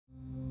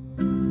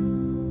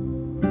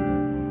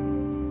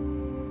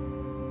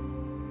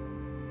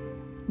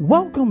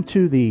Welcome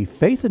to the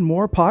Faith and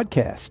More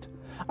podcast.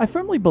 I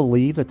firmly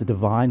believe that the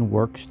divine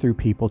works through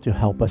people to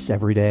help us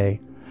every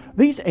day.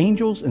 These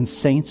angels and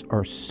saints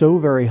are so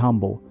very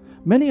humble.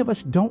 Many of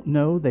us don't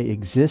know they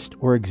exist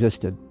or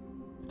existed.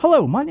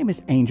 Hello, my name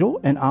is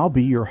Angel, and I'll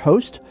be your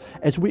host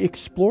as we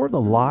explore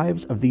the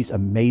lives of these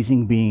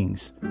amazing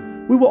beings.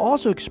 We will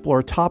also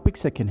explore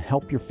topics that can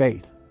help your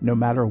faith, no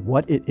matter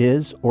what it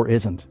is or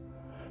isn't.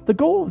 The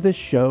goal of this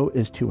show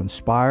is to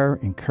inspire,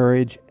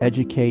 encourage,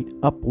 educate,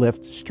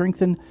 uplift,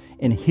 strengthen,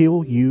 and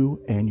heal you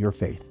and your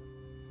faith.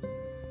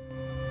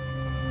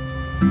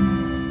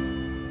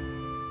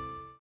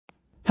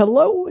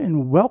 Hello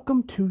and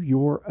welcome to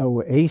your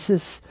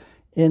oasis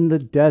in the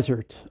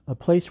desert, a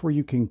place where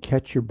you can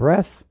catch your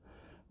breath,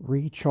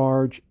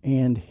 recharge,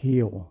 and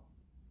heal.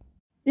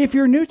 If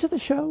you're new to the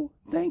show,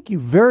 thank you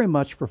very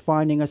much for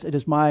finding us. It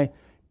is my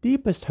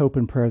deepest hope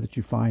and prayer that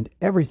you find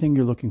everything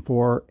you're looking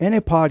for in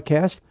a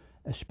podcast,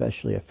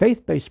 especially a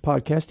faith-based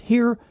podcast,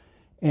 here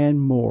and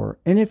more.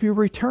 And if you're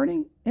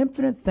returning,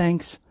 infinite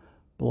thanks,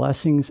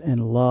 blessings,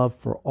 and love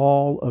for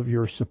all of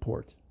your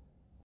support.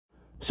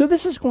 So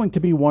this is going to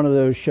be one of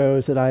those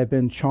shows that I've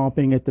been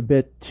chomping at the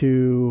bit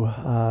to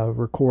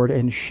record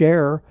and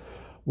share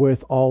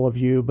with all of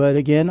you. But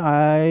again,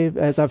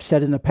 as I've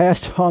said in the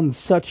past on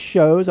such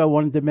shows, I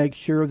wanted to make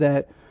sure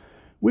that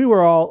we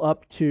were all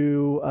up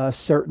to a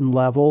certain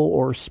level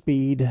or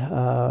speed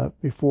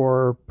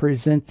before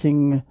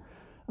presenting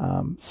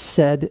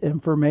said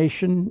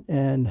information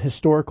and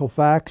historical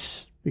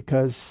facts,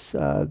 because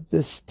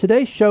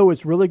today's show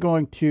is really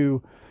going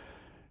to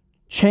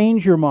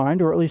change your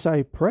mind, or at least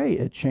I pray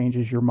it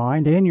changes your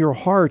mind and your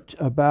heart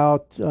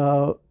about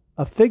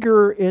a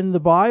figure in the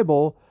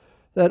Bible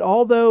that,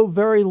 although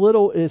very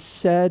little is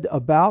said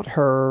about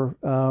her,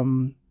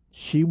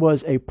 she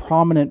was a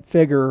prominent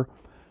figure,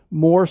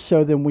 more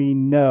so than we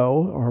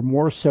know, or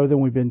more so than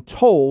we've been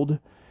told.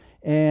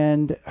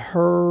 And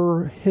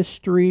her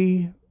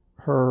history,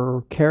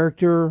 her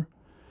character,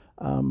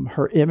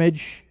 her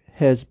image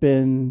has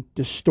been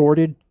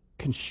distorted,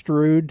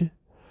 construed.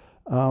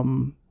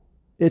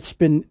 It's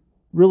been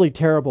really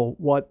terrible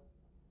what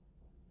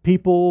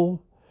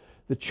people,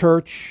 the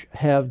church,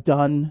 have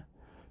done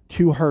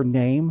to her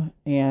name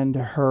and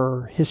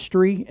her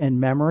history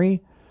and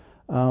memory.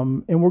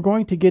 And we're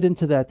going to get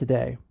into that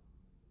today.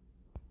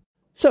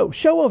 So,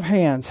 show of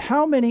hands,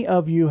 how many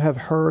of you have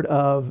heard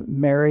of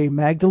Mary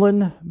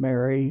Magdalene,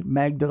 Mary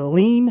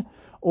Magdalene,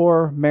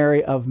 or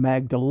Mary of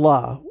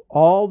Magdala?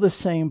 All the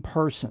same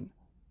person.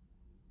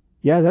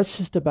 Yeah, that's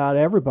just about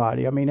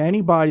everybody. I mean,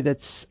 anybody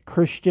that's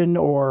Christian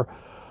or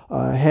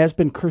has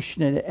been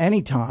Christian at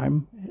any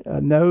time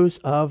knows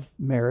of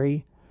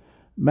Mary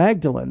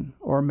Magdalene,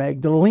 or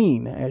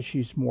Magdalene, as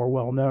she's more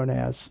well known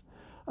as.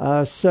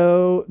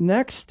 So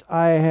next,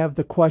 I have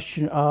the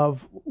question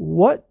of,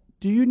 what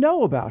do you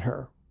know about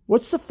her?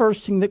 What's the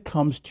first thing that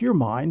comes to your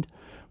mind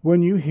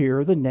when you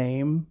hear the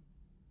name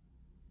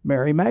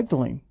Mary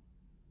Magdalene?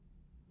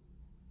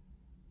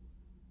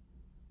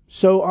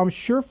 So I'm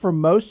sure for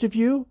most of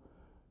you,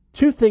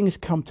 two things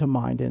come to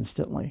mind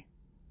instantly: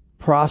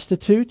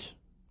 prostitute,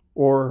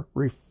 or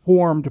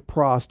reformed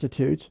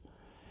prostitute,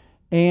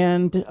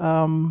 and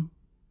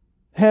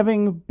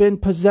having been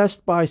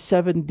possessed by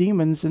 7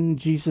 demons, and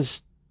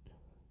Jesus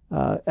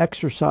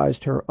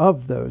exorcised her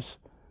of those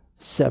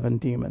 7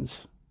 demons.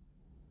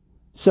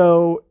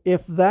 So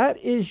if that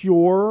is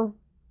your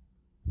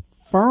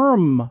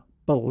firm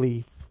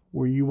belief,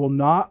 where you will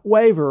not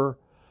waver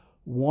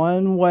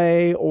one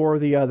way or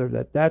the other,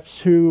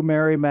 that's who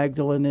Mary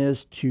Magdalene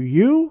is to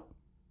you,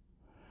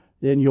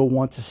 then you'll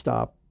want to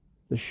stop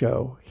the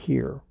show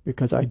here,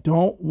 because I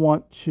don't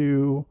want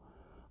to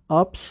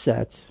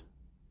upset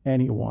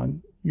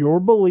anyone. Your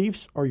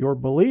beliefs are your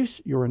beliefs.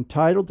 You're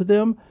entitled to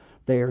them.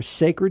 They are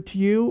sacred to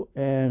you,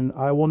 and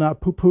I will not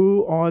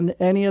poo-poo on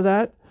any of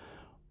that.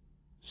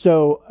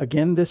 So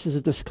again, this is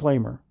a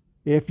disclaimer.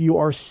 If you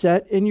are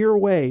set in your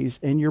ways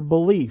and your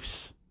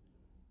beliefs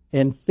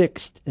and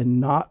fixed and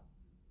not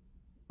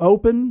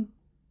open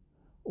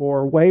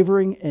or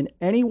wavering in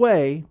any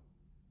way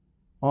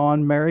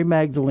on Mary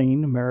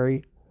Magdalene,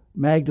 Mary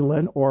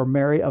Magdalene, or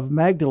Mary of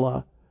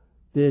Magdala,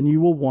 then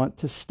you will want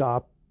to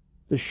stop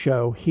the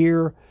show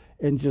here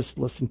and just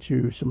listen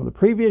to some of the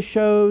previous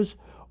shows,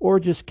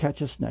 or just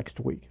catch us next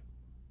week.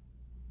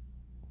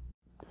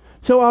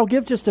 So I'll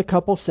give just a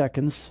couple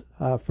seconds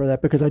for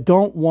that, because I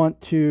don't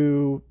want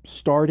to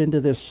start into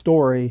this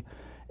story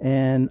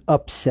and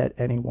upset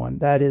anyone.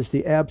 That is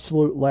the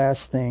absolute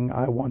last thing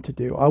I want to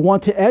do. I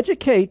want to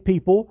educate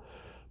people,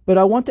 but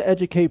I want to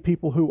educate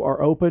people who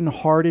are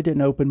open-hearted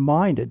and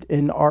open-minded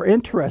and are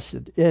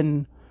interested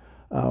in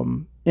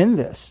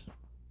this.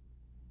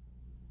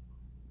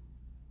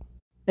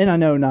 And I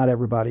know not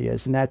everybody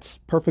is, and that's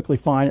perfectly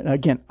fine. And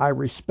again, I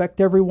respect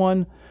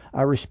everyone.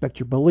 I respect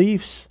your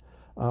beliefs.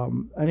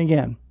 And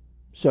again,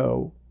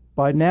 so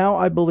by now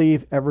I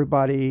believe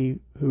everybody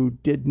who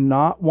did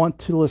not want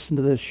to listen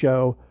to this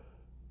show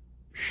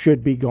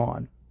should be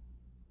gone.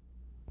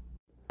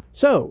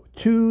 So,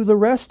 to the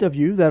rest of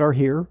you that are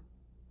here,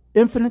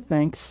 infinite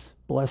thanks,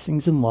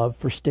 blessings and love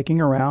for sticking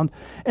around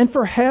and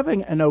for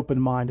having an open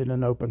mind and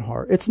an open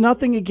heart. It's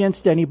nothing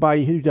against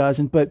anybody who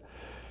doesn't, but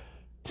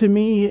to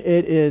me,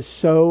 it is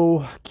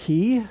so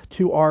key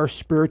to our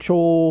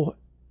spiritual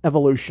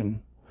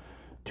evolution,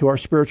 to our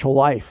spiritual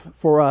life,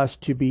 for us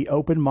to be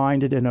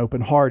open-minded and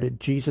open-hearted.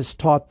 Jesus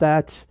taught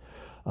that.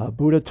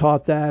 Buddha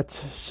taught that.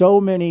 So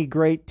many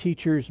great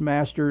teachers,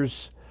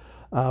 masters,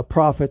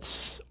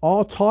 prophets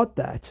all taught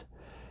that.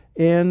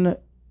 And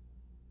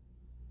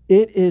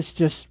it is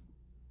just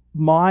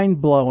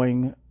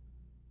mind-blowing,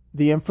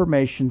 the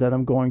information that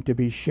I'm going to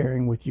be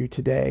sharing with you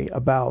today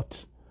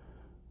about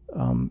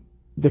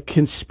the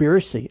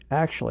conspiracy,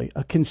 actually,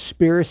 a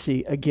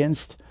conspiracy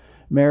against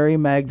Mary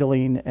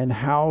Magdalene, and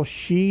how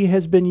she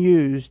has been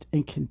used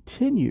and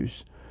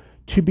continues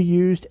to be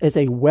used as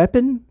a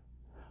weapon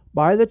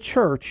by the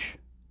church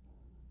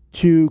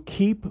to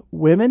keep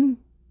women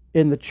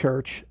in the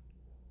church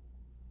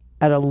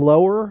at a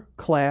lower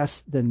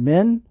class than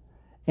men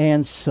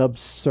and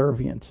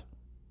subservient.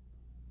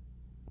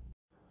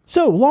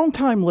 So,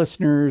 longtime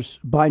listeners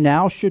by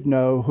now should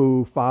know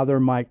who Father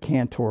Mike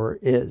Cantor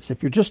is.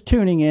 If you're just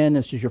tuning in,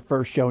 this is your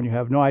first show and you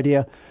have no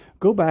idea,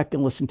 go back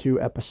and listen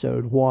to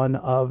episode 1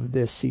 of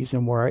this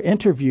season where I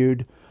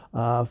interviewed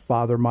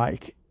Father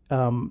Mike.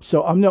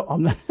 So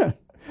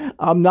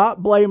I'm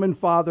not blaming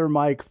Father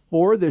Mike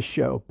for this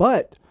show,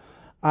 but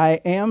I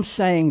am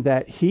saying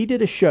that he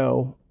did a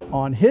show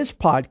on his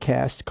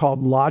podcast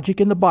called Logic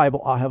in the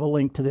Bible. I'll have a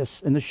link to this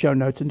in the show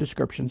notes and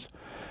descriptions,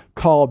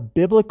 called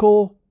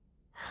Biblical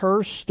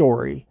Her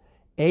Story,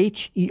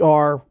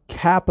 H-E-R,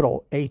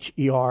 capital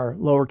H-E-R,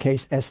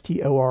 lowercase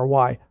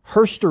S-T-O-R-Y,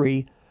 Her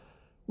Story,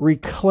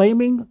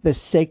 Reclaiming the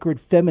Sacred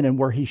Feminine,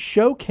 where he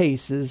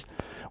showcases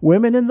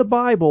women in the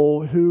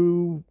Bible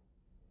who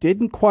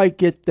didn't quite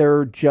get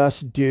their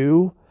just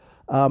due,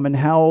 and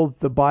how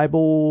the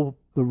Bible,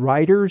 the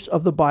writers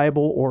of the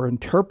Bible or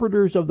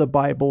interpreters of the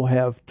Bible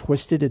have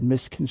twisted and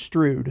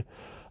misconstrued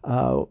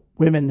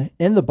women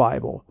in the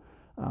Bible.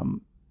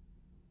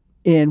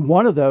 And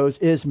one of those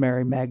is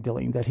Mary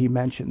Magdalene that he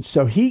mentions.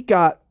 So he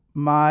got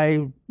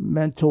my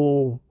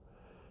mental,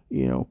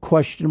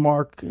 question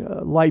mark,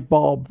 light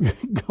bulb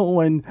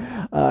going,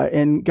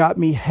 and got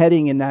me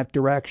heading in that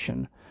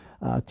direction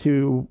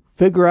to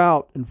figure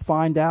out and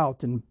find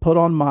out and put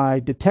on my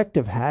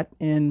detective hat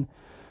and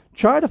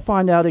try to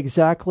find out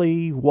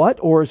exactly what,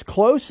 or as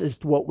close as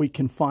to what we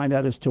can find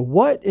out as to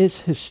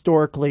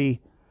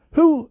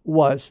who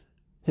was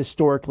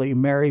historically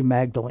Mary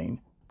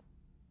Magdalene.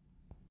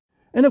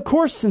 And of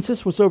course, since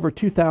this was over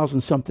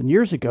 2,000 something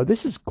years ago,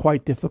 this is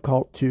quite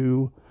difficult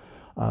to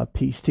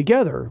piece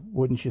together,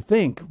 wouldn't you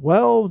think?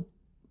 Well,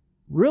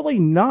 really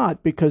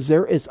not, because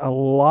there is a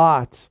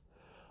lot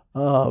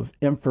of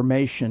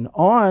information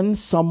on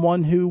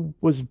someone who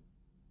was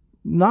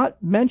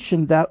not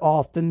mentioned that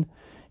often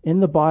in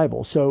the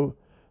Bible. So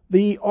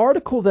the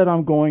article that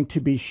I'm going to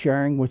be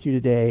sharing with you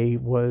today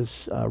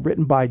was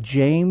written by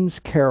James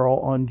Carroll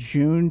on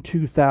June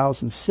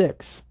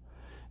 2006.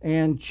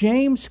 And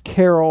James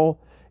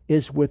Carroll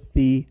is with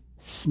the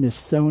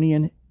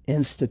Smithsonian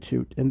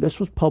Institute. And this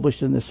was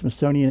published in the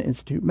Smithsonian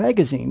Institute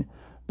magazine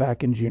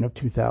back in June of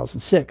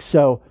 2006.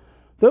 So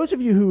those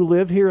of you who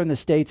live here in the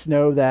States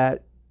know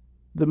that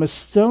the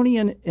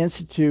Smithsonian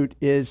Institute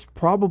is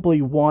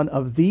probably one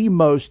of the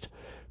most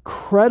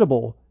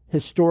credible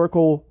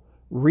historical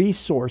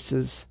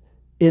resources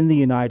in the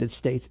United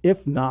States,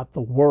 if not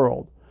the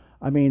world.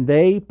 I mean,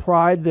 they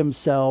pride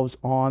themselves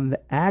on the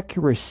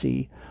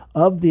accuracy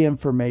of the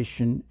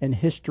information and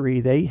history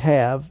they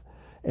have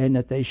and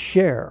that they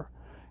share.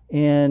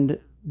 And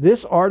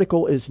this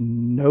article is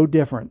no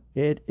different.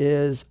 It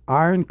is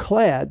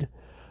ironclad.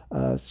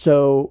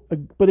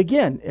 But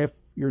again, if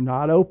you're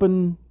not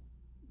open,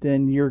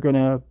 then you're going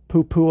to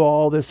poo-poo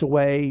all this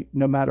away,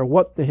 no matter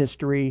what the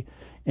history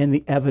and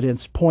the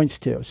evidence points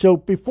to. So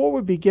before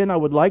we begin, I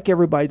would like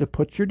everybody to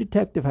put your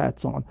detective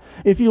hats on.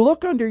 If you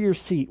look under your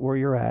seat where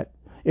you're at,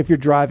 if you're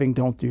driving,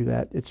 don't do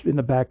that. It's in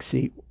the back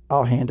seat.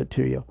 I'll hand it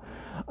to you.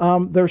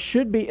 There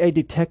should be a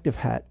detective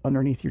hat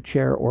underneath your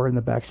chair or in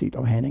the back seat.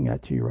 I'm handing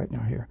that to you right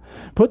now here.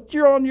 Put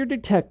on your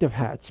detective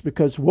hats,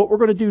 because what we're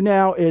going to do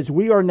now is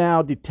we are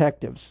now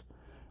detectives.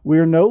 We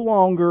are no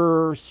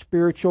longer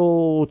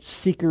spiritual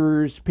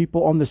seekers,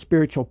 people on the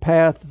spiritual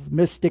path,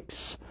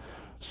 mystics,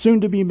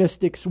 soon-to-be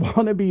mystics,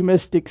 wannabe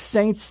mystics,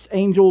 saints,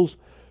 angels.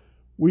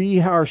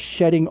 We are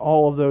shedding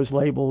all of those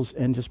labels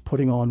and just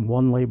putting on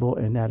one label,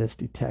 and that is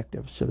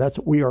detective. So that's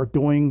what we are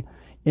doing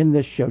in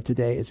this show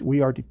today, is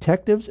we are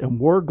detectives, and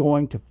we're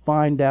going to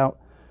find out,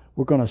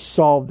 we're going to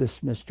solve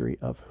this mystery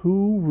of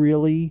who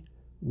really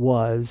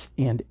was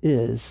and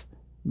is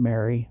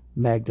Mary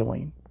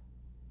Magdalene.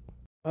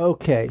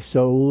 Okay,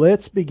 so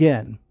let's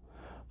begin.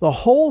 The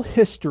whole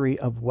history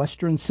of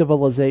Western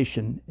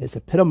civilization is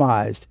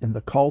epitomized in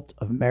the cult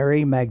of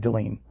Mary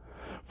Magdalene.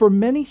 For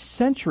many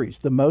centuries,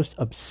 the most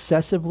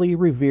obsessively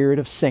revered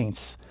of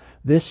saints,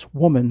 this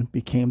woman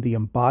became the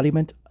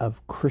embodiment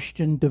of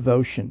Christian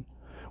devotion,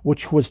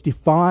 which was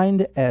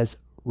defined as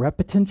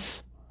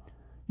repentance,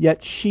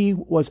 yet she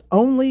was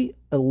only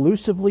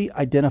elusively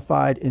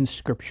identified in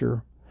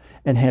Scripture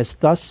and has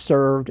thus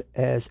served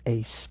as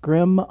a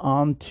scrim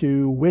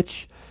onto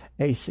which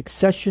a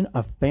succession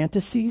of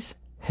fantasies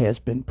has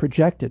been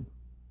projected.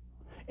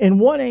 In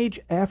one age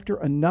after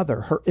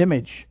another, her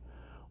image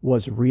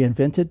was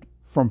reinvented,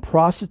 from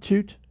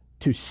prostitute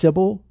to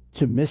sibyl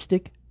to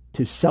mystic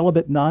to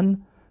celibate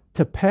nun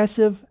to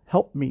passive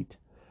helpmeet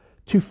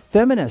to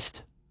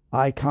feminist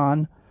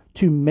icon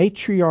to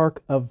matriarch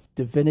of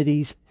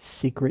divinity's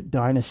secret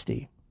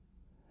dynasty.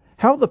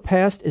 How the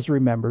past is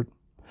remembered,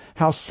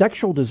 how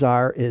sexual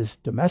desire is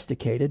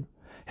domesticated,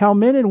 how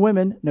men and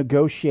women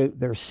negotiate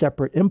their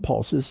separate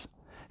impulses,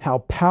 how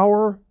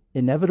power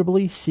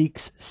inevitably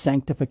seeks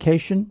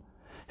sanctification,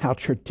 how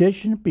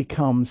tradition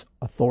becomes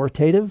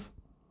authoritative,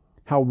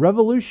 how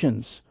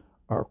revolutions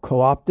are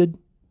co-opted,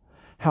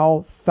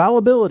 how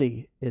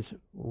fallibility is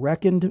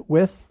reckoned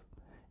with,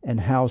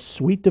 and how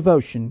sweet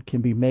devotion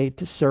can be made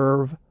to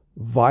serve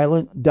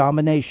violent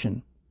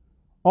domination.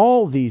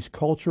 All these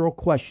cultural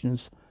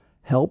questions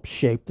help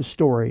shape the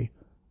story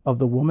of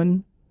the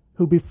woman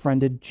who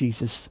befriended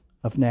Jesus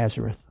of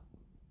Nazareth.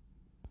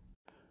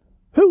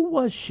 Who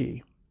was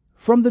she?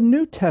 From the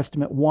New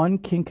Testament, one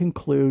can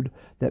conclude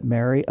that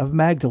Mary of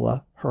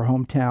Magdala, her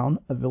hometown,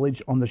 a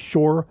village on the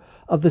shore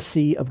of the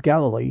Sea of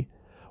Galilee,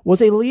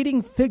 was a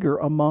leading figure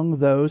among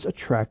those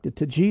attracted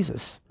to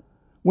Jesus.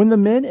 When the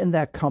men in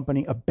that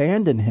company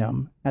abandoned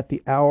him at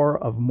the hour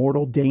of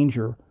mortal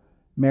danger,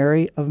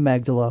 Mary of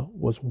Magdala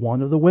was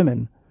one of the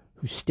women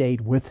who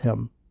stayed with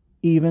him,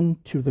 even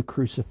to the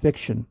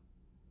crucifixion.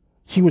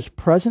 She was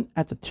present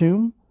at the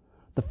tomb,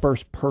 the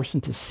first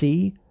person to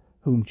see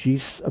whom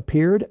Jesus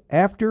appeared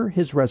after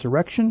his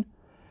resurrection,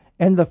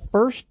 and the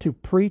first to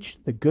preach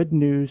the good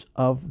news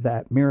of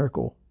that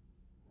miracle.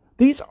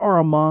 These are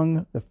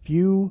among the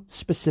few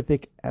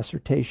specific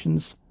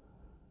assertions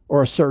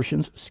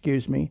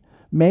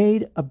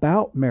made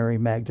about Mary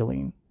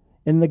Magdalene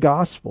in the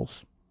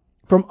Gospels.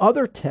 From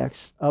other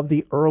texts of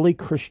the early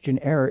Christian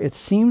era, it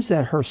seems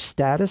that her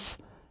status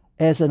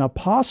as an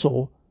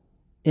apostle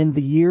in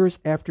the years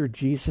after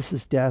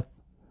Jesus' death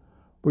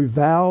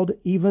rivaled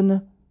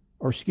even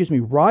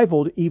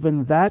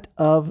that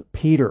of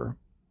Peter.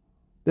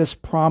 This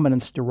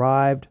prominence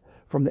derived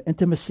from the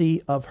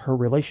intimacy of her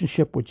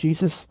relationship with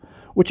Jesus,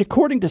 which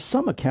according to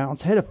some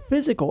accounts had a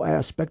physical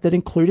aspect that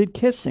included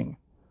kissing.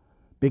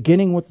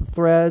 Beginning with the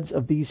threads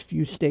of these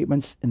few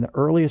statements in the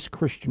earliest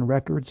Christian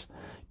records,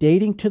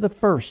 dating to the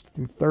 1st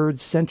through 3rd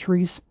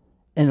centuries,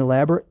 an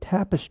elaborate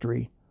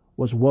tapestry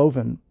was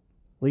woven,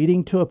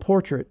 leading to a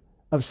portrait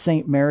of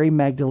Saint Mary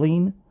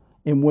Magdalene,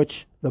 in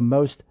which the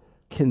most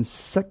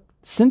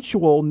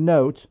sensual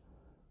note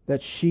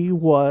that she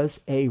was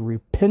a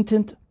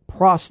repentant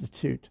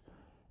prostitute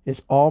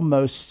is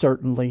almost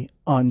certainly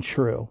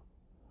untrue.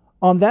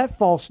 On that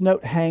false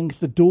note hangs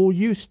the dual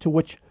use to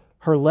which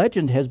her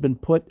legend has been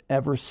put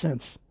ever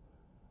since,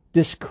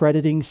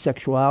 discrediting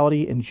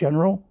sexuality in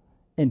general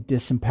and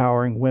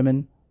disempowering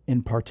women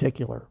in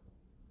particular.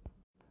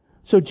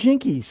 So,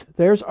 jinkies,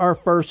 there's our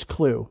first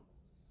clue,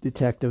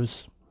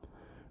 detectives.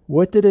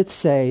 What did it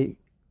say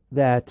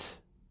that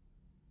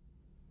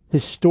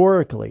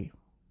historically,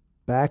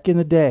 back in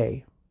the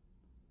day,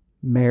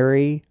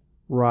 Mary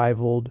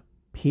rivaled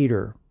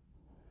Peter?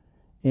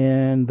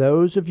 And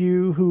those of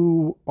you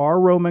who are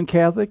Roman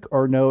Catholic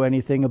or know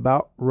anything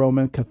about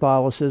Roman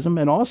Catholicism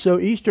and also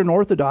Eastern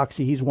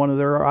Orthodoxy, he's one of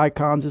their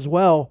icons as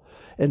well,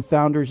 and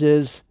founders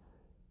is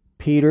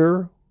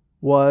Peter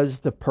was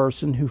the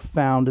person who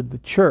founded the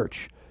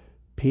church.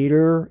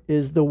 Peter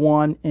is the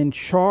one in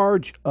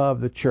charge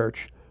of the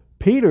church.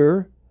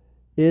 Peter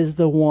is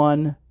the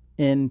one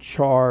in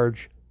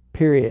charge,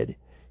 period.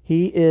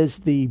 He is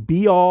the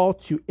be-all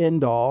to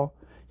end-all.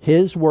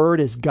 His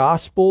word is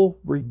gospel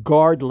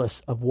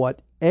regardless of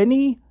what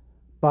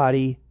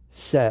anybody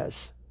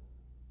says.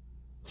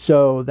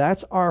 So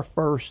that's our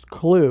first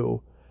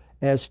clue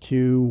as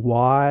to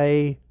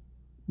why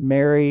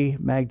Mary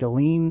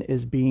Magdalene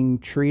is being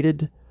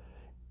treated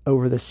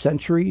over the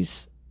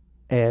centuries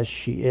as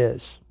she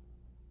is.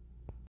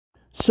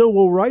 So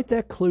we'll write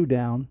that clue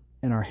down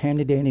in our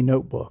handy-dandy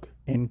notebook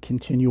and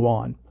continue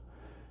on.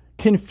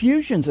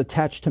 Confusions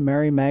attached to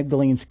Mary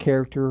Magdalene's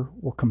character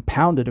were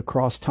compounded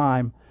across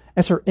time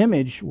as her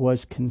image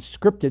was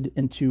conscripted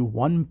into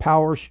one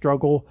power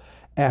struggle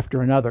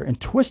after another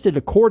and twisted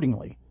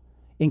accordingly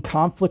in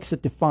conflicts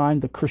that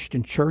defined the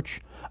Christian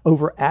church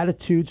over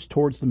attitudes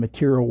towards the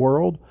material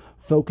world,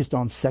 focused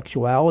on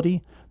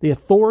sexuality, the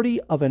authority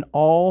of an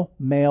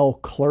all-male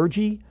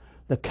clergy,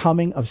 the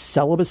coming of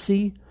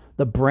celibacy,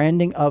 the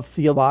branding of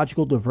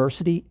theological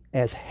diversity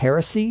as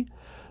heresy,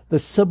 the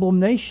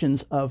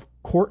sublimations of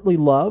courtly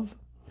love,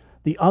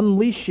 the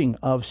unleashing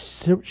of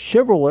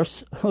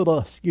chivalrous,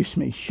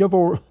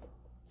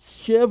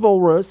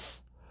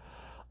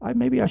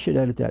 maybe I should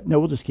edit that. No,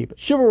 we'll just keep it.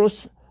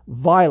 Chivalrous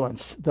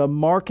violence, the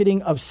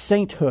marketing of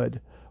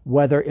sainthood,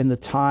 whether in the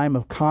time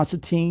of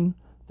Constantine,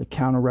 the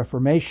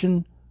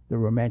Counter-Reformation, the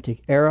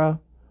Romantic era,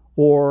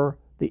 or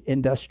the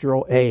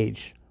Industrial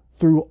Age,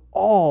 through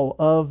all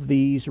of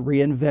these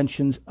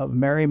reinventions of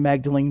Mary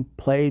Magdalene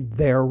played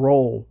their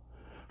role.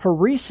 Her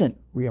recent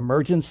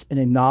reemergence in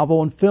a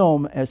novel and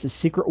film as the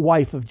secret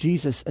wife of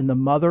Jesus and the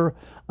mother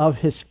of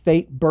his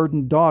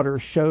fate-burdened daughter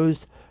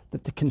shows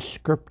that the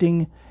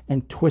conscripting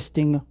and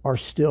twisting are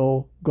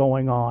still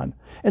going on.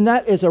 And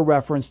that is a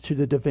reference to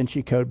the Da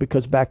Vinci Code,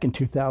 because back in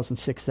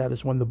 2006, that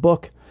is when the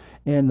book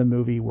and the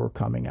movie were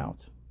coming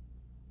out.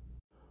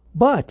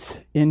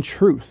 But in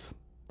truth,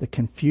 the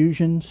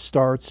confusion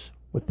starts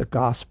with the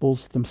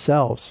Gospels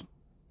themselves.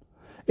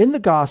 In the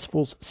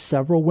Gospels,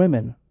 several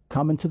women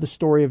come into the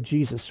story of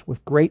Jesus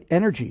with great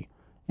energy,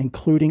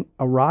 including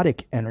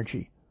erotic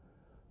energy.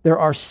 There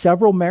are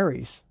several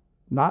Marys,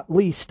 not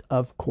least,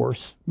 of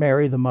course,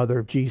 Mary, the mother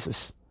of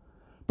Jesus.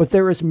 But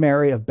there is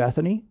Mary of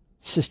Bethany,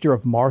 sister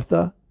of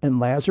Martha and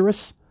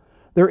Lazarus.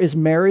 There is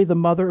Mary, the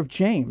mother of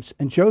James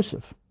and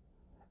Joseph,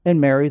 and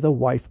Mary, the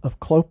wife of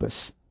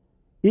Clopas.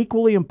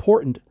 Equally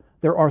important,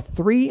 there are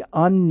 3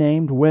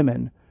 unnamed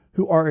women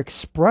who are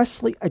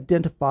expressly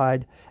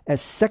identified as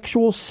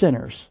sexual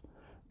sinners: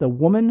 the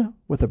woman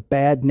with a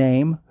bad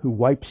name who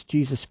wipes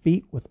Jesus'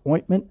 feet with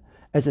ointment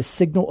as a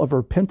signal of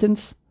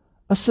repentance,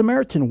 a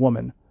Samaritan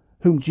woman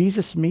whom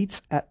Jesus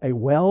meets at a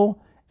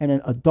well, and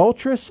an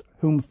adulteress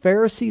whom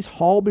Pharisees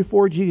haul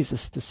before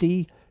Jesus to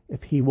see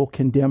if he will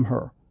condemn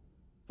her.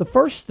 The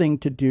first thing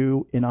to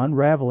do in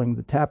unraveling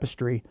the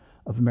tapestry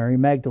of Mary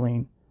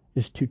Magdalene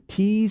is to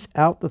tease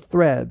out the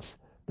threads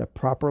that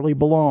properly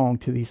belong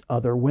to these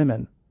other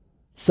women.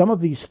 Some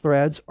of these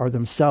threads are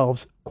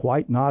themselves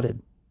quite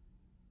knotted.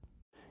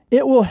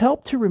 It will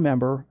help to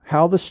remember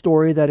how the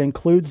story that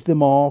includes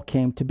them all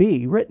came to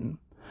be written.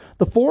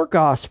 The 4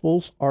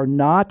 Gospels are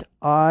not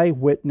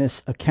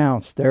eyewitness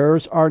accounts.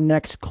 There's our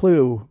next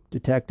clue,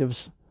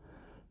 detectives.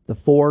 The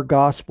 4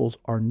 Gospels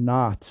are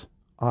not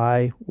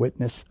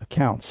eyewitness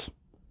accounts.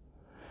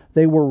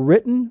 They were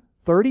written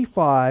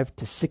 35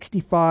 to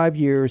 65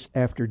 years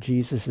after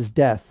Jesus'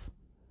 death,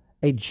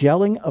 a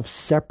gelling of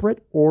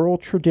separate oral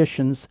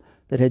traditions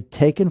that had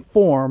taken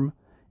form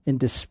in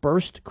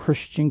dispersed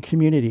Christian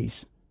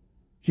communities.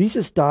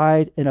 Jesus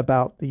died in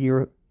about the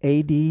year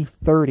AD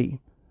 30.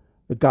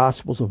 The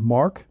Gospels of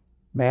Mark,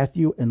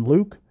 Matthew, and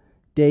Luke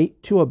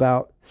date to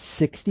about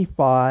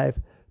 65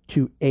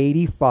 to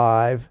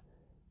 85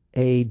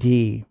 AD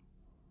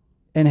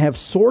and have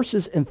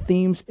sources and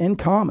themes in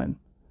common.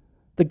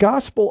 The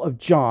Gospel of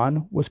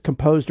John was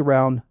composed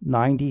around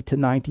 90 to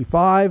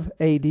 95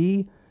 AD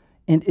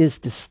and is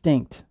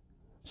distinct.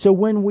 So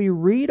when we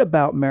read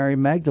about Mary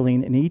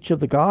Magdalene in each of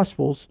the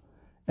Gospels,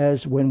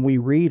 as when we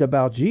read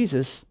about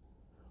Jesus,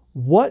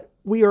 what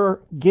we are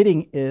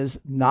getting is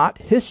not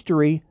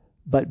history,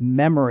 but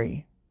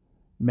memory.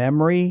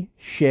 Memory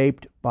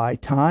shaped by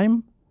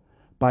time,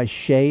 by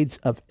shades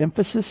of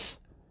emphasis,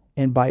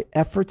 and by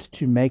efforts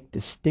to make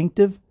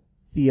distinctive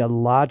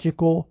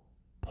theological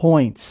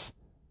points.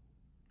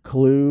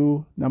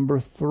 Clue number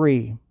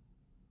 3.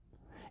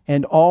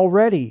 And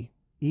already,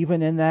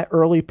 even in that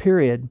early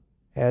period,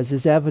 as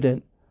is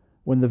evident,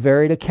 when the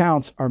varied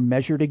accounts are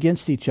measured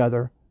against each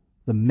other,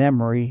 the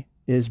memory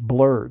is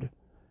blurred.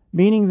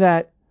 Meaning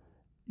that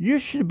you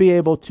should be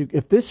able to,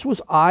 if this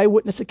was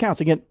eyewitness accounts,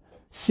 again,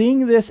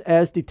 seeing this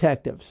as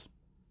detectives.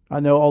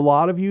 I know a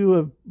lot of you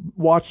have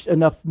watched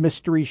enough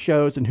mystery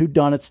shows and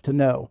whodunits to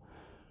know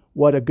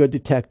what a good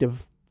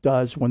detective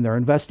does when they're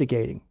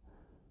investigating.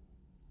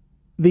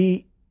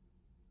 The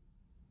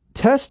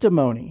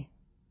testimony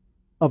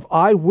of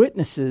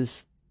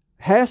eyewitnesses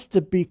has to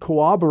be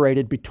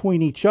corroborated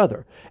between each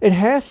other. It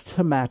has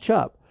to match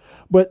up,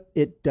 but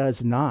it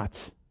does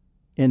not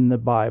in the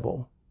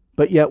Bible.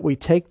 But yet we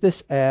take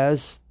this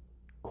as,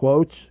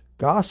 quote,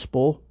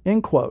 gospel,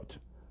 end quote.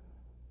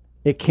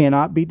 It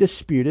cannot be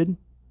disputed.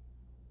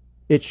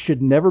 It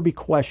should never be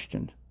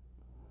questioned.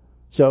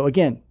 So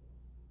again,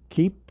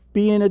 keep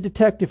being a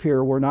detective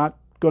here. We're not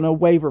going to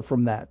waver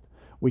from that.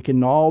 We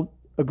can all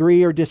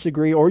agree or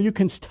disagree, or you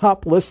can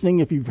stop listening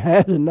if you've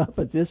had enough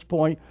at this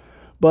point.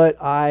 But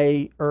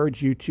I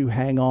urge you to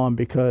hang on,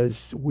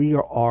 because we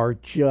are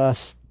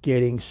just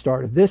getting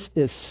started. This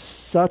is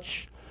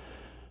such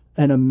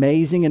an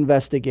amazing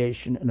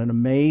investigation and an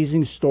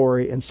amazing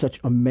story, and such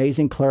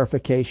amazing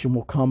clarification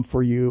will come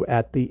for you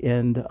at the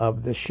end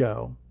of the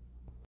show.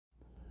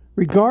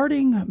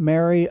 Regarding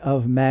Mary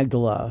of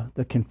Magdala,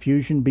 the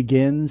confusion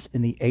begins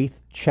in the 8th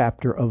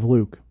chapter of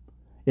Luke.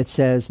 It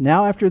says,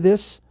 "Now after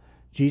this,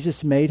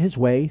 Jesus made his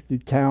way through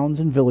towns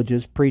and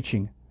villages,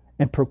 preaching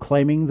and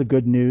proclaiming the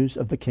good news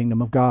of the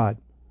kingdom of God.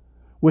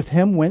 With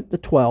him went the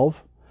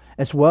 12,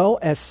 as well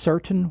as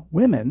certain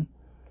women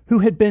who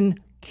had been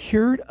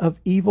cured of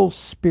evil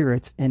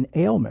spirits and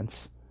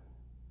ailments.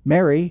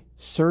 Mary,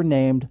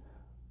 surnamed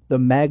the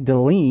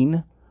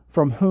Magdalene,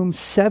 from whom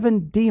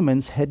 7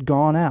 demons had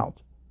gone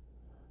out.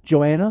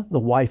 Joanna, the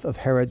wife of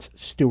Herod's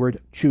steward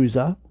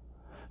Chuza,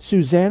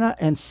 Susanna,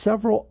 and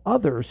several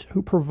others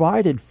who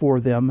provided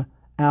for them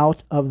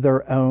out of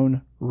their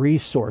own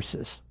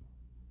resources."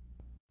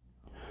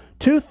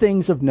 2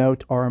 things of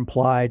note are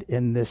implied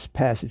in this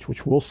passage,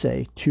 which we'll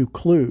say 2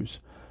 clues.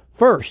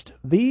 First,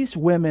 these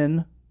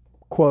women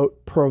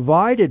quote,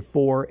 provided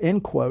for,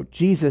 end quote,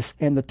 Jesus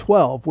and the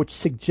 12, which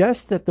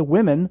suggests that the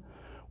women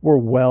were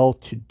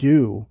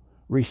well-to-do,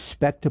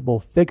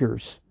 respectable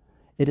figures.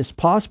 It is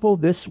possible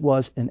this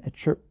was an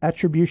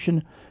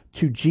attribution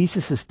to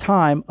Jesus'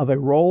 time of a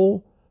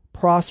role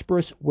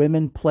prosperous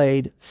women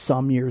played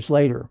some years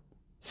later.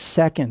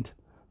 Second,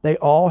 they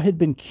all had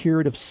been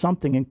cured of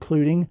something,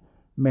 including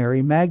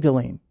Mary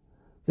Magdalene.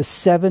 The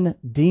 7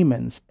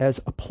 demons, as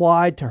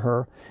applied to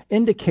her,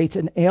 indicates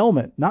an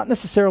ailment, not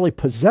necessarily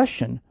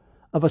possession,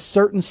 of a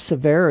certain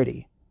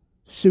severity.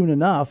 Soon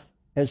enough,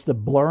 as the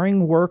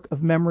blurring work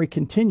of memory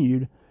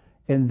continued,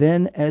 and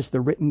then as the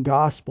written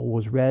gospel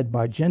was read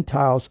by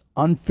Gentiles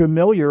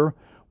unfamiliar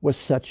with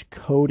such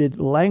coded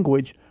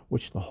language,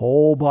 which the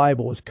whole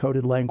Bible is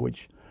coded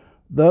language,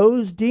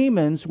 those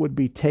demons would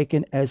be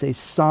taken as a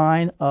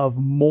sign of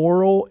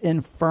moral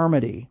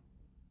infirmity.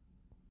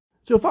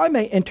 So if I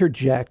may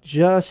interject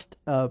just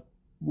a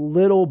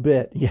little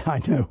bit, yeah,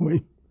 I know,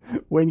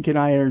 when can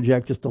I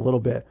interject just a little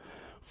bit?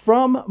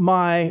 From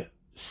my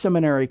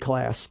seminary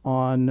class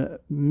on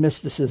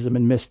mysticism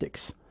and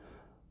mystics,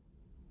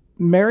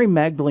 Mary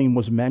Magdalene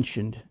was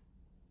mentioned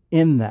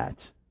in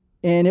that.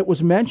 And it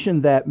was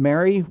mentioned that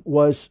Mary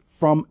was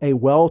from a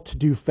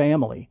well-to-do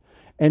family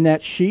and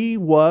that she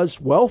was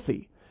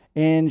wealthy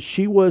and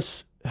she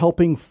was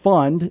helping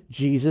fund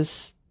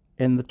Jesus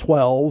and the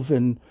 12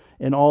 and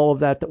all of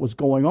that was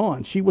going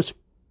on. She was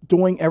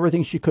doing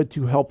everything she could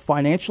to help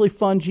financially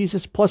fund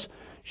Jesus. Plus,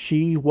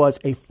 she was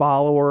a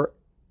follower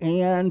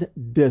and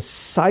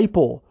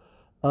disciple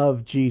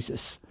of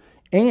Jesus.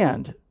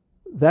 And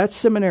that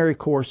seminary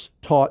course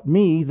taught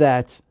me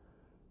that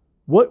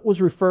what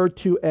was referred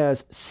to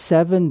as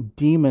 7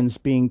 demons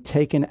being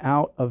taken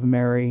out of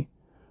Mary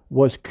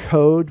was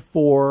code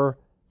for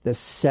the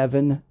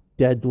 7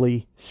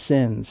 deadly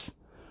sins.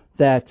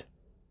 That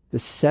the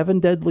 7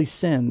 deadly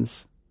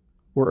sins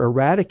were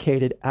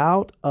eradicated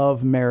out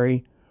of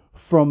Mary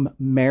from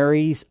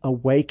Mary's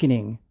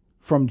awakening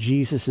from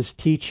Jesus'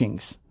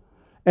 teachings.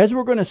 As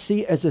we're going to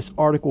see as this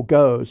article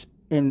goes,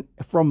 and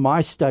from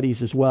my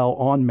studies as well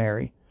on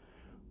Mary,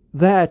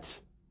 that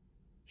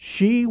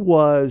she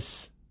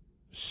was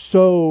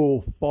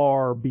so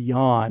far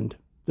beyond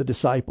the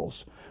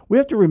disciples. We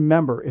have to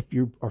remember, if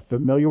you are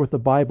familiar with the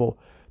Bible,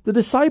 the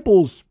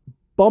disciples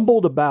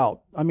bumbled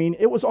about. I mean,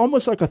 it was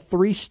almost like a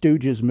Three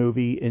Stooges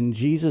movie, and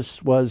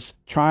Jesus was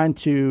trying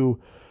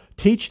to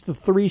teach the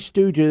Three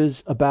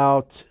Stooges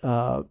about,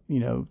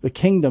 the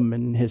kingdom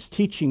and his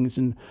teachings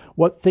and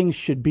what things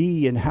should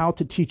be and how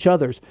to teach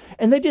others.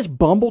 And they just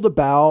bumbled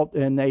about,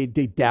 and they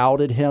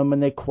doubted him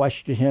and they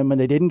questioned him,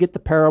 and they didn't get the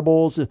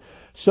parables,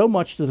 so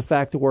much to the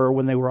fact where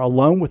when they were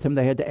alone with him,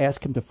 they had to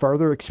ask him to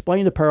further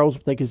explain the parables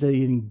because they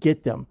didn't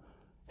get them.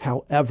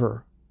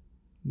 However,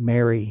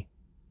 Mary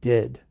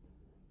did.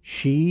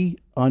 She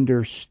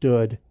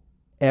understood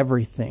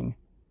everything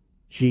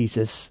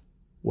Jesus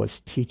was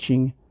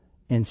teaching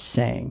and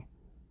saying.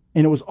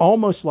 And it was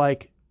almost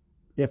like,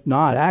 if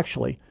not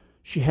actually,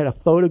 she had a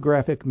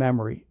photographic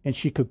memory and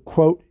she could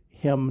quote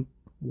him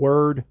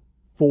word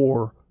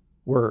for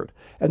word.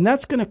 And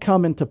that's going to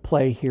come into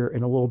play here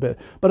in a little bit.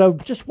 But I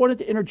just wanted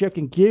to interject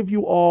and give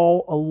you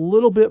all a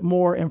little bit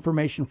more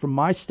information from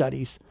my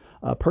studies,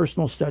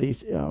 personal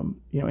studies,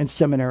 in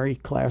seminary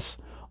class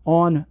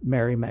on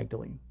Mary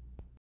Magdalene.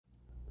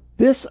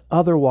 This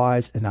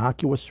otherwise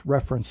innocuous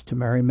reference to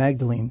Mary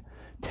Magdalene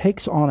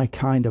takes on a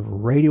kind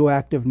of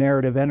radioactive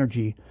narrative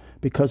energy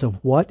because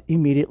of what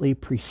immediately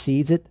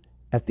precedes it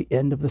at the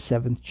end of the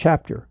 7th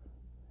chapter,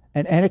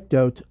 an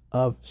anecdote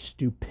of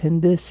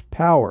stupendous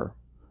power.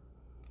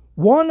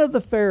 One of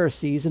the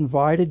Pharisees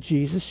invited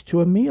Jesus to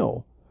a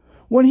meal.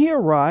 When he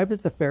arrived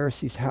at the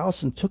Pharisee's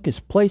house and took his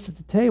place at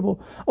the table,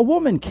 a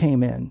woman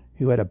came in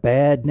who had a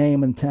bad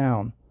name in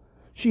town.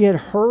 She had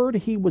heard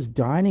he was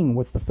dining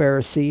with the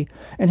Pharisee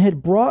and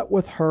had brought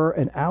with her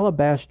an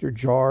alabaster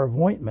jar of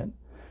ointment.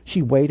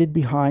 She waited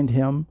behind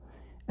him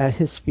at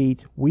his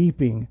feet,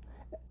 weeping,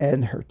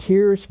 and her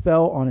tears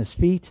fell on his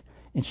feet,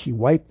 and she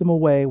wiped them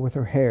away with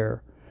her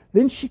hair.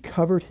 Then she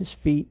covered his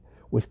feet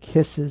with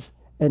kisses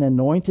and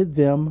anointed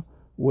them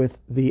with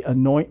the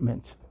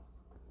anointment.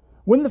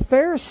 When the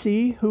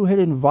Pharisee who had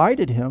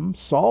invited him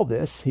saw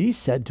this, he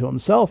said to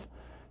himself,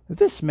 "If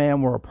this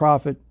man were a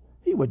prophet,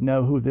 he would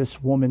know who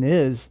this woman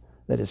is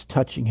that is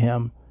touching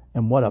him,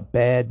 and what a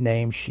bad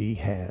name she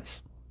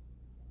has."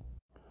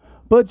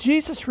 But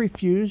Jesus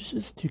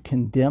refuses to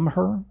condemn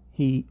her,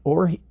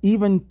 or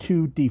even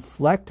to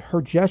deflect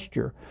her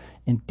gesture.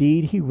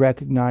 Indeed, he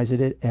recognizes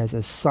it as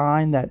a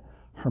sign that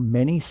her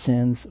many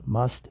sins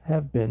must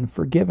have been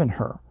forgiven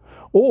her,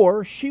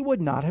 or she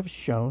would not have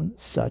shown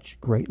such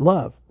great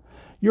love.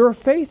 "Your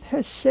faith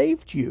has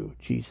saved you,"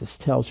 Jesus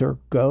tells her.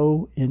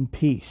 "Go in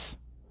peace."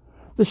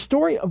 The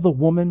story of the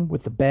woman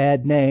with the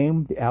bad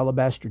name, the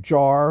alabaster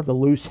jar, the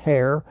loose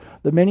hair,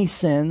 the many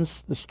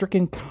sins, the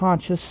stricken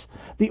conscience,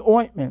 the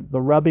ointment,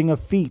 the rubbing of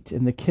feet,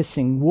 and the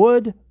kissing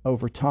would,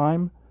 over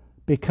time,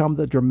 become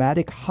the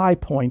dramatic high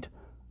point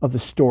of the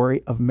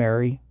story of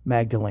Mary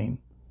Magdalene.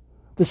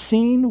 The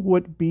scene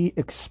would be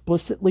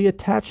explicitly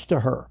attached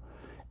to her.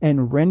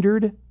 and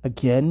rendered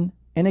again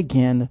and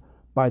again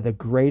by the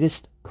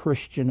greatest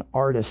Christian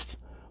artists.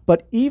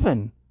 But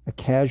even a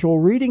casual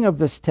reading of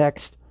this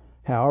text,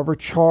 however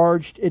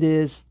charged it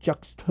is,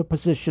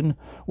 juxtaposition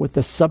with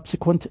the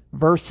subsequent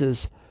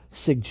verses,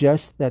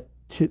 suggests that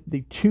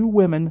the two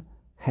women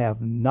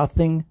have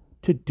nothing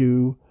to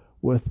do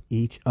with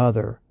each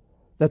other,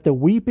 that the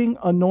weeping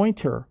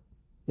anointer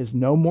is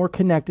no more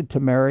connected to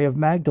Mary of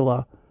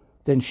Magdala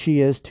than she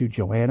is to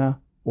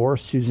Joanna or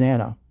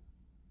Susanna.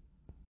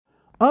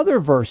 Other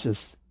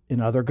verses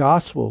in other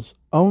Gospels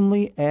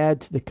only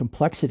add to the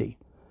complexity.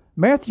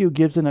 Matthew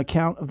gives an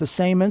account of the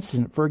same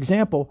incident, for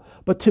example,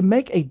 but to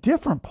make a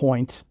different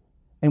point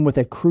and with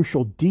a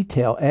crucial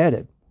detail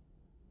added.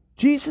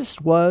 Jesus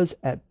was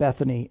at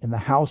Bethany in the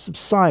house of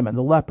Simon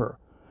the leper,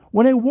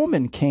 when a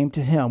woman came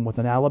to him with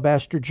an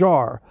alabaster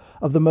jar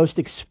of the most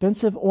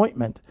expensive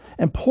ointment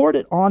and poured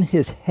it on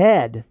his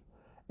head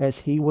as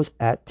he was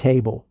at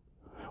table.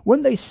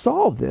 When they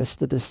saw this,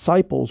 the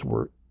disciples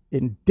were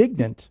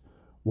indignant.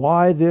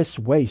 "Why this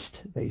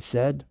waste?" they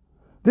said.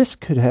 "This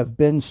could have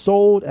been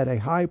sold at a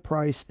high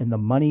price and the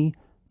money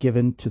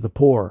given to the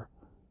poor."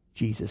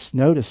 Jesus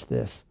noticed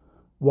this.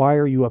 "Why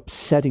are you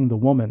upsetting the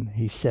woman?"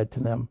 he said to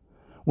them.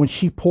 "When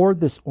she poured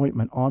this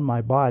ointment on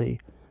my body,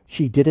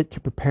 she did it to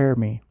prepare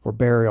me for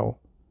burial.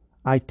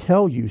 I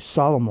tell you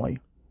solemnly,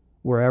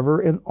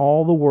 wherever in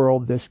all the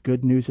world this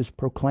good news is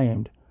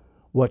proclaimed,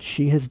 what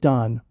she has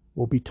done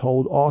will be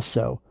told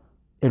also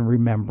in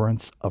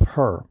remembrance of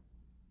her."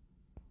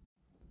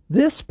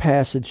 This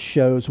passage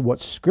shows what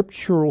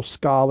scriptural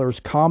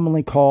scholars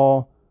commonly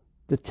call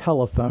the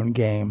telephone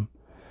game,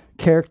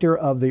 character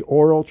of the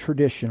oral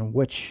tradition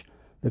which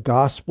the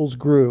Gospels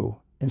grew.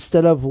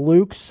 Instead of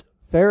Luke's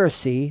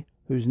Pharisee,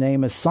 whose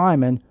name is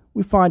Simon,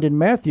 we find in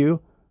Matthew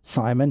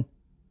Simon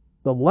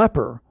the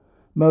leper.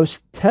 Most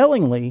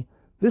tellingly,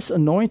 this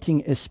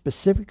anointing is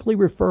specifically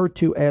referred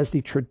to as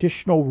the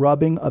traditional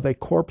rubbing of a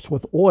corpse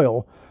with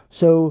oil,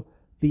 so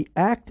the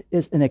act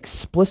is an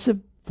explicit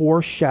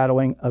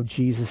foreshadowing of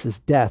Jesus'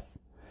 death.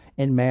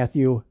 In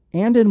Matthew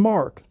and in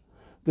Mark,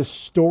 the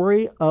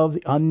story of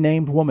the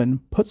unnamed woman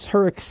puts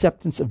her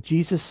acceptance of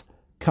Jesus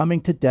coming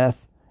to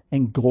death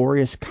in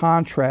glorious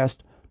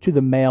contrast to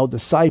the male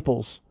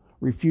disciples'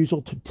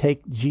 refusal to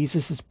take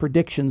Jesus'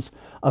 predictions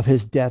of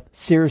his death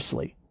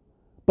seriously.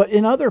 But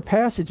in other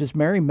passages,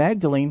 Mary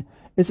Magdalene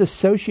is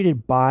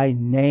associated by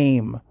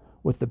name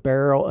with the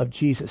burial of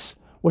Jesus,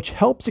 which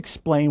helps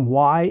explain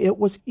why it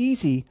was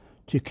easy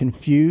to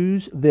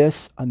confuse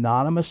this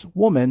anonymous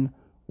woman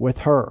with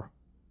her.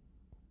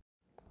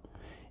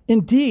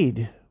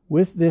 Indeed,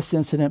 with this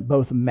incident,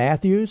 both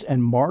Matthew's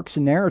and Mark's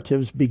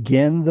narratives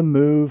begin the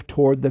move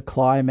toward the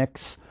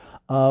climax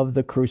of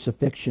the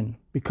crucifixion,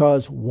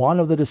 because one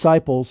of the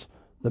disciples,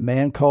 the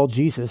man called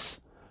Jesus,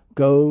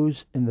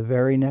 goes in the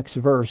very next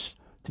verse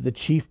to the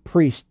chief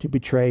priest to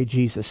betray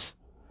Jesus.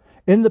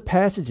 In the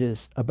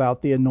passages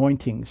about the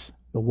anointings,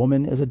 the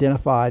woman is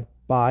identified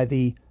by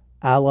the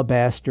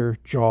alabaster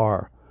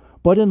jar.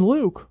 But in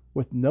Luke,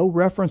 with no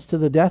reference to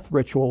the death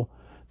ritual,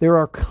 there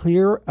are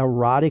clear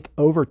erotic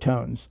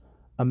overtones.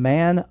 A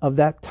man of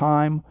that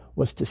time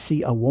was to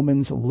see a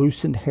woman's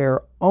loosened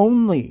hair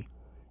only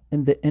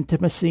in the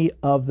intimacy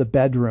of the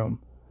bedroom.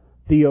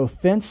 The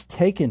offense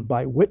taken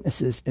by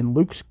witnesses in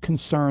Luke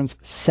concerns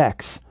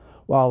sex,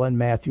 while in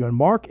Matthew and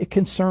Mark it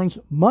concerns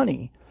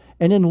money.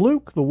 And in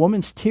Luke, the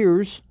woman's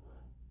tears,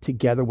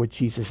 together with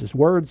Jesus'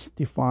 words,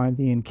 define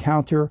the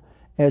encounter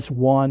as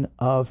one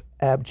of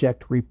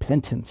abject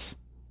repentance.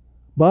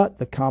 But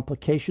the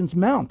complications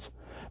mount.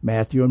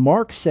 Matthew and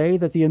Mark say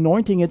that the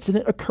anointing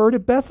incident occurred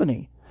at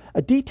Bethany,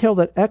 a detail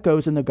that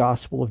echoes in the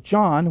Gospel of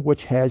John,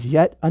 which has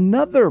yet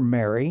another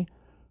Mary,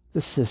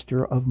 the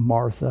sister of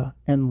Martha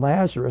and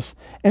Lazarus,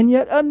 and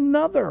yet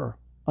another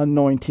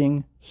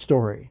anointing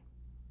story.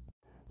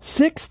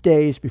 6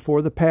 days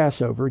before the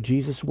Passover,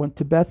 Jesus went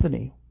to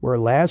Bethany, where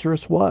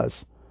Lazarus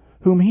was,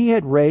 whom he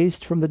had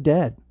raised from the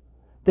dead.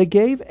 They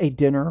gave a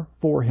dinner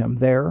for him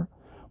there.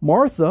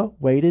 Martha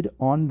waited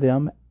on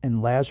them,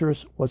 and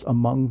Lazarus was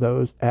among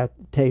those at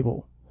the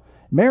table.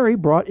 Mary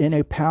brought in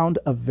a pound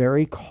of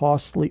very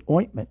costly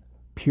ointment,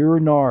 pure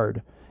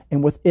nard,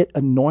 and with it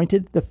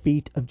anointed the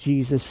feet of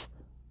Jesus,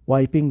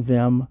 wiping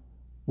them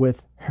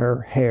with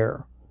her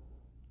hair.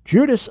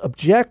 Judas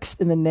objects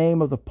in the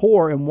name of the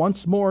poor, and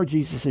once more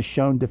Jesus is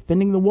shown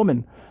defending the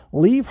woman.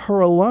 "Leave her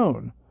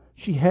alone.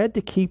 She had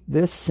to keep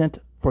this scent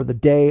for the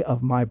day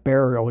of my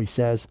burial," he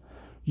says.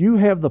 "You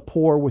have the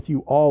poor with you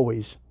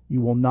always.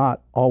 You will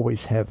not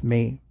always have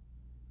me."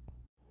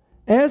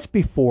 As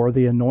before,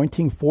 the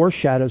anointing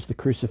foreshadows the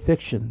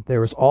crucifixion.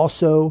 There is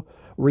also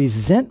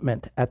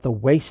resentment at the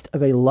waste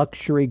of a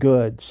luxury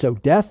good. So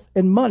death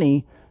and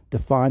money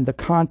define the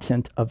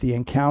content of the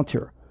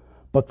encounter.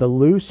 But the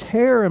loose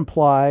hair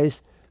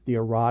implies the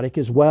erotic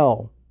as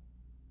well.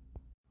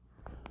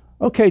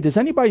 Okay, does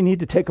anybody need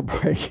to take a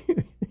break?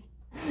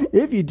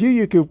 If you do,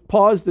 you could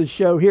pause the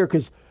show here,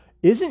 because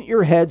isn't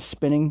your head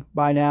spinning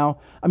by now?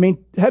 I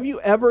mean, have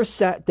you ever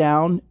sat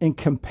down and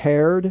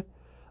compared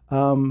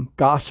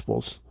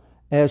Gospels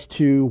as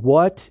to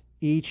what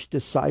each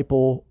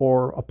disciple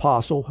or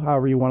apostle,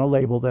 however you want to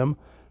label them,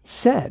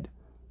 said.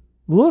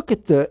 Look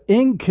at the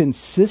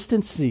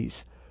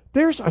inconsistencies.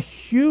 There's a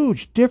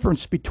huge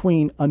difference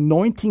between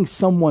anointing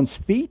someone's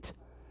feet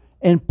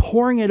and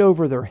pouring it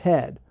over their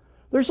head.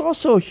 There's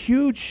also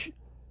huge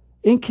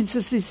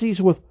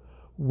inconsistencies with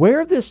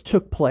where this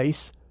took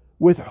place,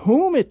 with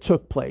whom it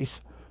took place,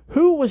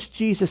 who was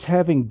Jesus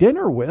having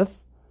dinner with.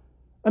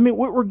 I mean,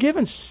 we're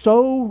given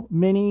so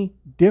many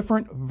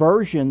different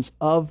versions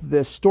of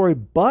this story,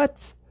 but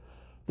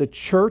the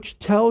church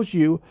tells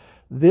you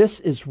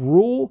this is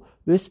rule,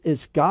 this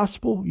is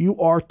gospel, you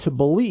are to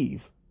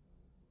believe.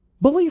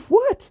 Believe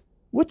what?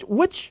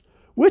 Which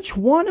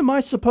one am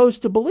I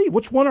supposed to believe?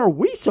 Which one are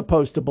we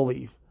supposed to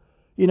believe?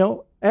 You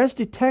know, as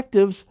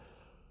detectives,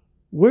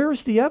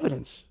 where's the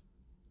evidence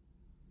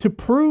to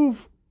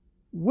prove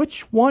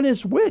which one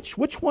is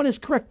which one is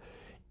correct?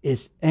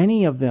 Is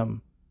any of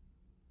them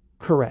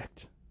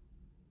correct?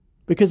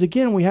 Because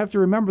again, we have to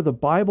remember the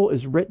Bible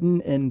is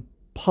written in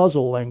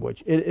puzzle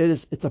language.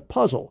 It's a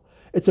puzzle.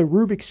 It's a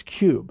Rubik's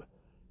Cube.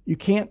 You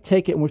can't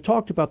take it, and we've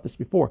talked about this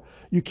before,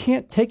 you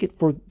can't take it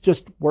for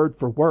just word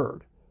for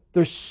word.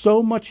 There's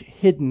so much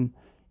hidden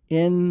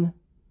in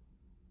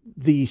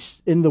the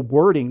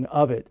wording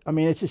of it. I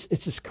mean, it's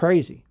just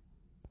crazy.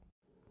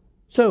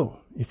 So,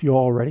 if you're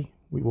all ready,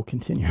 we will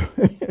continue.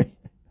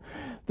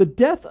 The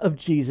death of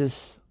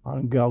Jesus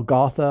on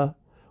Golgotha,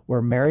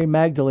 where Mary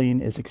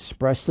Magdalene is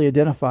expressly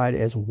identified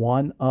as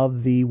one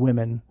of the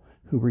women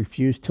who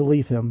refused to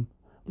leave him,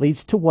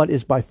 leads to what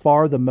is by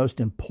far the most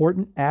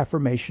important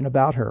affirmation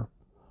about her.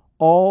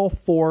 All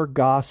four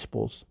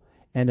Gospels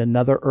and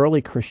another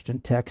early Christian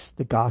text,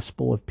 the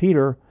Gospel of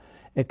Peter,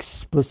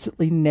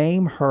 explicitly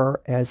name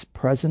her as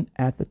present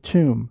at the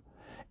tomb.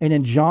 And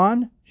in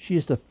John, she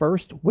is the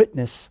first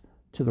witness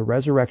to the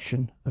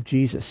resurrection of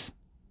Jesus.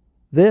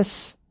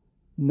 This,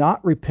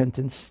 not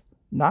repentance,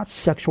 not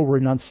sexual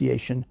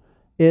renunciation,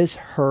 is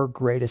her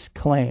greatest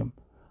claim.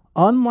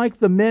 Unlike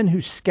the men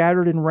who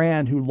scattered and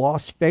ran, who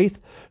lost faith,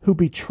 who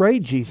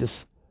betrayed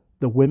Jesus,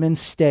 the women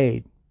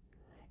stayed.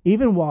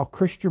 Even while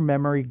Christian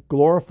memory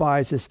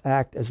glorifies this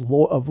act of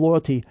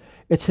loyalty,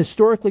 its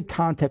historically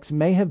context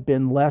may have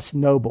been less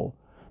noble.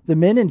 The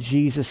men in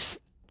Jesus'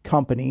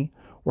 company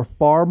were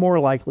far more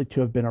likely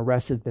to have been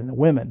arrested than the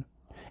women,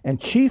 and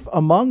chief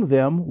among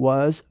them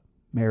was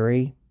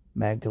Mary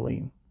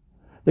Magdalene.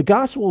 The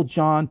Gospel of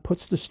John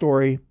puts the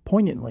story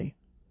poignantly.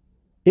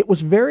 It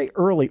was very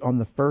early on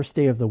the first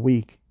day of the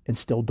week, and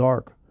still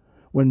dark,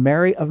 when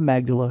Mary of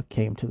Magdala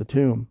came to the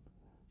tomb.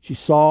 She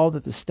saw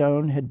that the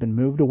stone had been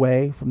moved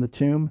away from the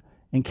tomb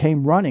and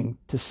came running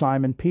to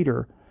Simon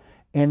Peter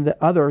and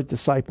the other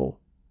disciple,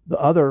 the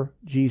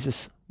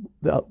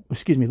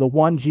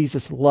one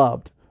Jesus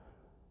loved.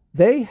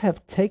 They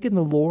have taken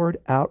the Lord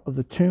out of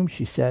the tomb,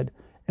 she said,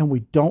 and we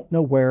don't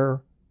know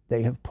where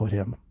they have put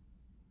him.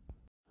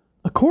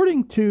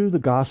 According to the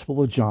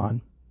Gospel of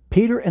John,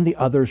 Peter and the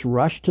others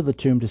rushed to the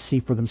tomb to see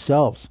for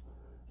themselves,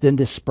 then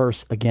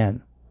disperse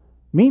again.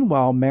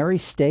 Meanwhile, Mary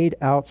stayed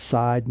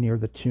outside near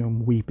the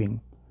tomb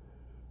weeping.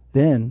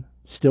 Then,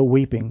 still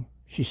weeping,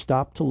 she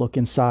stopped to look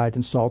inside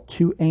and saw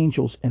two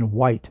angels in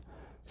white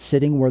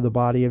sitting where the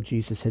body of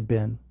Jesus had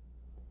been,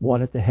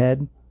 one at the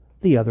head,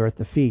 the other at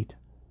the feet.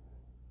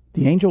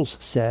 The angels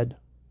said,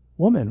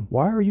 "Woman,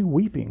 why are you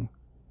weeping?"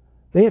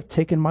 "They have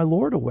taken my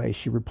Lord away,"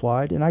 she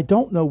replied, "and I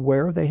don't know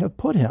where they have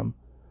put him."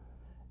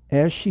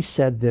 As she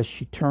said this,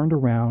 she turned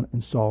around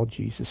and saw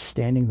Jesus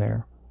standing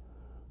there.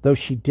 Though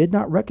she did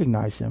not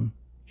recognize him,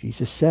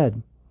 Jesus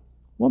said,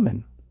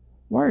 "Woman,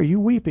 why are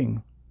you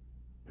weeping?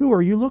 Who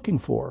are you looking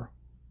for?"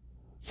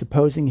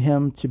 Supposing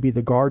him to be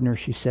the gardener,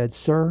 she said,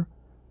 "Sir,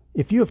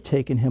 if you have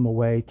taken him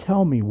away,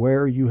 tell me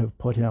where you have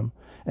put him,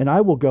 and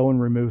I will go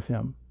and remove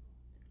him."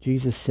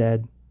 Jesus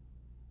said,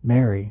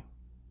 "Mary."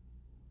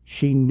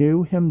 She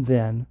knew him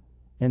then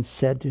and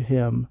said to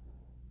him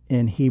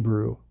in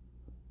Hebrew,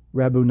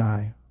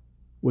 "Rabboni,"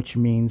 which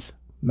means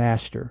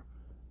master.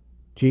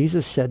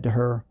 Jesus said to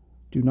her,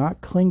 "Do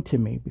not cling to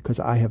me, because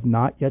I have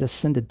not yet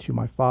ascended to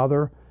my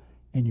Father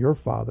and your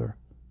Father,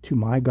 to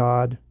my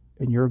God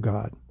and your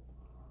God."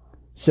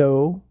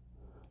 So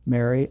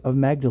Mary of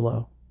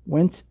Magdala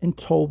went and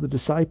told the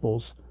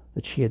disciples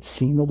that she had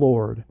seen the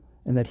Lord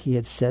and that he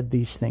had said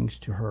these things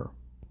to her.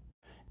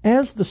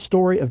 As the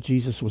story of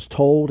Jesus was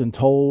told and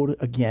told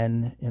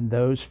again in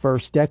those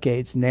first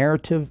decades,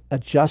 narrative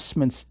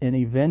adjustments in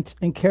event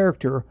and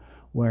character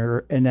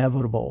were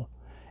inevitable,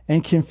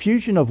 and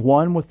confusion of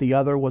one with the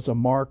other was a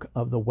mark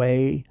of the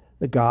way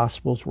the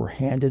Gospels were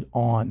handed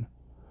on.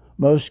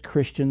 Most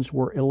Christians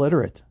were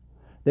illiterate.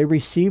 They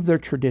received their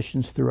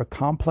traditions through a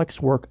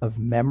complex work of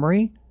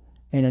memory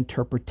and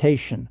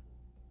interpretation,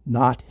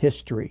 not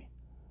history.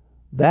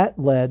 That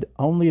led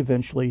only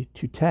eventually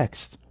to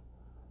text.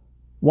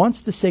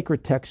 Once the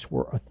sacred texts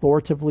were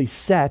authoritatively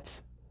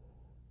set,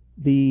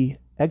 the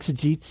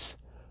exegetes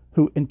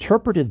who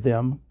interpreted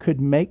them could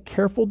make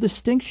careful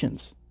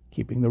distinctions,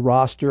 keeping the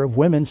roster of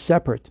women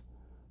separate.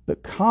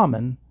 But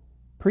common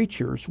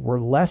preachers were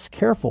less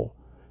careful.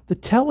 The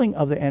telling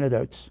of the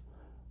anecdotes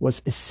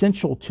was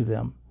essential to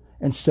them,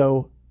 and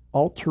so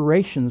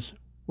alterations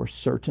were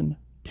certain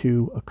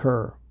to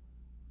occur.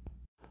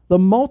 The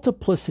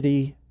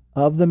multiplicity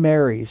of the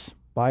Marys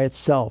by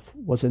itself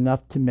was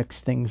enough to mix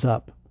things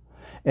up,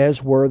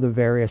 as were the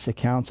various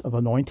accounts of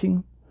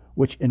anointing,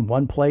 which in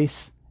one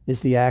place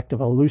is the act of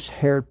a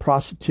loose-haired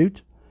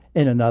prostitute,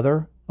 in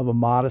another of a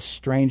modest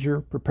stranger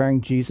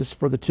preparing Jesus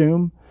for the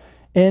tomb,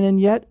 and in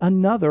yet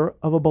another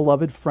of a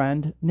beloved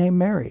friend named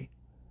Mary.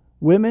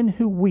 Women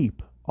who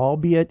weep,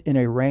 albeit in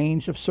a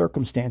range of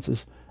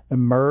circumstances,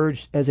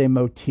 emerged as a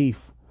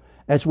motif.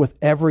 As with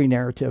every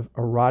narrative,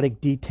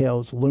 erotic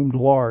details loomed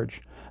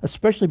large,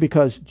 especially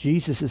because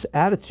Jesus'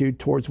 attitude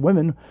towards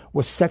women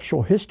with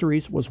sexual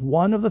histories was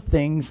one of the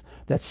things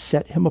that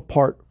set him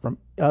apart from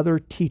other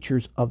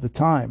teachers of the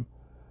time.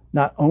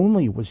 Not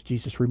only was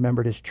Jesus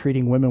remembered as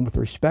treating women with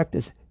respect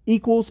as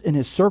equals in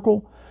his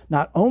circle,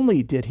 not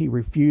only did he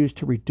refuse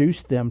to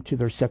reduce them to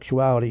their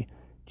sexuality,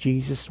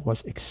 Jesus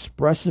was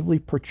expressively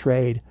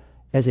portrayed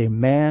as a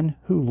man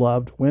who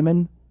loved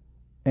women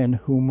and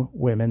whom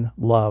women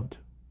loved.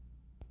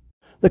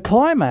 The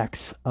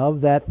climax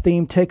of that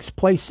theme takes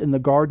place in the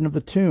garden of the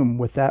tomb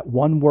with that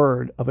one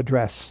word of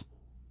address,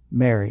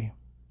 Mary.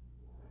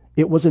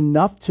 It was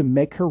enough to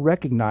make her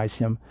recognize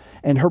him,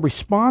 and her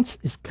response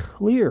is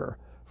clear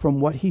from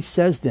what he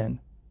says then,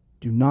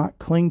 "Do not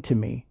cling to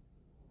me."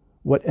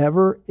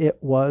 Whatever it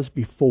was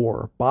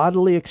before,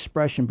 bodily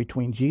expression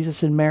between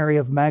Jesus and Mary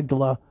of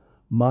Magdala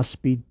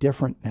must be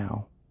different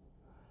now.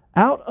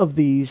 Out of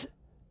these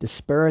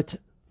disparate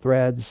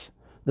threads,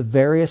 the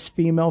various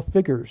female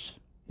figures,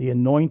 the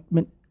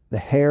anointment, the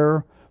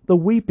hair, the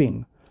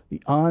weeping,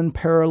 the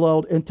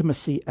unparalleled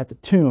intimacy at the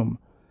tomb,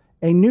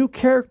 a new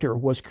character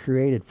was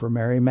created for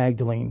Mary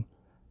Magdalene.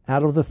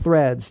 Out of the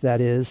threads,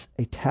 that is,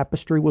 a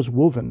tapestry was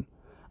woven,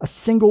 a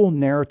single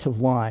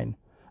narrative line.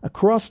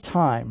 Across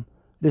time,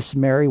 this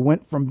Mary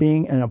went from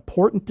being an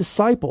important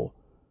disciple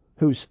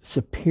whose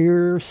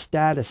superior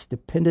status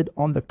depended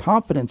on the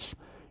confidence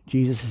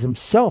Jesus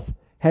himself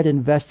had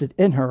invested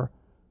in her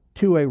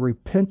to a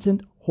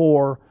repentant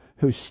whore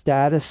whose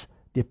status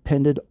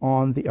depended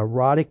on the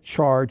erotic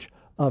charge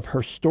of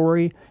her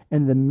story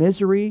and the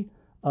misery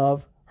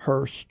of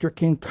her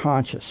stricken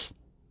conscience.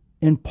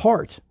 In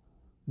part,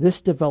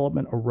 this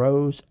development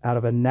arose out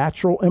of a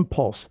natural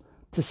impulse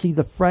to see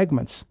the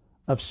fragments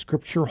of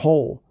Scripture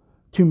whole,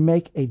 to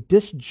make a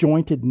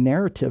disjointed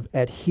narrative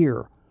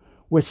adhere,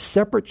 with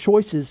separate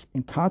choices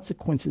and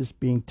consequences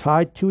being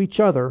tied to each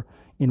other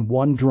in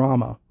one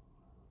drama.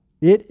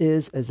 It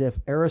is as if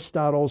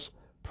Aristotle's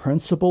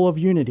principle of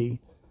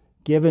unity,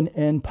 given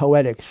in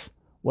Poetics,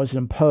 was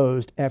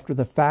imposed after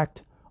the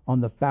fact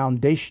on the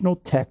foundational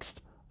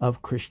text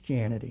of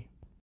Christianity.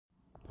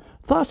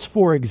 Thus,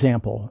 for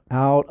example,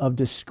 out of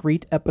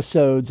discrete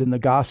episodes in the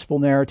gospel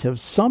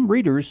narratives, some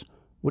readers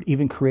would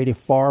even create a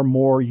far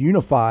more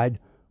unified,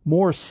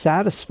 more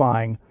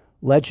satisfying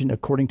legend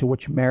according to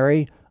which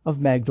Mary of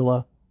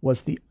Magdala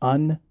was the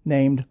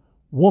unnamed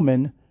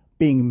woman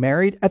being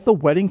married at the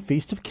wedding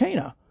feast of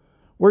Cana,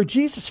 where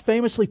Jesus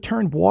famously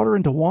turned water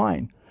into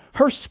wine.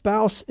 Her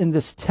spouse in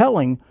this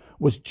telling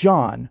was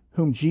John,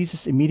 whom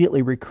Jesus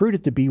immediately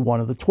recruited to be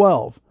one of the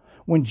 12.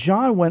 When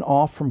John went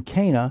off from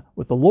Cana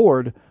with the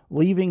Lord,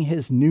 leaving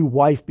his new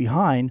wife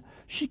behind,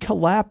 she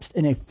collapsed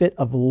in a fit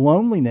of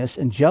loneliness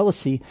and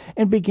jealousy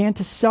and began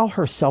to sell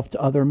herself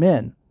to other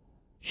men.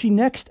 She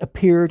next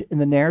appeared in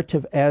the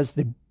narrative as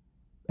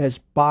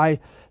by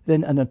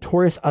then a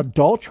notorious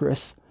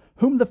adulteress,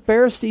 whom the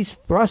Pharisees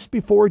thrust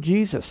before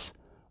Jesus.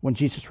 When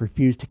Jesus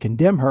refused to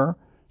condemn her,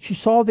 she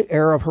saw the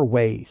error of her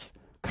ways.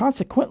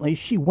 Consequently,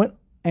 she went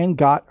and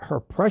got her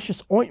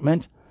precious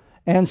ointment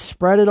and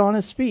spread it on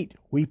his feet,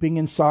 weeping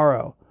in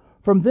sorrow.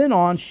 From then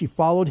on, she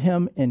followed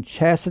him in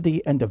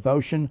chastity and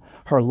devotion,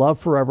 her love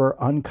forever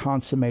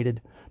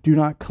unconsummated. Do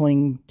not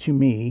cling to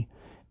me,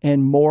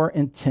 and more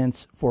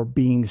intense for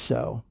being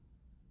so.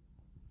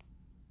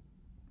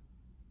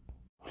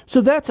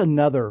 So that's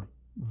another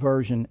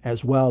version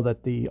as well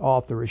that the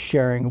author is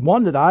sharing,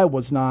 one that I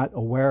was not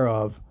aware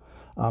of.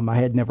 I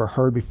had never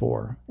heard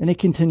before. And it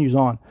continues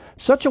on.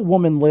 Such a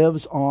woman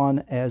lives on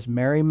as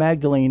Mary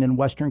Magdalene in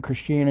Western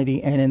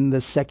Christianity and in the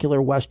secular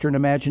Western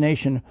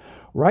imagination,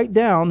 right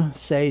down,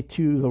 say,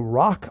 to the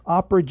rock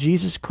opera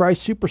Jesus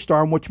Christ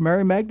Superstar, in which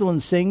Mary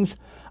Magdalene sings,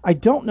 "I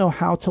don't know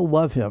how to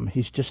love him.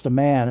 He's just a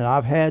man, and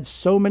I've had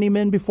so many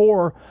men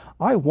before.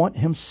 I want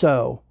him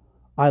so.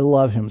 I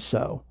love him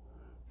so."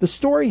 The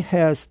story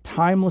has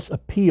timeless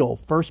appeal,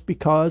 first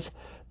because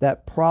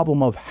that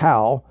problem of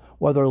how,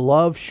 whether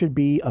love should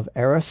be of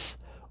eros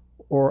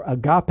or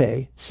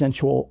agape,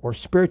 sensual or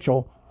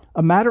spiritual,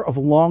 a matter of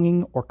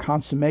longing or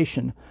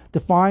consummation,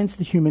 defines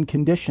the human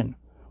condition.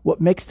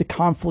 What makes the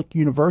conflict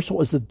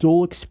universal is the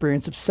dual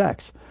experience of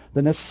sex,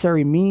 the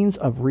necessary means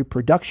of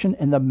reproduction,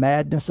 and the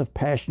madness of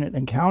passionate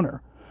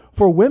encounter.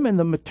 For women,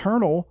 the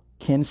maternal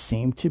can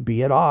seem to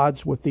be at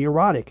odds with the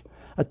erotic,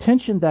 a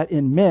tension that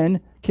in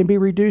men can be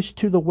reduced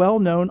to the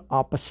well-known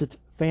opposite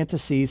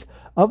fantasies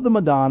of the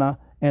Madonna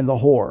and the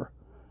whore.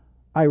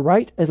 I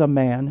write as a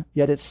man,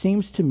 yet it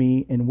seems to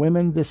me in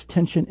women this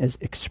tension is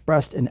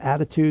expressed in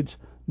attitudes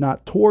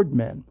not toward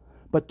men,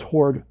 but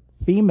toward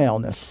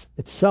femaleness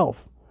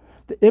itself.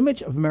 The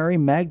image of Mary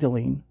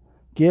Magdalene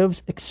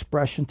gives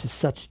expression to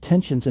such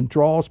tensions and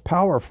draws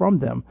power from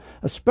them,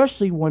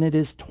 especially when it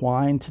is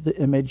twined to the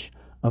image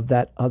of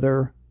that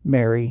other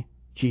Mary,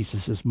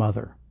 Jesus'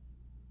 mother.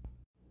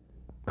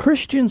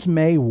 Christians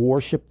may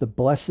worship the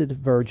Blessed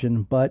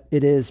Virgin, but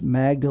it is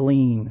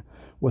Magdalene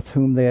with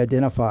whom they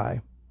identify.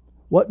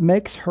 What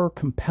makes her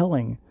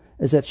compelling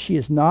is that she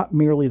is not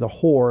merely the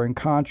whore in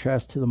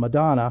contrast to the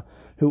Madonna,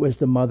 who is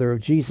the mother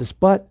of Jesus,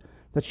 but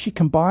that she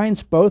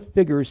combines both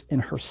figures in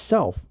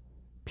herself.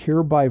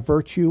 Pure by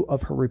virtue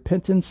of her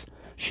repentance,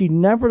 she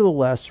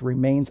nevertheless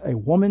remains a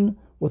woman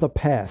with a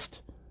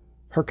past.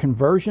 Her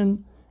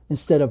conversion,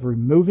 instead of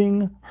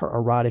removing her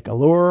erotic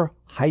allure,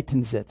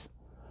 heightens it.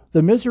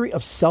 The misery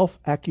of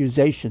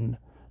self-accusation,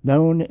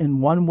 known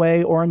in one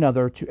way or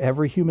another to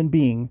every human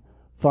being,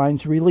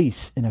 finds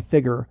release in a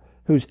figure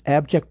whose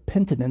abject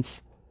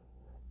penitence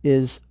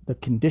is the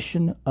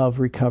condition of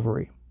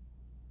recovery.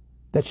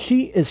 That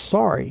she is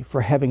sorry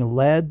for having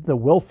led the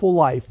willful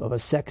life of a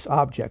sex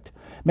object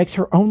makes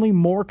her only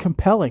more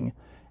compelling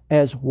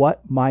as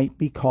what might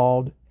be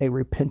called a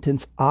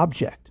repentance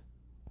object.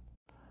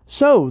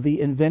 So,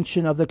 the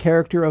invention of the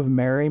character of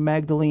Mary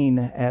Magdalene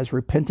as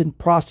repentant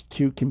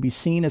prostitute can be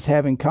seen as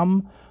having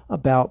come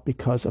about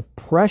because of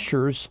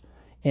pressures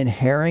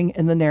inhering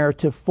in the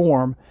narrative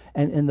form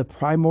and in the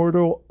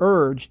primordial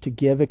urge to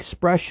give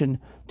expression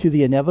to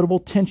the inevitable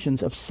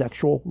tensions of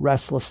sexual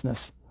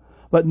restlessness.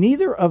 But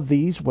neither of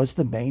these was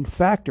the main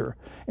factor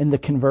in the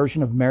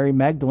conversion of Mary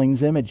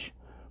Magdalene's image,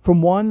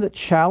 from one that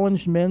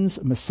challenged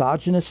men's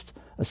misogynist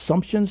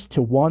assumptions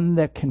to one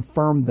that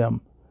confirmed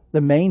them.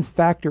 The main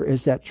factor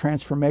is that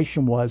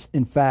transformation was,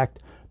 in fact,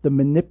 the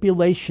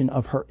manipulation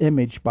of her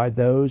image by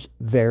those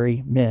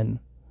very men.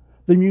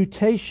 The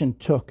mutation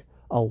took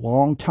a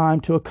long time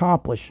to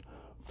accomplish,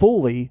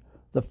 fully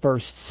the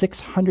first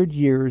 600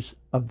 years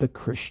of the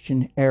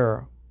Christian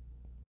era.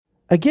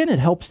 Again, it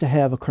helps to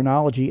have a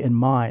chronology in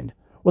mind,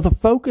 with a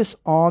focus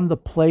on the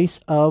place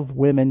of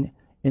women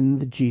in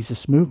the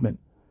Jesus movement.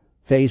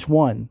 Phase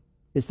 1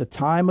 is the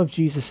time of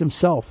Jesus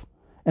himself,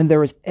 and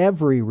there is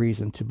every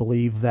reason to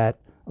believe that,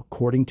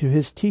 according to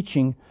his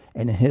teaching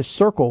and in his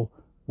circle,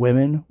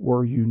 women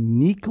were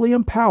uniquely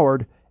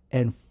empowered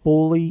and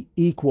fully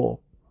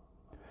equal.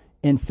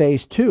 In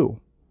Phase 2,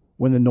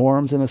 when the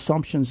norms and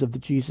assumptions of the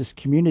Jesus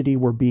community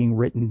were being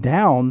written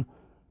down,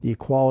 the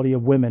equality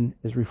of women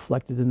is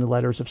reflected in the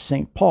letters of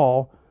St.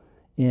 Paul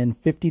in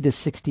 50 to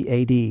 60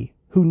 AD,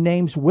 who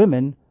names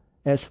women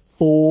as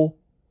full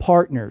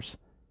partners,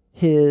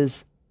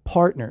 his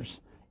partners,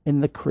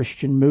 in the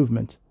Christian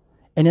movement.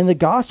 And in the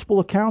gospel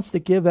accounts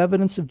that give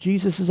evidence of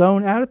Jesus'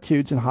 own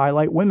attitudes and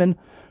highlight women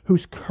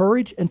whose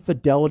courage and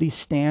fidelity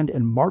stand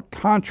in marked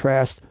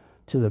contrast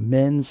to the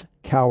men's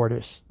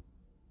cowardice.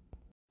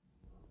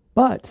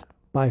 But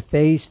by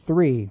Phase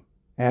 3,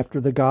 after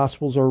the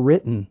Gospels are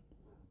written,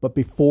 but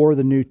before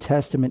the New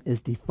Testament is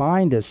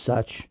defined as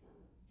such,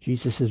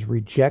 Jesus'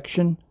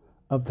 rejection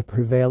of the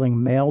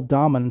prevailing male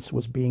dominance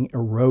was being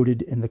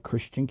eroded in the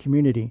Christian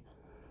community.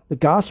 The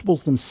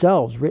Gospels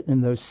themselves, written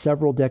in those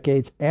several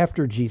decades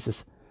after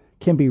Jesus,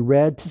 can be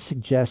read to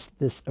suggest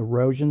this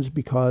erosion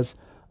because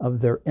of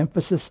their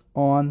emphasis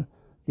on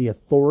the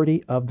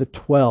authority of the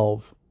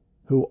 12,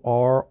 who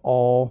are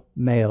all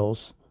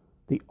males.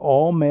 The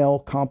all-male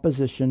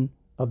composition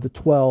of the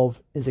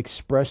 12 is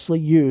expressly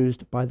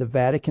used by the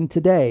Vatican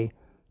today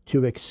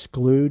to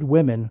exclude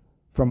women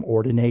from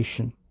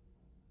ordination.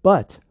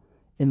 But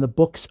in the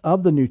books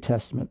of the New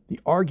Testament, the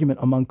argument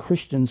among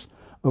Christians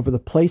over the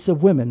place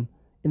of women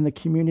in the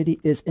community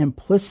is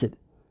implicit.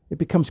 It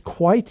becomes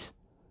quite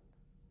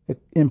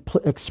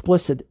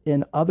explicit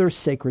in other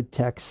sacred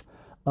texts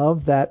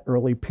of that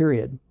early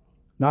period.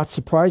 Not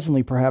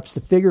surprisingly, perhaps,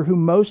 the figure who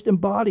most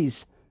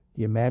embodies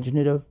the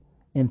imaginative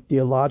and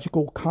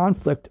theological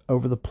conflict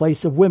over the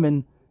place of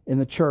women in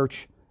the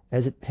church,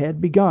 as it had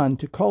begun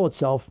to call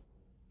itself,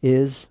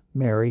 is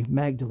Mary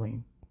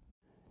Magdalene.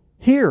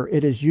 Here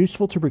it is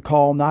useful to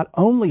recall not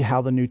only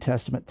how the New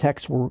Testament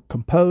texts were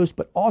composed,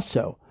 but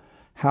also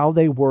how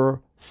they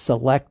were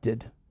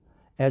selected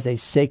as a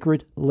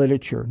sacred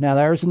literature. Now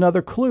there's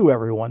another clue,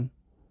 everyone.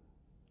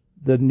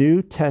 The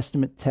New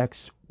Testament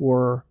texts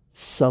were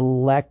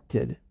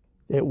selected.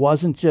 It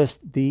wasn't just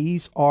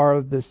this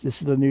is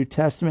the New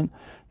Testament,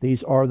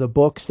 these are the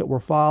books that we're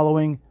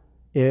following.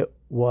 It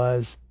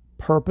was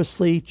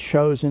purposely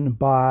chosen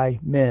by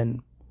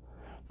men.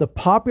 The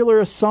popular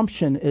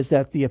assumption is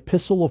that the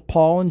Epistle of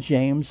Paul and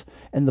James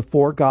and the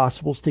four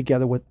Gospels,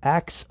 together with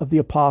Acts of the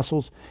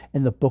Apostles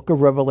and the book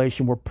of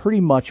Revelation, were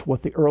pretty much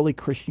what the early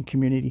Christian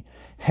community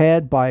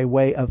had by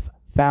way of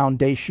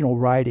foundational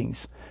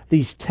writings.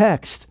 These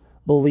texts,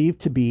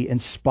 believed to be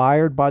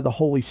inspired by the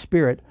Holy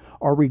Spirit,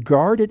 are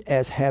regarded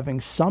as having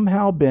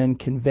somehow been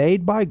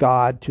conveyed by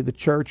God to the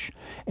church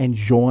and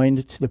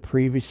joined to the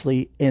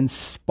previously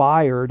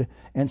inspired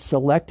and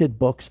selected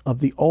books of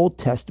the Old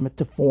Testament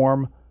to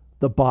form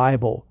the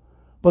Bible.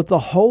 But the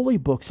holy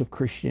books of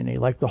Christianity,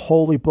 like the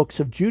holy books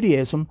of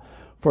Judaism,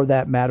 for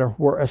that matter,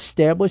 were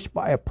established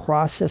by a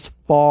process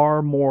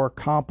far more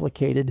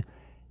complicated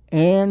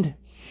and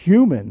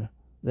human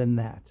than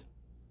that.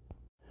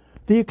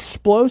 The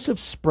explosive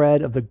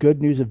spread of the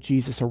good news of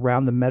Jesus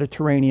around the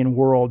Mediterranean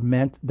world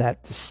meant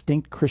that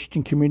distinct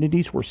Christian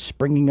communities were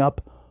springing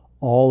up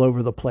all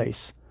over the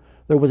place.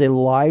 There was a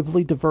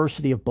lively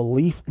diversity of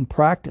belief and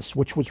practice,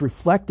 which was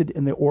reflected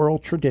in the oral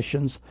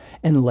traditions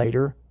and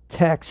later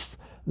texts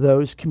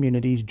those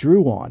communities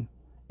drew on.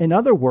 In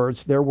other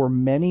words, there were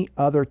many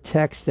other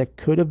texts that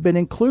could have been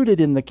included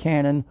in the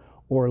canon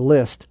or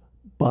list,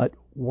 but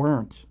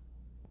weren't.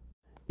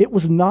 It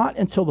was not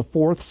until the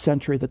 4th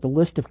century that the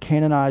list of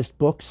canonized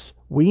books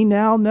we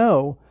now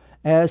know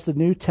as the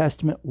New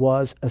Testament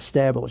was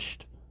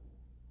established.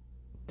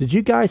 Did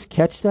you guys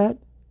catch that?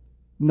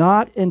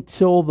 Not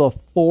until the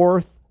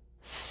 4th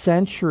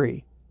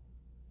century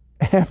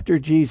after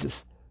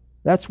Jesus.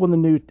 That's when the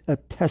New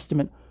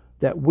Testament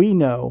that we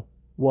know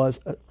was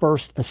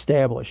first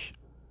established.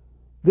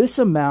 This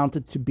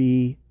amounted to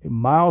be a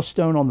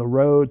milestone on the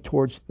road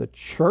towards the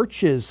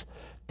church's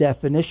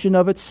definition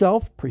of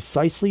itself,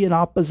 precisely in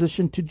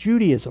opposition to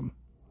Judaism.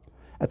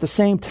 At the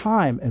same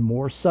time, and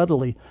more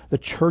subtly, the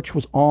church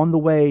was on the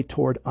way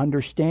toward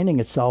understanding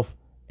itself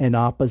in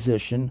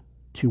opposition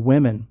to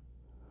women.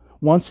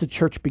 Once the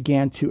church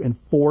began to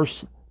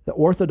enforce the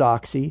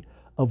orthodoxy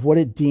of what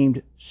it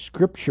deemed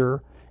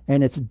scripture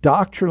and its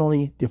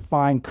doctrinally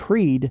defined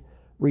creed,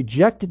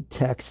 rejected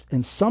texts,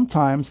 and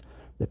sometimes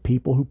the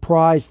people who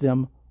prized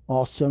them,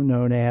 also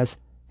known as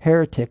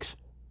heretics,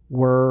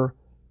 were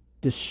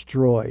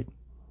destroyed.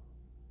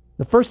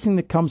 The first thing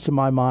that comes to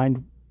my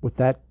mind with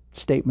that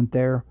statement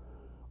there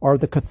are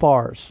the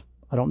Cathars.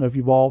 I don't know if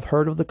you've all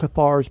heard of the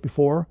Cathars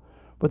before,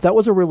 but that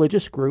was a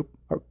religious group,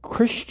 a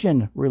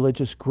Christian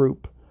religious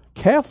group,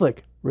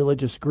 Catholic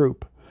religious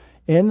group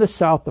in the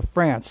south of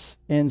France.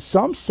 And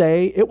some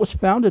say it was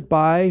founded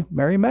by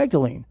Mary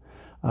Magdalene,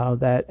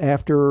 that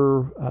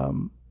after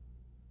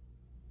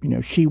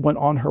she went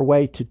on her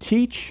way to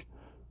teach,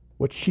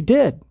 which she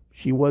did.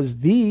 She was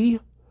the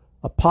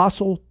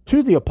apostle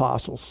to the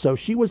apostles, so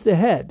she was the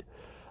head.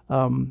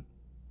 And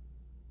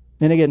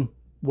again,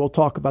 we'll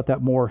talk about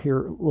that more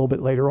here a little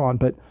bit later on,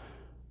 but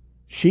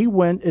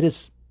it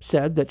is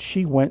said that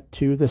she went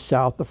to the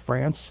south of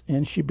France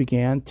and she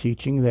began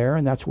teaching there,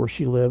 and that's where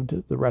she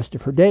lived the rest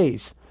of her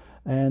days.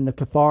 And the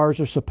Cathars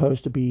are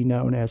supposed to be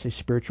known as a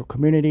spiritual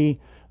community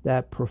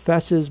that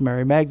professes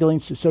Mary Magdalene.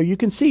 So you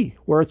can see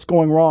where it's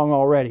going wrong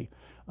already.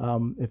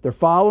 If they're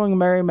following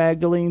Mary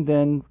Magdalene,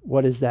 then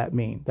what does that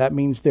mean? That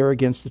means they're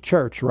against the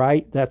church,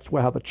 right? That's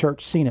how the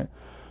church seen it.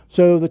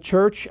 So the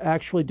church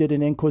actually did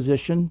an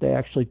inquisition. They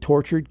actually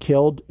tortured,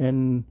 killed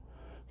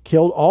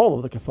all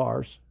of the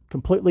Cathars,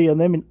 completely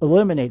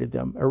eliminated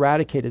them,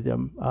 eradicated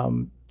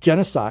them,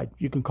 genocide,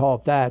 you can call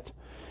it that.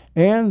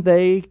 And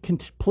they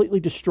completely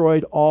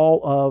destroyed all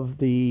of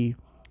the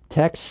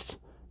texts,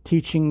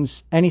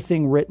 teachings,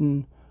 anything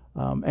written,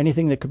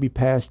 anything that could be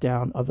passed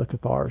down of the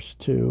Cathars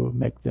to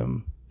make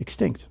them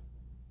extinct.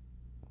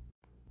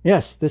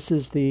 Yes, this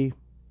is the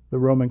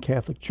Roman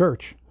Catholic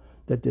Church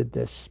that did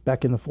this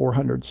back in the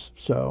 400s.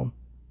 So,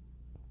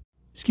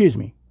 excuse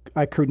me,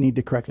 I could need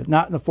to correct it.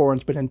 Not in the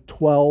 400s, but in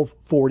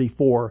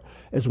 1244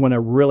 is when a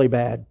really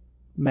bad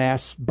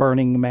mass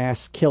burning,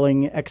 mass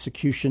killing,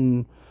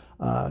 execution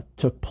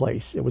took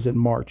place. It was in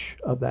March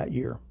of that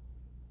year.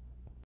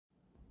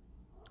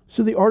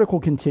 So the article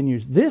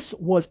continues. This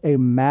was a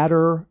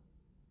matter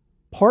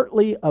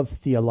partly of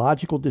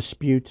theological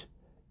dispute,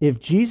 if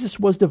Jesus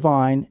was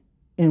divine,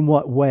 in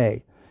what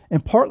way,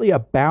 and partly a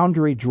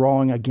boundary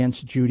drawing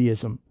against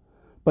Judaism.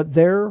 But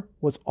there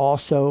was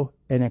also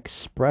an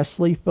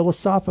expressly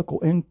philosophical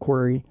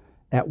inquiry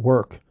at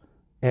work,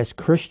 as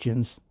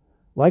Christians,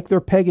 like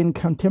their pagan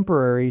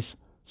contemporaries,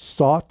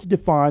 sought to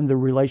define the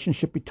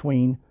relationship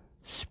between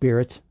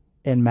spirit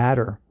and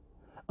matter.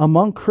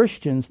 Among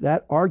Christians,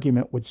 that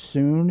argument would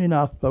soon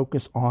enough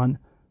focus on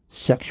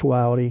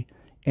sexuality,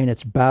 and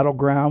its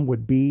battleground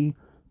would be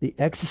the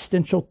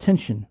existential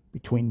tension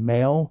between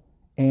male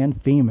and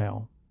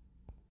female.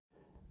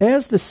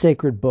 As the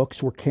sacred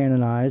books were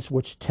canonized,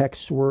 which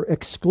texts were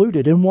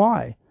excluded and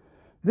why?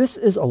 This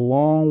is a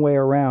long way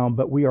around,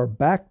 but we are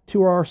back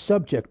to our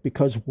subject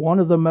because one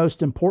of the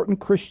most important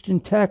Christian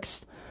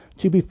texts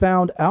to be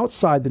found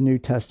outside the New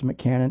Testament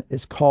canon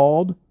is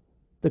called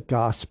the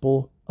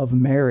Gospel of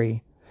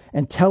Mary,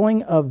 and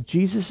telling of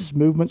Jesus'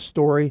 movement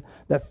story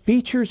that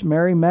features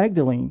Mary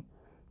Magdalene,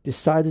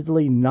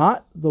 decidedly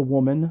not the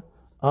woman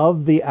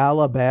of the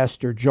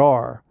alabaster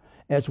jar,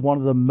 as one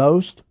of the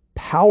most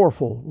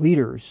powerful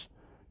leaders,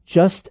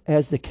 just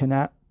as the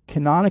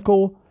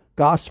canonical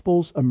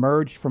Gospels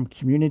emerged from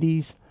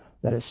communities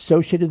that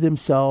associated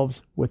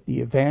themselves with the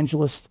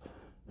evangelists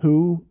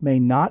who may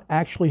not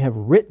actually have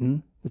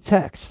written the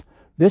text.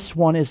 This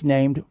one is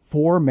named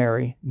for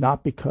Mary,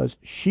 not because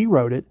she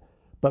wrote it,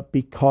 but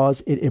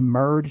because it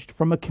emerged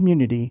from a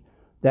community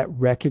that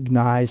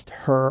recognized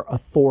her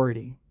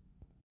authority.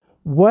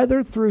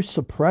 Whether through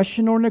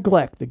suppression or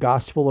neglect, the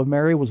Gospel of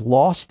Mary was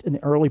lost in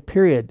the early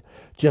period,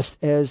 just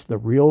as the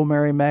real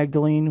Mary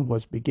Magdalene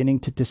was beginning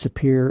to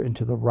disappear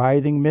into the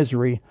writhing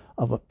misery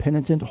of a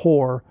penitent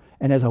whore,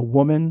 and as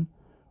women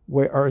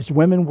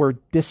were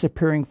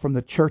disappearing from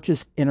the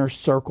church's inner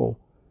circle.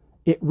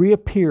 It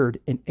reappeared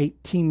in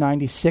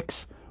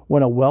 1896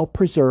 when a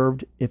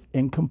well-preserved, if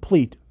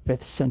incomplete,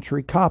 5th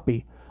century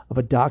copy of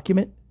a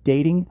document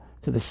dating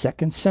to the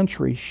 2nd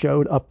century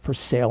showed up for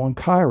sale in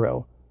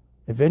Cairo.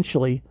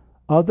 Eventually,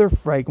 other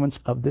fragments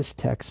of this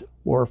text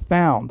were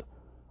found.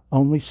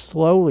 Only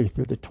slowly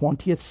through the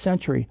 20th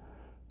century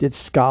did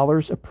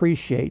scholars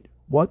appreciate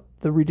what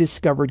the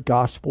rediscovered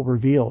gospel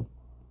revealed,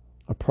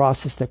 a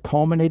process that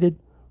culminated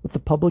with the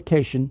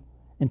publication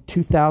in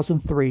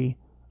 2003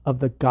 of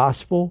the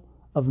Gospel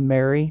of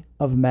Mary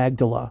of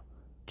Magdala,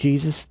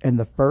 Jesus and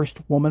the First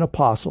Woman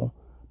Apostle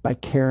by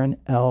Karen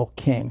L.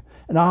 King.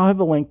 And I'll have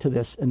a link to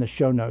this in the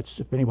show notes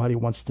if anybody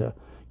wants to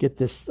get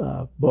this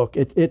book.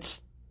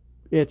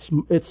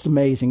 It's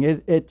amazing.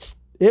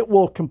 It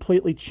will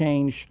completely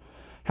change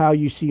how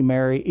you see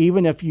Mary,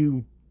 even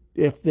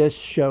if this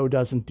show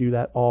doesn't do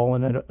that all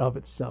in and of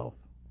itself.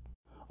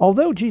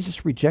 Although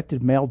Jesus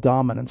rejected male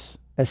dominance,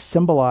 as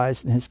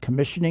symbolized in his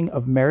commissioning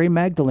of Mary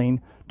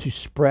Magdalene to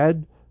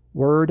spread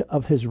word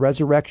of his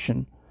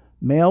resurrection,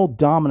 male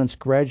dominance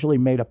gradually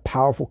made a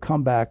powerful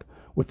comeback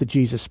with the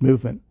Jesus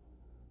movement.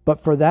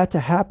 But for that to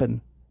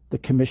happen, the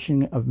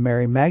commissioning of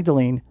Mary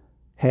Magdalene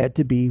had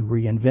to be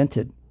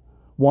reinvented.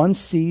 One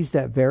sees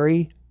that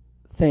very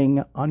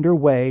thing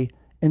underway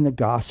in the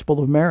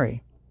Gospel of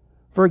Mary.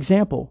 For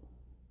example,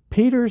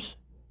 Peter's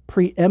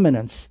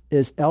preeminence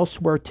is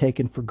elsewhere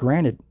taken for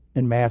granted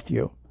in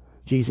Matthew.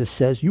 Jesus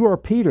says, "You are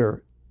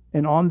Peter,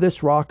 and on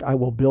this rock I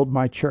will build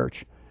my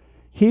church."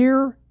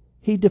 Here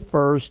he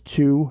defers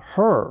to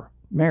her,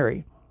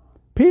 Mary.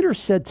 Peter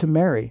said to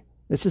Mary,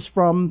 this is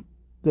from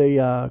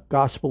the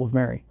Gospel of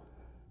Mary.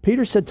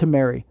 Peter said to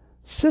Mary,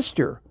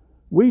 "Sister,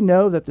 we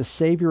know that the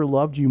Savior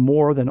loved you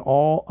more than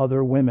all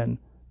other women.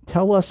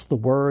 Tell us the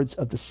words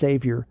of the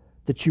Savior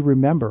that you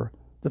remember,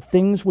 the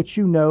things which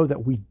you know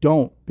that we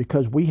don't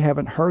because we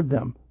haven't heard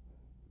them."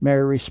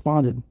 Mary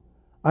responded,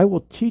 "I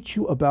will teach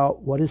you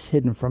about what is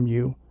hidden from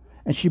you."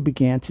 And she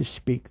began to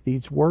speak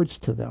these words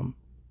to them.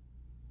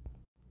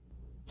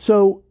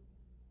 So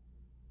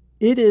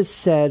it is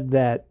said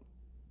that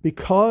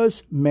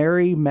because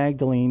Mary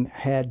Magdalene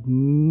had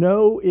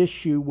no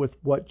issue with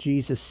what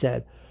Jesus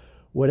said,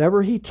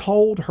 whatever he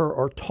told her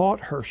or taught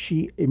her,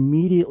 she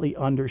immediately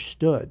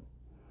understood.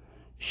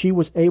 She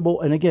was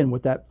able, and again,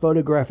 with that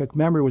photographic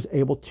memory, was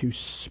able to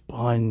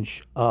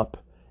sponge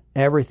up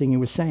everything he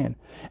was saying.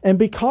 And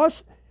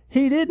because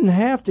he didn't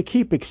have to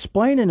keep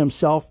explaining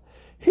himself,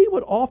 he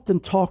would often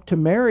talk to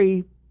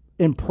Mary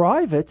in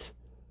private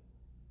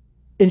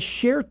and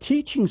share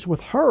teachings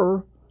with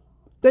her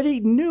that he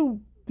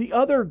knew the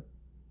other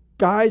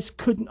guys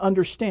couldn't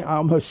understand. I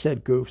almost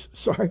said goofs,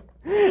 sorry.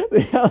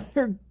 The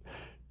other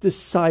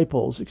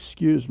disciples,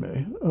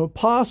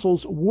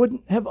 apostles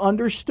wouldn't have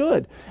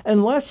understood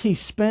unless he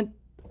spent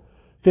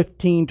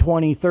 15,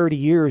 20, 30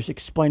 years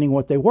explaining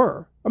what they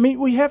were. I mean,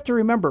 we have to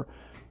remember,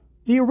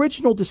 the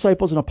original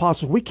disciples and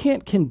apostles, we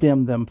can't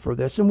condemn them for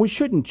this, and we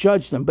shouldn't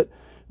judge them, but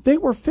they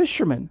were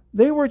fishermen.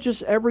 They were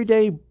just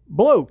everyday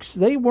blokes.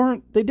 They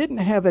didn't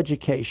have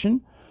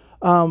education.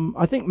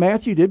 I think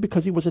Matthew did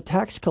because he was a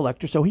tax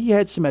collector, so he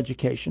had some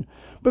education.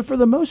 But for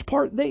the most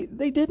part, they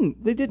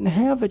didn't. They didn't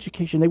have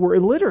education. They were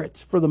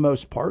illiterate for the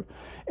most part.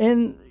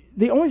 And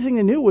the only thing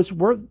they knew was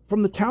where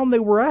from the town they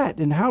were at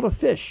and how to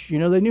fish.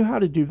 They knew how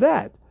to do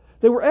that.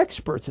 They were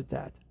experts at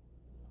that.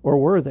 Or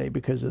were they?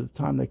 Because at the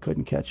time they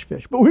couldn't catch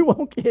fish. But we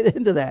won't get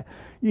into that.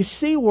 You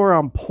see where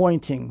I'm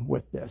pointing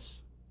with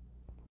this.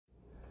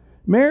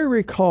 Mary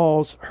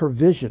recalls her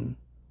vision,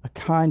 a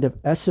kind of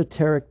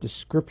esoteric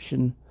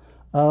description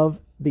of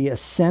the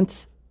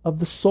ascent of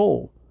the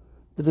soul.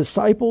 The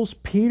disciples,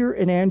 Peter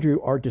and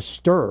Andrew, are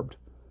disturbed,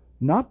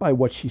 not by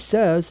what she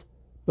says,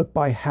 but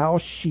by how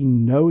she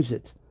knows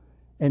it.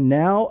 And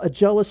now a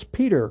jealous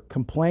Peter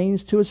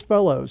complains to his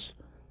fellows,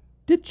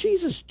 "Did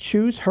Jesus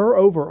choose her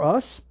over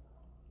us?"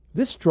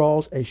 This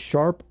draws a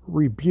sharp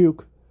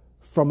rebuke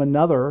from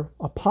another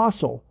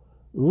apostle,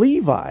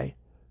 Levi,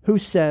 who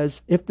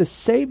says, "If the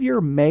Savior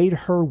made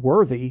her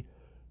worthy,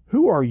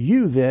 who are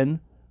you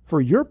then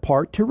for your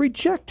part to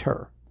reject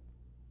her?"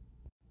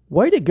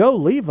 Way to go,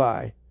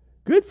 Levi.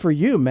 Good for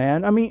you,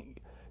 man. I mean,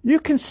 you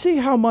can see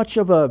how much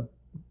of a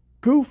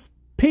goof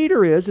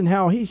Peter is and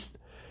how he's,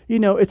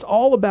 it's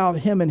all about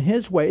him and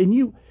his way.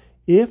 And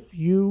if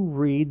you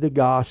read the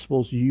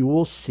Gospels, you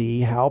will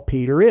see how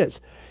Peter is.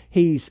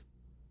 He's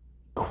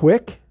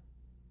quick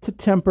to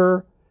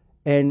temper,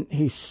 and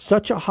he's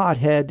such a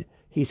hothead.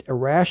 He's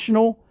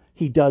irrational.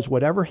 He does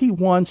whatever he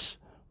wants,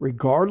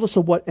 regardless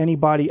of what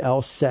anybody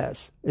else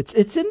says.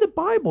 It's in the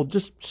Bible.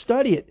 Just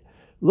study it.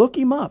 Look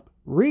him up.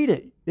 Read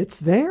it. It's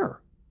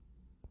there.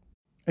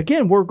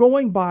 Again, we're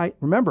going by,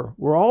 remember,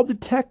 we're all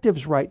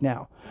detectives right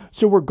now.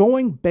 So we're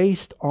going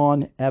based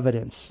on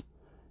evidence.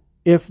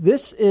 If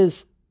this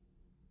is,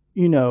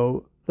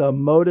 the the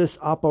modus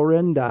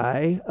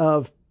operandi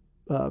of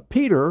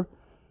Peter,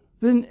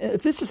 then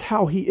if this is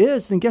how he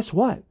is, then guess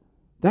what?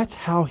 That's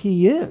how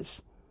he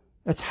is.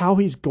 That's how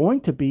he's going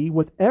to be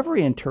with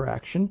every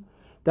interaction.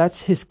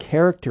 That's his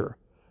character.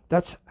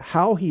 That's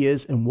how he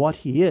is and what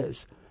he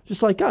is.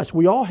 Just like us,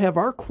 we all have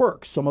our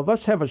quirks. Some of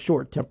us have a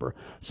short temper.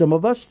 Some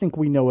of us think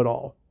we know it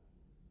all.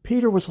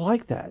 Peter was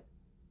like that.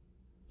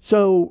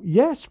 So,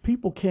 yes,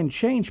 people can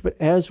change, but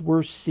as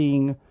we're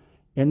seeing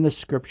in the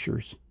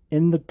scriptures,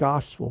 in the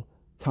gospel,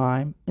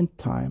 time and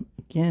time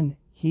again,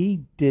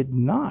 he did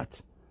not.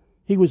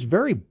 He was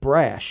very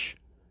brash.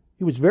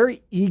 He was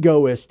very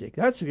egoistic.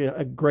 That's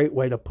a great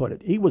way to put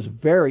it. He was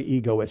very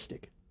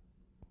egoistic.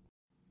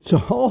 So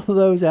all of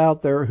those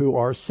out there who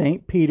are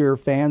St. Peter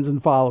fans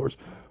and followers,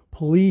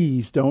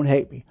 please don't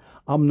hate me.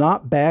 I'm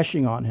not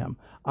bashing on him.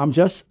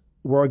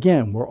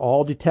 We're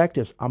all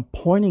detectives. I'm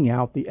pointing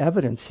out the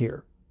evidence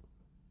here.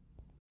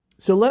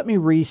 So let me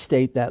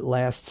restate that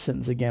last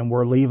sentence again,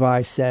 where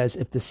Levi says,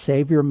 if the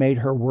Savior made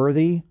her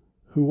worthy,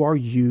 who are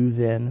you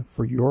then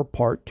for your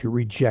part to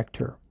reject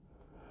her?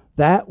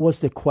 That was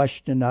the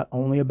question not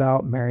only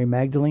about Mary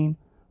Magdalene,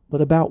 but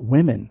about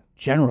women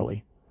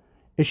generally.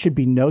 It should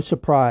be no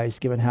surprise,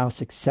 given how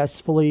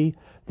successfully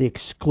the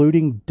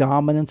excluding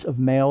dominance of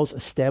males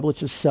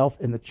established itself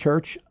in the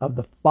Church of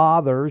the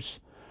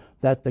Fathers,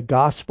 that the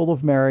Gospel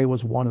of Mary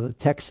was one of the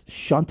texts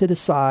shunted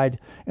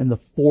aside in the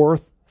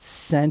 4th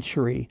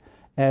century,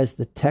 as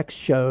the text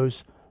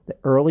shows the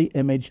early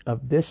image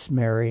of this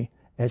Mary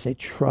as a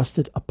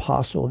trusted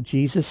apostle of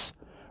Jesus,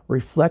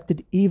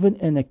 reflected even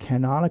in the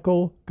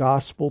canonical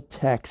gospel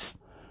text,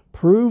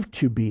 proved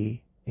to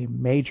be a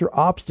major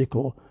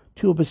obstacle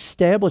to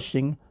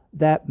establishing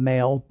that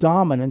male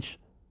dominance,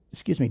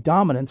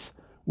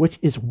 which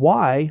is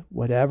why,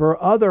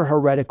 whatever other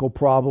heretical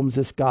problems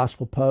this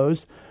gospel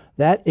posed,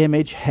 that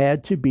image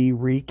had to be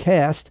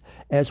recast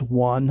as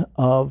one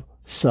of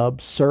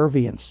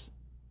subservience.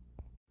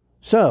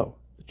 So,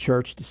 the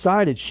church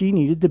decided she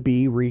needed to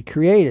be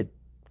recreated.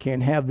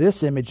 Can't have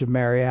this image of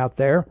Mary out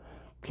there.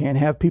 Can't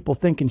have people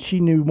thinking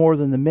she knew more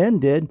than the men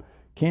did.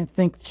 Can't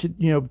think,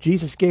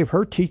 Jesus gave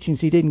her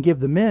teachings he didn't give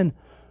the men.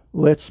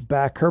 Let's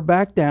back her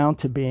back down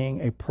to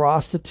being a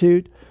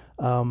prostitute,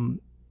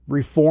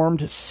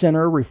 reformed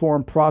sinner,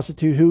 reformed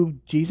prostitute who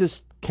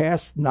Jesus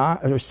cast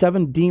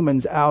 7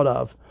 demons out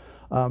of.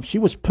 She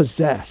was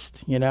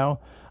possessed,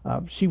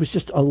 she was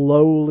just a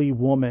lowly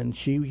woman.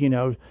 She,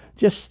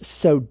 just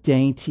so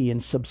dainty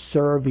and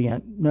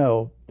subservient.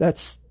 No,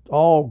 that's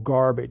all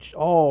garbage.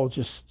 All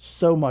just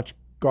so much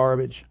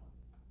garbage.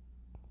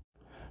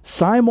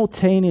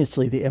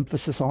 Simultaneously, the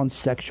emphasis on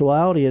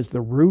sexuality as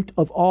the root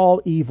of all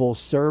evil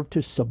served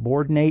to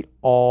subordinate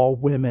all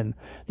women.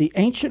 The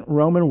ancient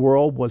Roman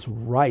world was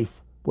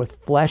rife with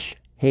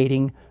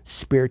flesh-hating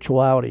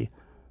spirituality,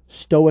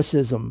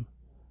 Stoicism,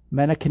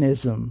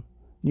 Manichaeism,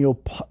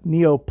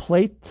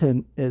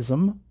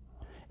 Neoplatonism,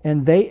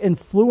 and they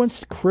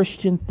influenced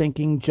Christian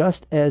thinking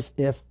just as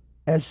it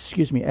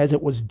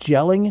was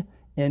gelling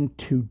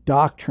into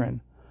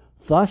doctrine.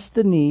 Thus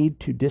the need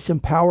to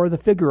disempower the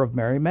figure of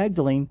Mary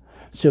Magdalene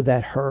so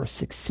that her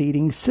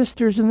succeeding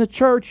sisters in the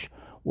church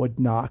would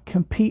not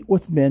compete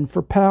with men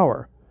for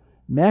power,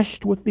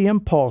 meshed with the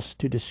impulse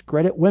to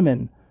discredit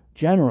women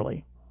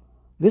generally.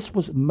 This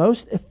was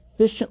most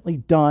efficiently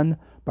done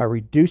by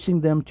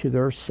reducing them to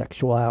their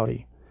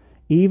sexuality,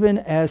 even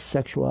as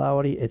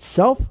sexuality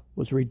itself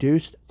was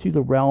reduced to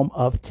the realm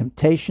of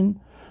temptation,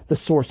 the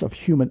source of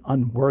human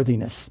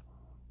unworthiness.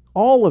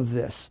 All of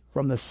this,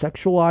 from the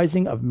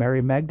sexualizing of Mary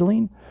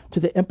Magdalene to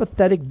the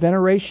empathetic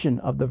veneration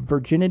of the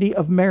virginity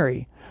of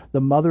Mary,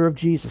 the mother of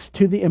Jesus,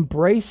 to the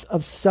embrace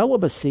of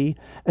celibacy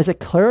as a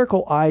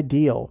clerical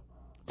ideal,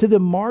 to the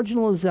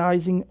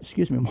marginalizing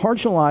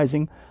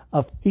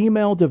of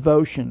female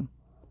devotion,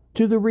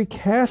 to the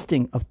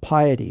recasting of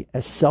piety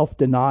as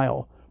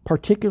self-denial,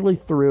 particularly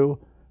through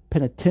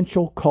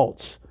penitential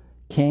cults,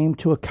 came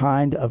to a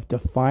kind of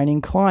defining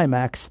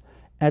climax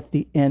at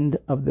the end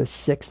of the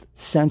 6th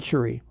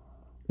century.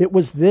 It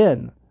was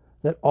then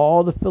that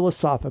all the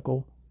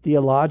philosophical,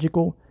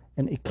 theological,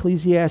 and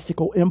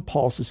ecclesiastical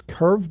impulses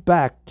curved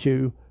back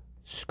to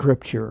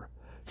Scripture,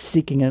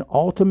 seeking an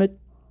ultimate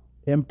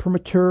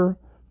imprimatur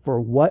for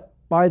what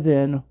by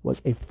then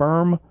was a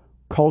firm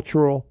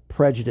cultural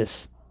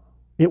prejudice.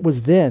 It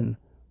was then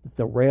that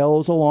the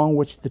rails along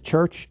which the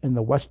church and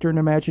the Western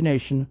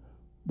imagination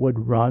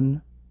would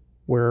run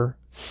were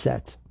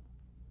set.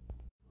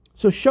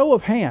 So, show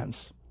of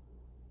hands.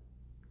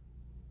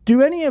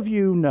 Do any of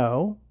you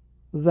know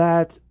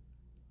that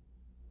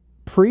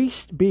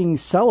priest being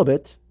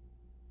celibate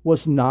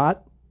was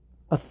not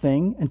a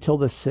thing until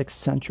the 6th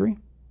century?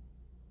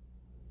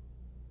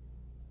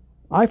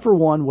 I, for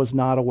one, was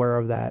not aware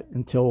of that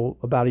until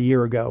about a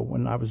year ago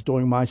when I was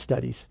doing my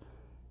studies.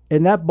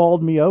 And that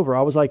bowled me over.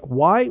 I was like,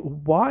 why,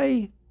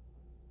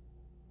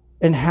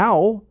 and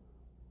how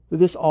did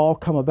this all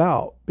come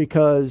about?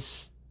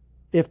 Because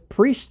if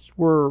priests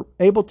were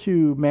able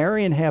to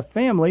marry and have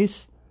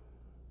families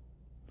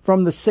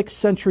from the 6th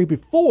century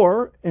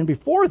before, and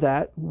before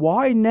that,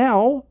 why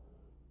now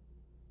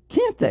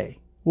Can't they?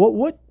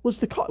 What was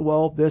the cause?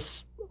 Well,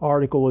 this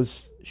article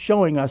is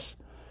showing us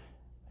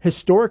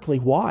historically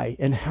why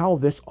and how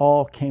this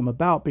all came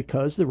about,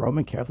 because the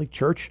Roman Catholic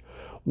Church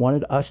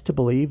wanted us to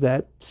believe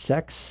that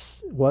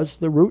sex was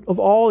the root of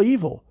all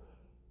evil,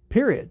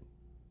 period.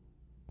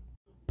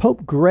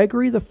 Pope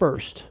Gregory the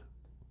First,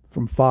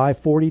 from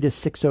 540 to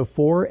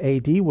 604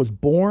 AD, was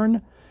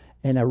born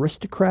an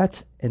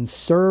aristocrat and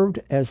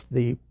served as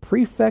the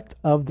prefect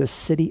of the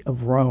city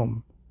of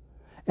Rome.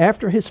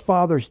 After his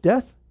father's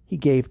death, he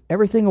gave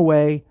everything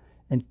away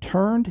and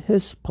turned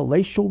his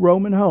palatial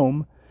Roman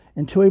home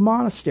into a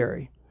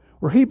monastery,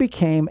 where he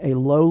became a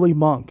lowly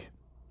monk.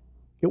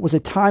 It was a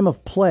time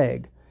of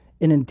plague,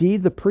 and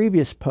indeed the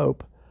previous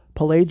pope,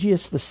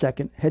 Pelagius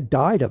II, had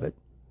died of it.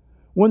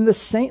 When the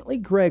saintly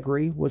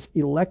Gregory was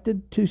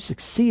elected to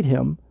succeed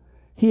him,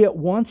 he at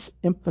once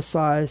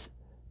emphasized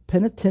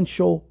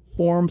penitential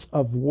forms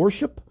of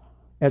worship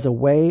as a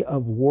way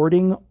of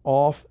warding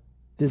off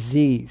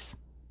disease.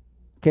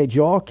 Okay, did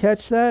you all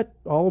catch that?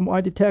 All of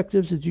my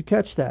detectives, did you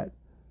catch that?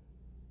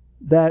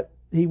 That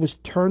he was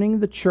turning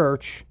the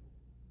church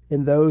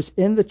and those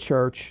in the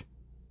church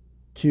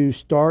to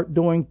start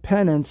doing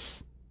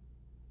penance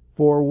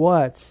for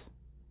what?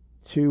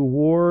 To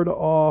ward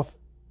off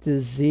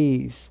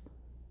disease.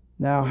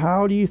 Now,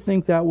 how do you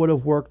think that would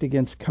have worked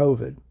against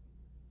COVID?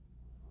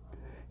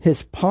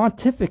 His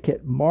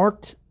pontificate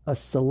marked a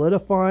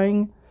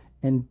solidifying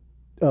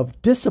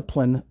of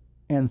discipline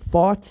and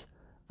thought,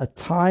 a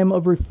time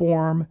of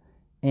reform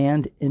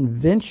and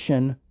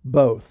invention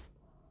both.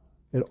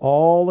 It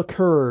all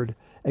occurred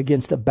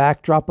against the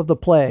backdrop of the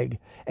plague,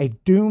 a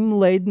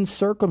doom-laden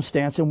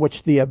circumstance in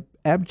which the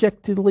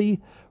abjectly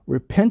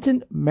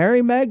repentant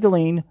Mary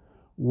Magdalene,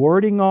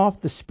 warding off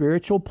the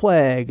spiritual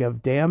plague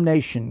of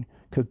damnation,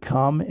 could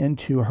come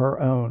into her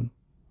own.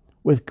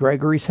 With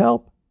Gregory's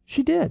help,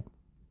 she did.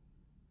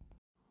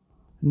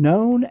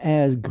 Known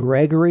as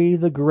Gregory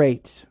the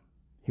Great,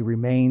 he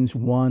remains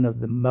one of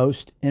the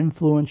most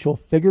influential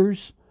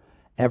figures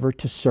ever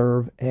to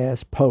serve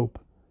as Pope.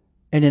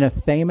 And in a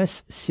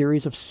famous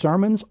series of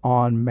sermons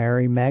on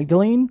Mary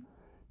Magdalene,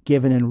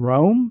 given in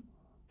Rome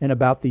in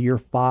about the year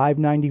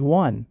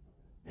 591,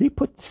 he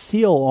put the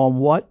seal on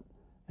what,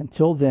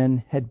 until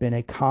then, had been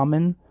a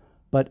common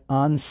but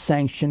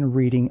unsanctioned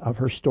reading of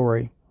her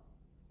story.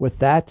 With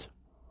that,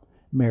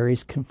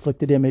 Mary's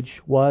conflicted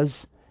image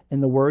was, in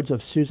the words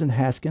of Susan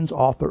Haskins,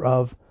 author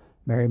of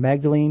Mary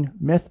Magdalene,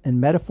 Myth and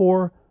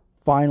Metaphor,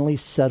 finally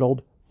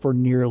settled for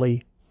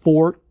nearly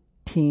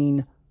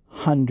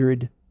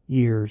 1,400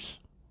 years.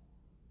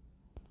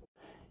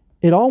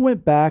 It all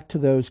went back to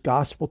those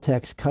gospel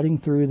texts cutting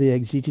through the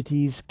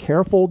exegetes'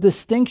 careful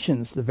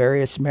distinctions, the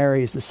various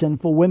Marys, the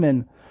sinful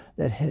women,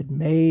 that had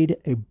made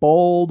a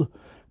bold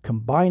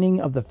combining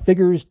of the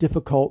figures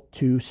difficult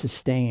to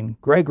sustain.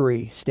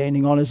 Gregory,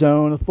 standing on his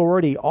own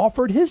authority,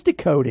 offered his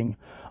decoding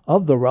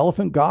of the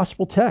relevant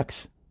gospel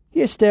texts.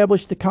 He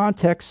established the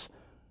context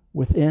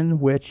within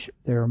which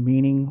their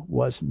meaning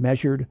was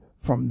measured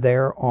from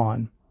there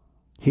on.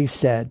 He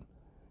said,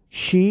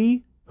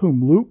 "She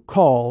whom Luke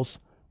calls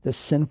the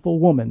sinful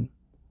woman,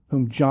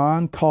 whom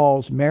John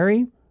calls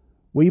Mary,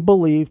 we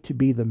believe to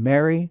be the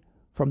Mary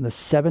from the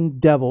 7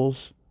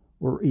 devils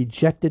were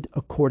ejected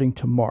according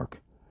to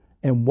Mark."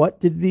 And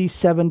what did these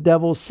 7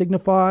 devils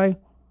signify,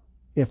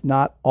 if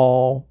not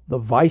all the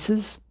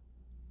vices?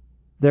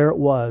 There it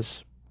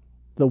was,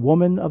 the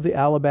woman of the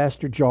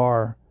alabaster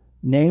jar,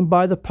 named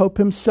by the Pope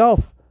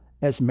himself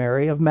as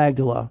Mary of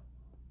Magdala.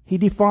 He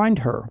defined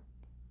her.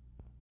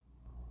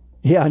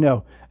 Yeah, I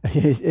know.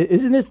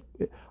 Isn't this...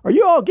 Are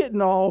you all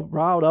getting all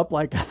riled up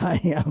like I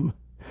am?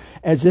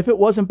 As if it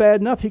wasn't bad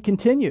enough, he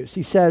continues.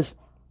 He says,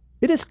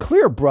 "It is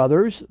clear,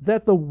 brothers,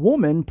 that the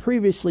woman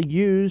previously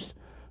used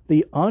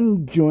the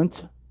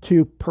unguent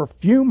to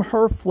perfume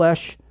her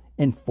flesh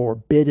in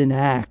forbidden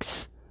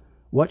acts.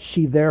 What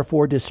she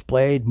therefore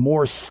displayed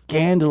more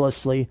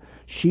scandalously,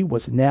 she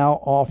was now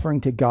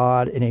offering to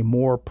God in a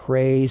more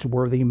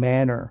praiseworthy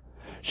manner.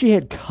 She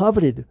had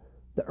coveted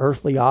the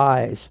earthly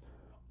eyes,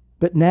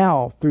 but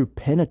now, through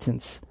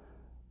penitence,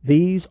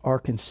 these are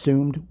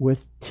consumed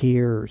with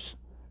tears.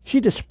 She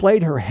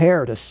displayed her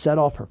hair to set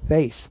off her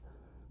face,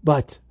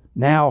 but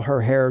now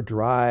her hair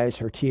dries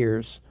her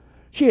tears.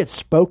 She had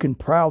spoken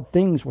proud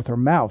things with her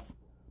mouth,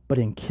 but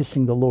in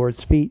kissing the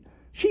Lord's feet,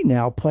 she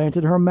now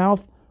planted her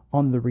mouth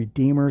on the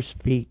Redeemer's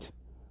feet.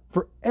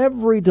 For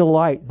every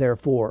delight,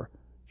 therefore,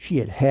 she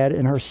had had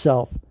in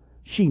herself,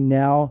 she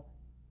now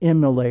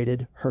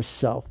immolated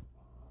herself.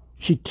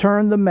 She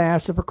turned the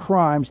mass of her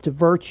crimes to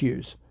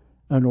virtues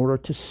in order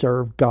to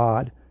serve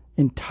God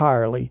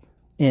entirely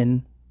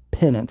in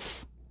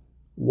penance."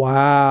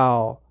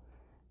 Wow.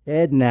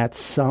 Isn't that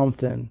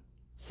something?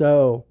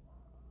 So,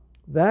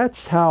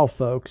 that's how,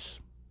 folks,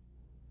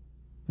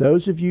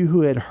 those of you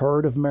who had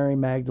heard of Mary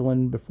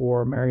Magdalene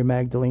before, Mary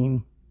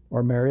Magdalene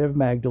or Mary of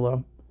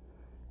Magdala,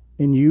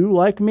 and you,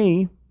 like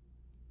me,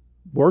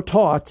 were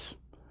taught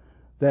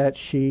that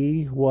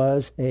she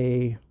was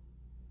a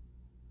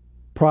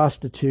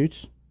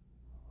prostitute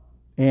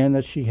and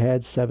that she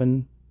had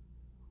 7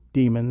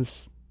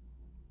 demons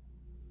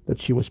that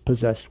she was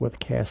possessed with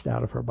cast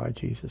out of her by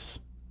Jesus.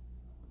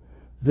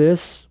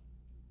 This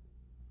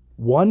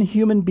one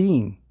human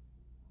being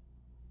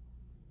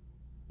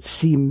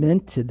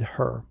cemented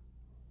her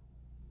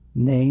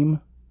name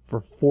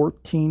for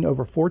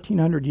over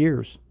 1,400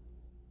 years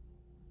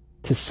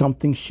to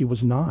something she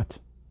was not.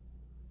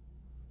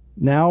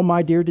 Now,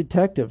 my dear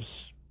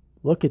detectives,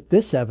 look at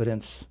this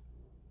evidence.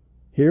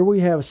 Here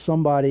we have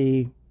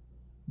somebody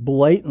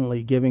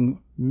blatantly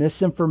giving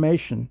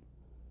misinformation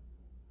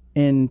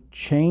and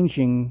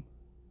changing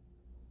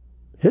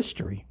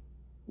history,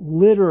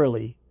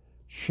 literally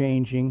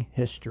changing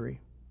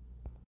history.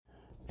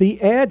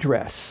 The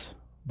address,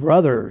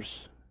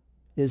 brothers,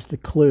 is the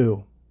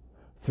clue.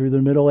 Through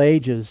the Middle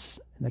Ages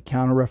and the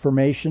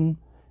Counter-Reformation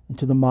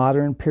into the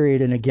modern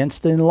period and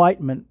against the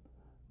Enlightenment,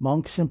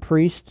 monks and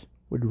priests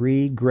would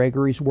read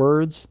Gregory's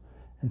words,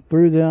 and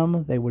through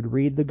them they would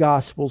read the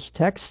Gospels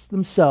texts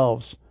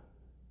themselves.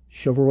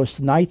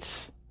 Chivalrous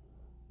knights,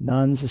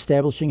 nuns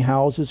establishing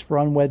houses for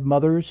unwed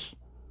mothers,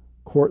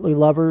 courtly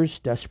lovers,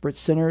 desperate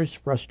sinners,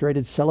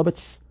 frustrated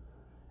celibates,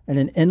 and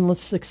an endless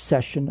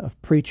succession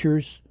of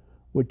preachers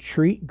would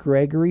treat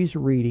Gregory's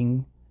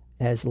reading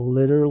as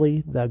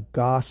literally the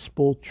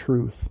gospel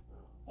truth.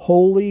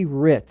 Holy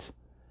Writ,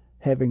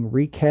 having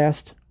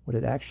recast what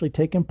had actually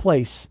taken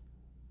place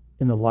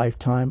in the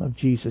lifetime of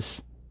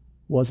Jesus,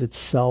 was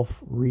itself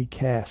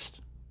recast.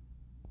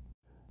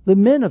 The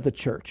men of the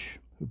church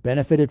who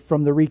benefited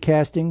from the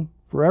recasting,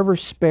 forever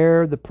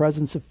spared the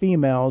presence of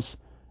females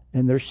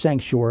in their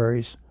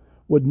sanctuaries,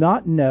 would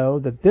not know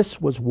that this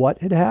was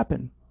what had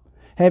happened.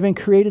 Having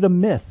created a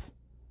myth,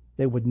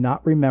 they would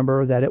not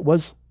remember that it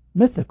was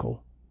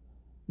mythical.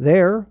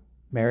 There,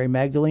 Mary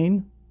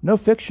Magdalene, no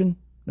fiction,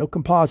 no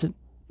composite,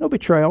 no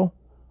betrayal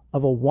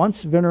of a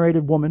once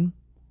venerated woman,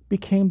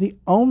 became the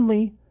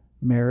only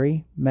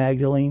Mary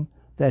Magdalene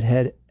that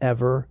had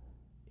ever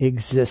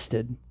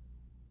existed.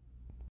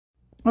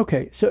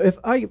 Okay, so if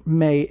I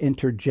may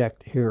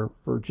interject here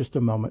for just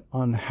a moment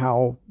on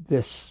how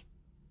this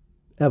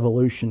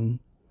evolution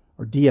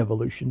or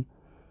de-evolution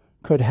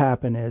could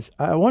happen is,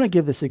 I want to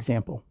give this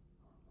example.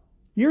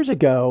 Years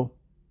ago,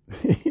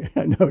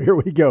 I know, here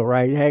we go,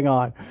 right? Hang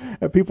on.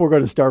 People are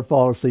going to start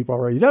falling asleep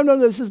already. No,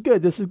 this is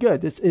good. This is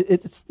good.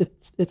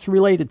 It's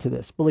related to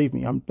this. Believe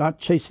me, I'm not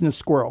chasing a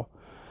squirrel.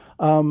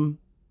 Where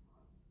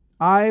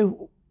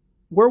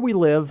we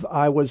live,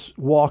 I was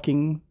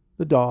walking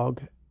the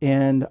dog,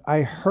 and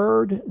I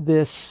heard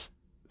this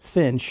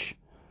finch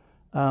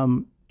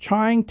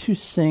trying to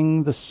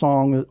sing the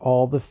song that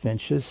all the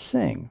finches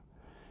sing.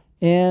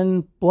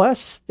 And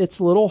bless its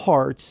little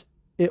heart,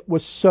 it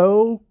was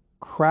so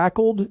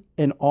crackled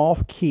and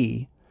off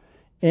key,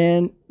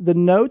 and the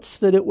notes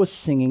that it was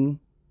singing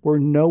were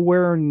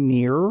nowhere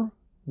near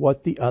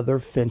what the other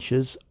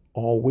finches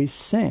always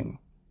sing.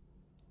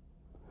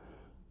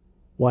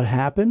 What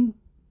happened?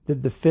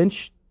 Did the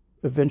finch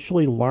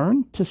eventually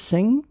learn to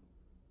sing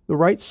the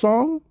right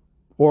song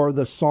or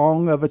the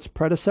song of its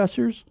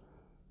predecessors?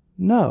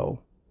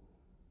 No.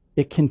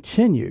 It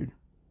continued.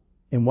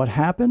 And what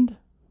happened?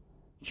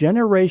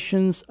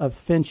 Generations of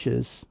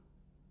finches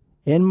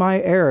in my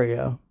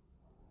area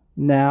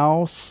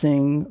now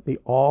sing the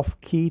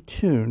off-key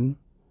tune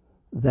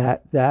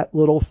that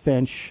little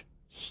finch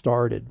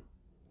started.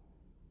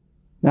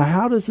 Now,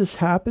 how does this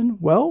happen?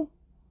 Well,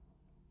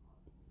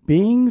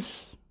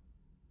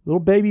 little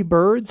baby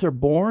birds are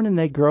born and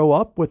they grow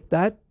up with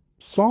that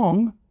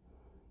song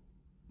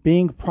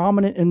being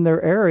prominent in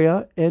their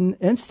area and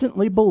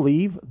instantly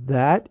believe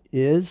that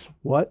is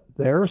what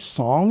their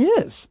song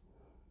is.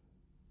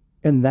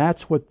 And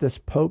that's what this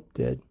Pope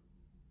did.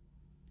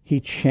 He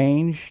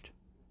changed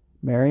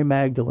Mary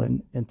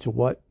Magdalene into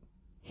what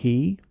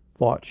he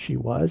thought she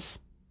was.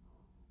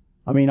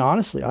 I mean,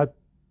 honestly, I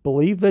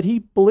believe that he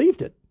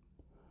believed it.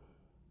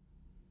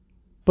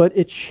 But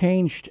it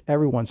changed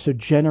everyone. So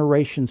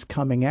generations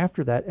coming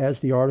after that, as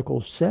the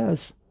article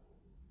says,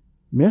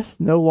 myth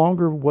no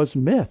longer was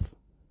myth.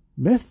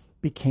 Myth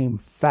became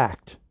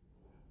fact.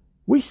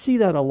 We see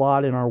that a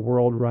lot in our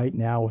world right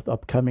now with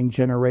upcoming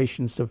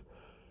generations of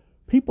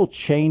people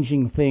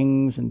changing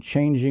things and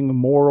changing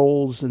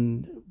morals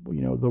and,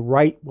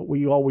 what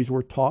we always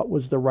were taught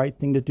was the right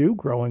thing to do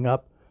growing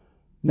up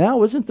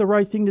now isn't the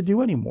right thing to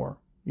do anymore.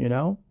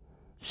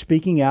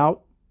 Speaking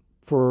out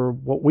for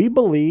what we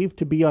believe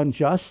to be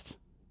unjust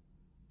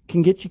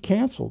can get you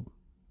canceled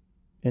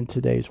in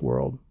today's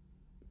world.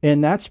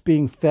 And that's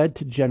being fed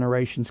to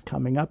generations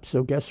coming up.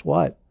 So guess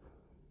what?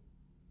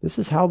 This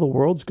is how the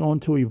world's going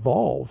to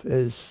evolve,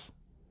 is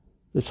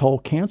this whole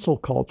cancel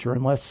culture,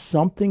 unless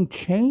something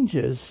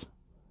changes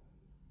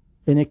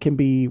and it can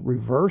be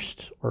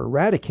reversed or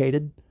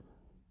eradicated,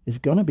 is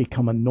going to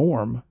become a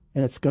norm,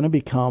 and it's going to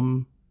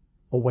become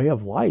a way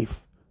of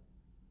life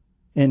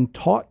and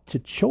taught to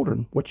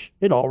children, which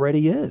it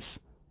already is.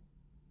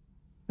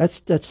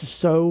 That's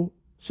so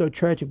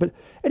tragic. But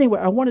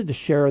anyway, I wanted to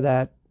share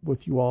that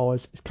with you all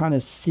as kind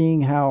of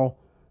seeing how,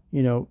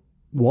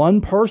 one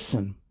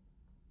person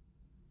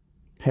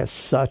has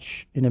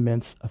such an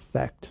immense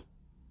effect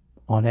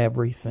on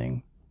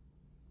everything.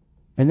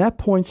 And that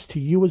points to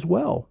you as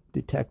well,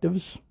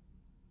 detectives,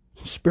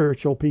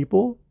 spiritual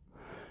people.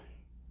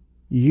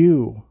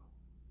 You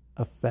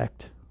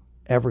affect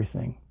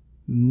everything.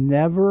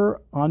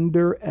 Never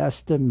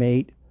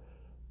underestimate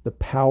the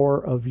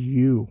power of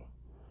you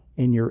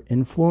and your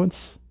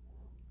influence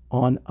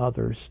on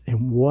others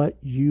and what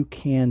you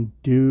can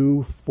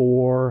do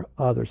for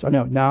others. I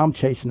know, now I'm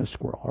chasing a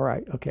squirrel. All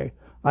right, okay.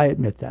 I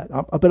admit that.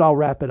 But I'll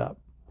wrap it up.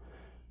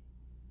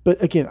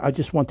 But again, I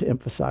just want to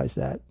emphasize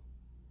that.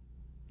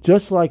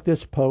 Just like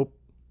this Pope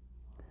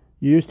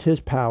used his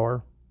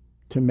power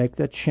to make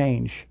that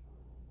change,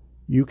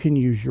 you can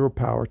use your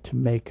power to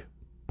make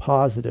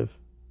positive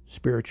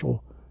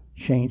spiritual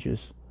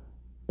changes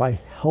by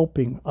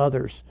helping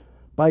others,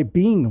 by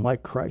being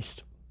like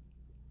Christ,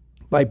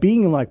 by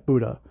being like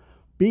Buddha,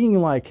 being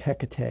like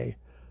Hecate,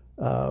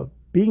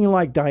 being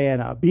like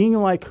Diana, being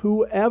like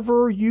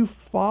whoever you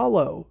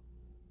follow,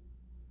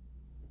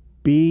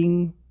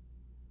 being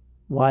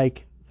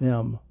like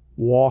them,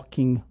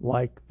 walking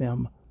like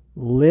them,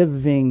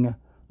 living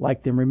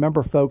like them.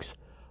 Remember, folks,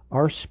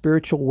 our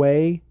spiritual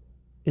way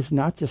is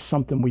not just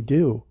something we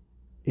do,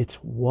 it's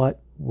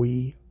what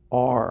we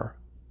are.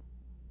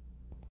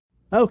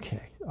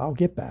 Okay, I'll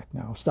get back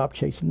now. I'll stop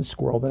chasing the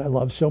squirrel that I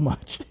love so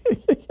much.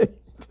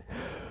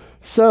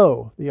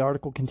 So, the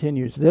article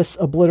continues. This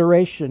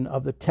obliteration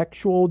of the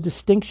textual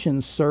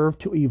distinctions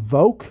served to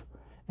evoke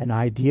an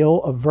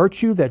ideal of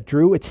virtue that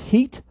drew its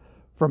heat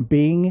from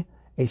being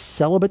a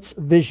celibate's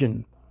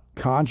vision,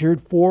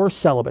 conjured for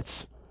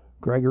celibates.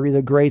 Gregory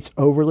the Great's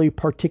overly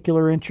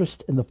particular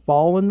interest in the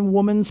fallen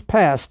woman's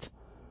past,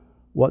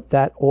 what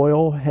that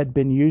oil had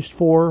been used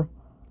for,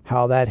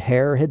 how that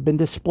hair had been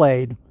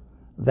displayed,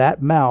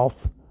 that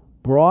mouth,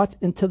 brought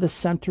into the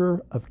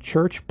center of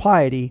church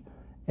piety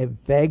a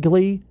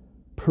vaguely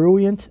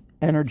prurient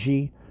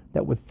energy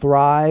that would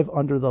thrive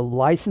under the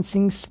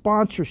licensing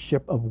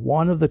sponsorship of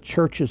one of the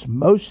church's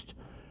most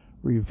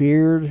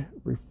revered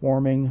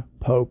reforming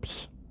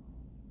popes.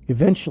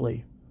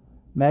 Eventually,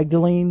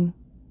 Magdalene,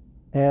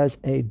 as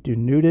a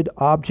denuded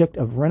object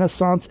of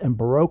Renaissance and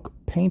Baroque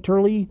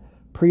painterly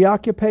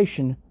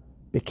preoccupation,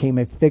 became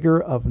a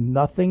figure of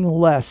nothing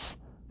less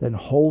than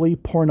holy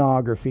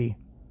pornography,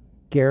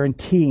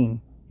 guaranteeing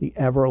the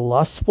ever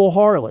lustful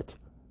harlot,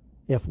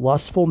 if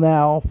lustful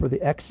now for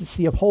the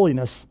ecstasy of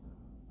holiness,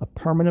 a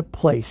permanent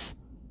place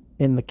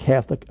in the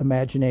Catholic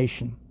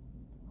imagination.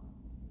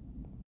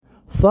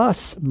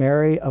 Thus,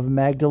 Mary of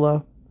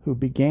Magdala, who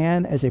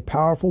began as a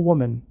powerful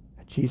woman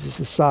at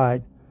Jesus'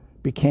 side,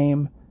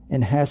 became,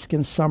 in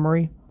Haskin's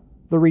summary,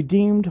 the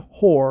redeemed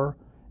whore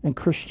and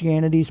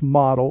Christianity's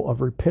model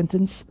of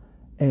repentance,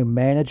 a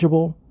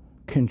manageable,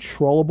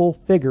 controllable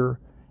figure,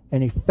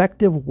 an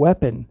effective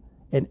weapon,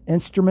 an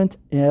instrument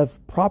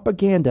of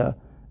propaganda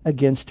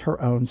against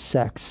her own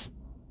sex.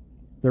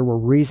 There were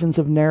reasons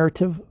of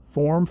narrative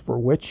form for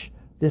which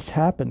this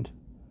happened.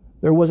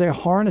 There was a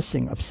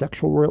harnessing of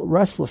sexual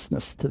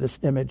restlessness to this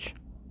image.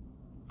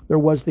 There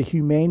was the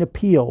humane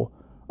appeal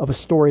of a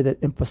story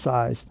that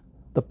emphasized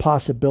the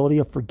possibility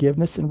of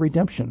forgiveness and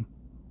redemption.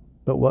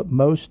 But what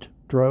most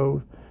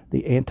drove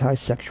the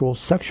anti-sexual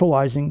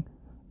sexualizing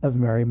of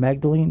Mary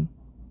Magdalene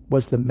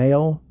was the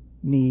male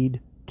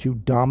need to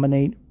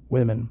dominate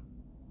women.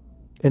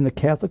 In the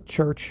Catholic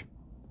Church,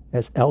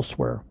 as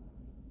elsewhere,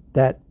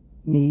 that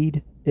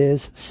need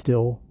is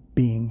still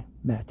being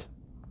met.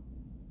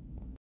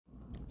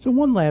 So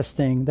one last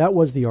thing, that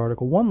was the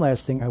article. One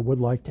last thing I would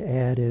like to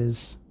add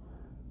is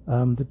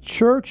the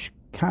church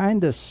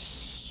kind of,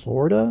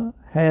 sort of,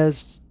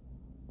 has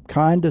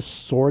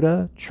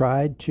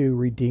tried to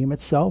redeem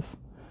itself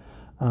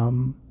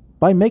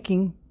by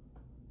making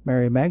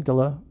Mary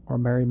Magdala, or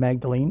Mary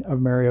Magdalene, of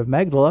Mary of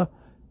Magdala,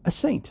 a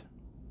saint.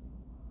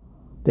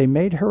 They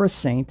made her a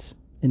saint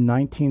in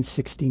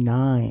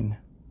 1969.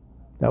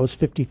 That was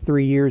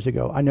 53 years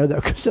ago. I know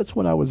that because that's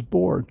when I was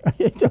born.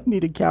 I don't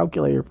need a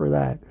calculator for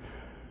that.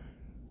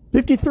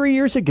 53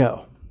 years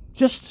ago,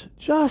 just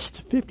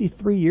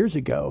 53 years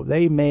ago,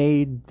 they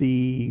made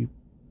the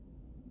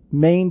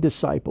main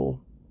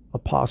disciple,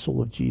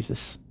 apostle of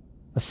Jesus,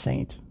 a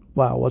saint.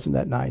 Wow, wasn't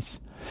that nice?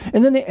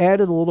 And then they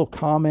added a little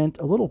comment,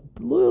 a little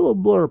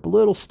blurb, a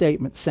little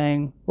statement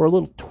saying, or a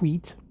little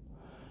tweet,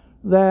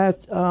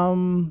 that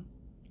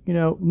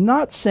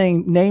not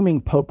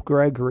naming Pope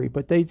Gregory,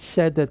 but they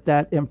said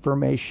that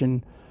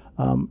information,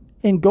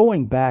 in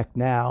going back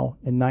now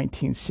in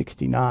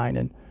 1969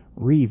 and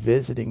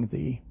revisiting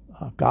the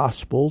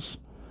Gospels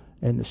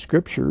and the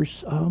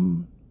Scriptures,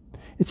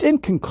 it's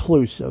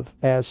inconclusive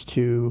as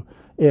to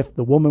if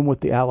the woman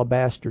with the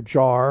alabaster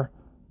jar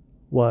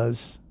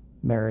was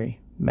Mary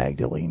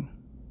Magdalene.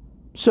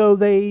 So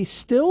they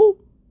still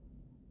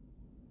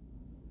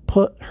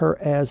put her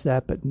as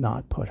that, but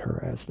not put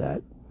her as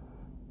that.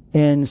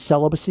 And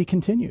celibacy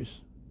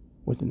continues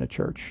within the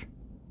church.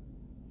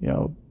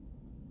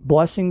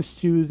 Blessings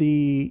to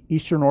the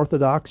Eastern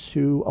Orthodox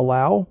who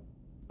allow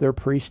their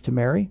priests to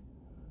marry.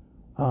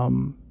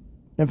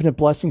 Infinite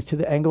blessings to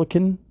the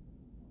Anglican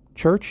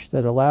Church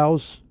that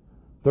allows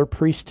their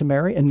priests to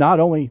marry. And not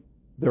only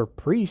their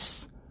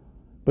priests,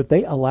 but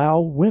they allow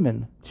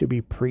women to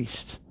be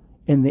priests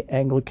in the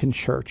Anglican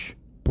Church.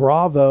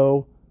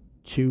 Bravo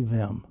to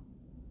them.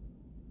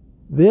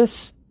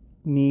 This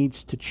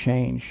needs to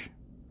change.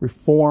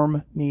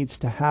 Reform needs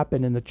to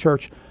happen in the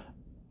church.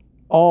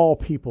 All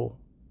people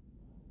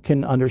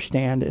can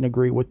understand and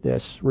agree with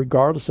this,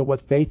 regardless of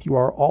what faith you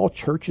are. All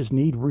churches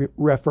need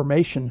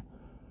reformation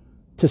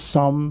to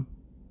some,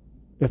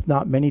 if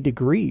not many,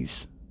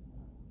 degrees,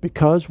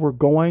 because we're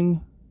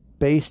going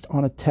based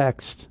on a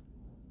text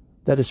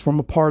that is from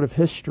a part of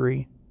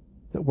history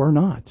that we're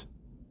not.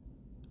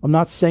 I'm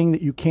not saying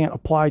that you can't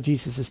apply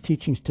Jesus'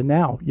 teachings to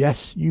now.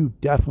 Yes, you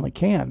definitely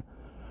can.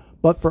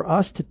 But for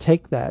us to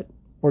take that,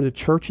 or the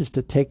churches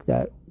to take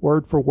that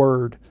word for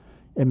word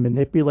and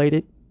manipulate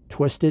it,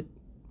 twist it,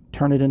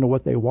 turn it into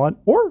what they want,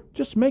 or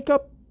just make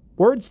up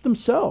words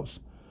themselves.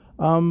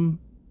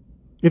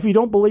 If you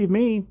don't believe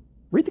me,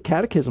 read the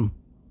catechism.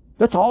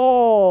 That's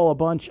all a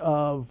bunch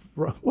of...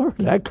 Where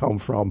did that come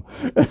from?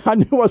 I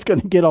knew I was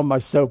going to get on my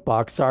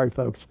soapbox. Sorry,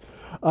 folks.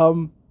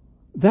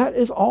 That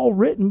is all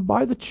written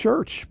by the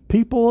church,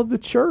 people of the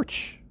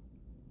church.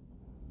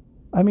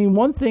 I mean,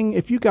 one thing,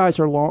 if you guys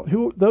are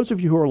those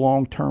of you who are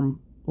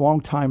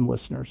long-time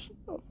listeners,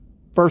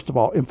 first of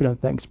all,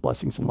 infinite thanks,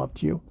 blessings, and love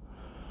to you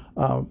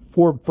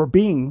for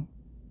being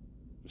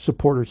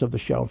supporters of the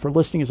show, for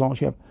listening as long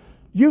as you have.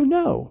 You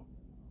know,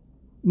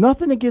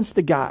 nothing against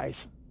the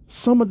guys.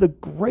 Some of the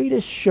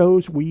greatest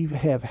shows we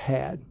have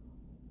had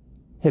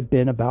have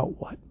been about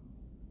what?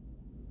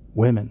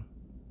 Women.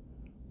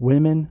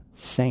 Women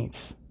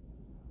saints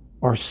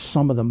are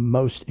some of the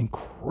most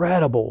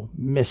incredible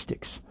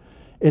mystics.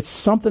 It's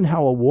something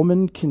how a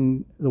woman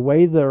can, the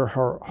way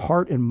her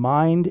heart and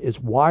mind is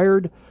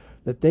wired,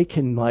 that they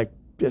can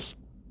just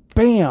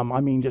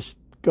bam, just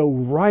go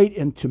right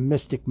into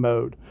mystic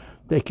mode.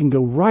 They can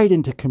go right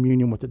into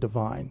communion with the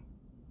divine.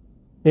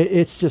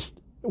 It's just,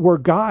 we're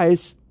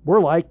guys,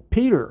 we're like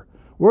Peter.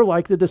 We're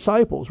like the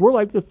disciples. We're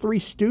like the three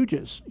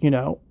stooges,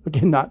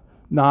 Again,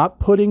 not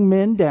putting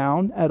men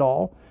down at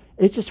all.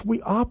 It's just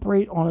we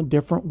operate on a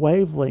different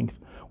wavelength.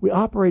 We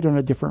operate on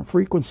a different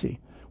frequency.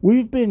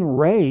 We've been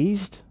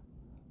raised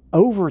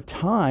over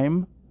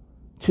time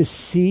to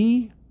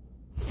see,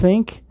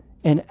 think,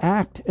 and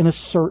act in a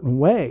certain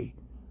way.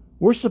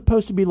 We're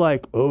supposed to be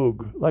like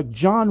like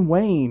John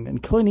Wayne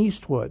and Clint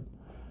Eastwood.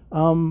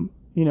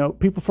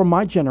 People from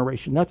my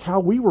generation. That's how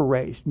we were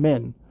raised,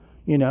 men.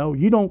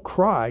 You don't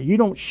cry. You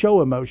don't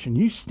show emotion.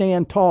 You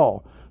stand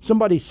tall.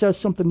 Somebody says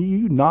something to you,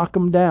 you knock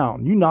them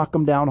down. You knock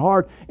them down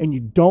hard, and you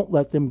don't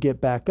let them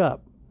get back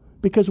up.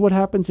 Because what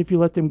happens if you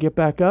let them get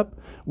back up?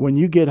 When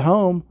you get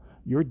home,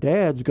 your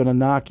dad's going to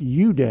knock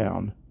you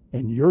down,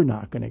 and you're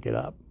not going to get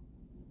up.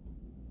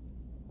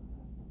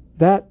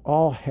 That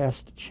all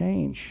has to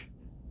change.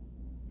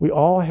 We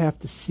all have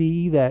to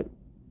see that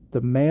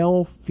the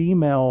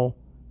male-female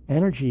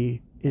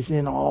energy is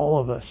in all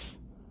of us.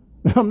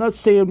 I'm not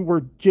saying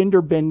we're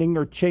gender bending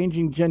or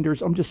changing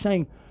genders. I'm just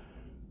saying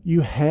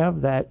you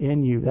have that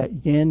in you,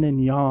 that yin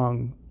and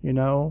yang,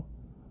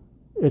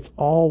 It's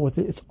all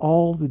it's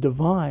all the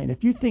divine.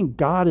 If you think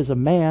God is a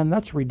man,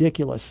 that's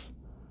ridiculous.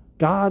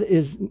 God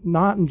is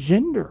not in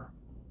gender.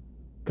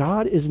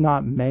 God is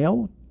not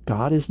male.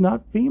 God is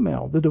not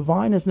female. The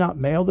divine is not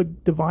male. The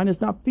divine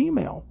is not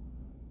female.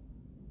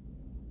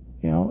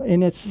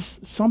 And it's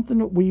just something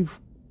that we've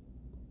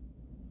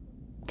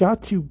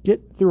got to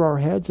get through our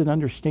heads and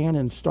understand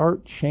and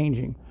start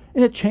changing.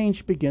 And a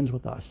change begins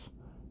with us.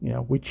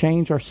 We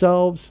change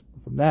ourselves.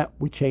 From that,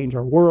 we change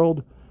our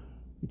world.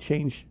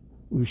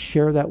 We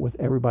share that with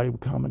everybody we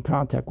come in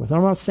contact with.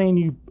 I'm not saying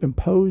you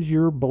impose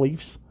your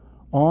beliefs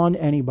on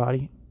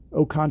anybody.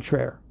 Au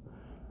contraire.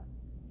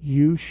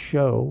 You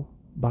show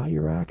by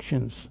your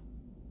actions.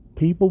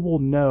 People will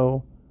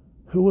know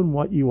who and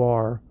what you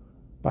are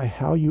by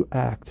how you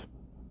act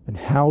and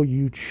how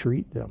you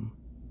treat them.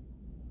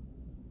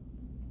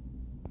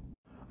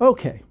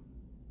 Okay.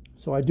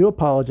 So I do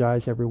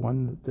apologize,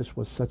 everyone, that this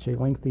was such a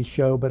lengthy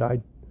show,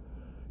 but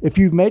if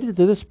you've made it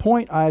to this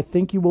point, I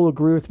think you will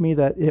agree with me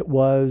that it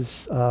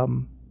was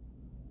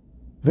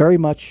very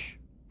much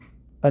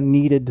a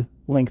needed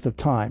length of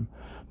time.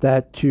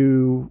 That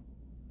to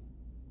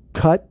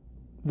cut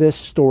this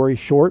story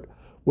short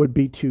would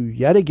be to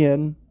yet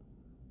again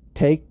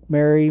take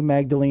Mary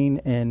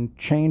Magdalene and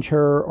change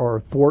her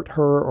or thwart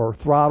her or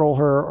throttle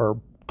her or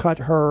cut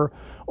her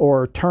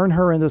or turn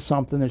her into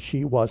something that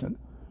she wasn't.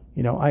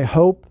 I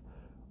hope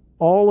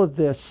all of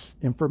this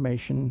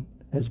information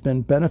has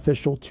been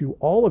beneficial to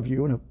all of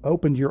you and have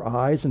opened your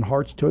eyes and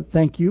hearts to it.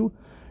 Thank you.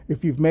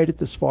 If you've made it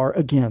this far,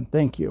 again,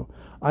 thank you.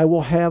 I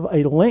will have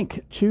a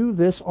link to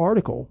this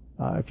article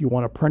if you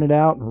want to print it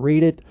out and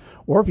read it,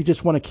 or if you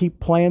just want to keep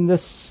playing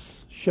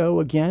this show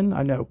again.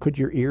 I know, could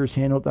your ears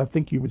handle it? I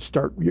think your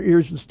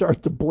ears would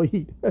start to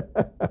bleed.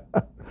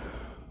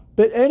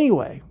 But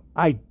anyway,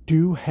 I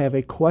do have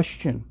a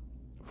question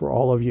for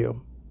all of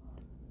you.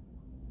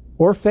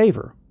 Or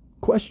favor.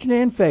 Question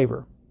and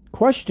favor.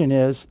 Question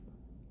is,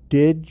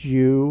 did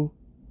you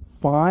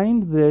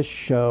find this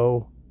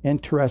show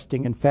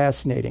interesting and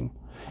fascinating?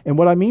 And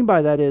what I mean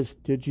by that is,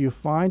 did you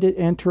find it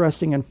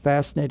interesting and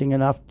fascinating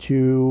enough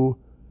to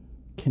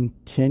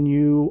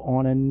continue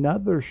on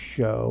another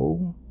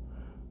show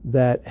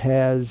that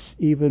has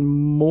even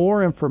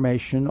more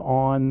information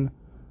on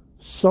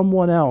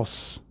someone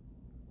else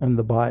in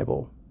the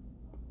Bible?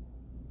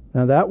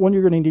 Now, that one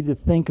you're going to need to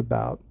think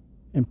about,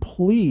 and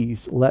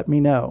please let me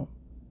know.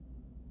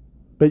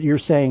 But you're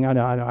saying, I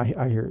know,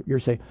 I hear it. You're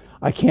saying,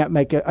 I can't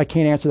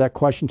answer that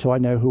question until I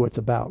know who it's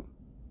about.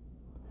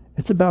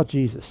 It's about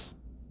Jesus.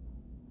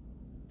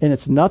 And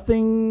it's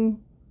nothing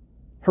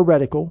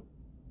heretical.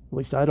 At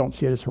least I don't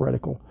see it as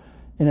heretical.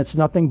 And it's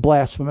nothing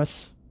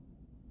blasphemous.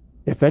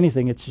 If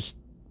anything, it's just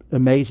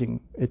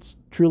amazing. It's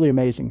truly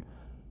amazing.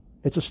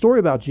 It's a story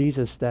about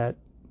Jesus that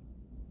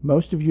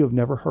most of you have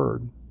never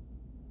heard.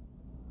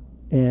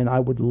 And I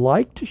would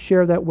like to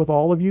share that with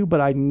all of you,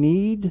 but I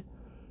need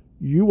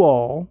you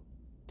all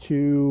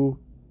to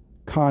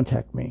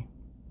contact me,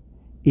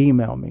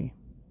 email me,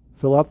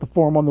 fill out the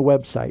form on the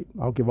website.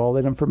 I'll give all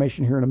that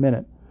information here in a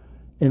minute.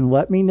 And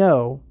let me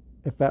know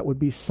if that would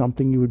be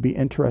something you would be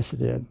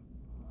interested in.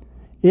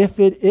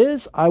 If it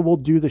is, I will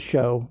do the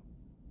show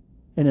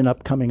in an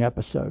upcoming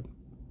episode.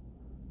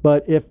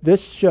 But if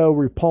this show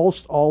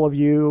repulsed all of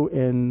you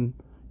and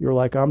you're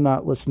like, I'm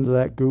not listening to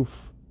that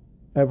goof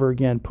ever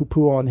again,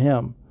 poo-poo on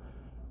him,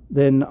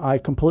 then I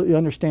completely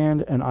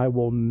understand and I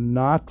will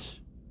not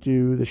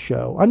do the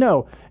show. I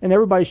know, and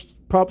everybody's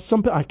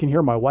probably, I can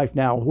hear my wife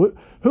now.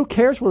 Who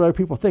cares what other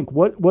people think?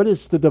 What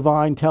is the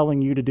divine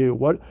telling you to do?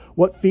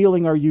 What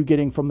feeling are you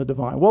getting from the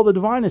divine? Well, the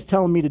divine is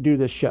telling me to do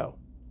this show.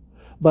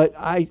 But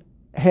I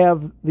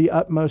have the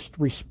utmost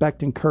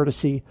respect and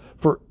courtesy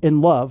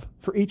and love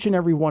for each and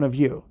every one of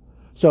you.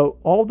 So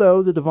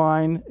although the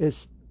divine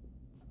is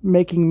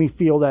making me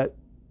feel that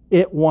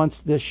it wants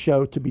this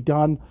show to be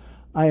done,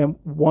 I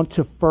want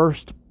to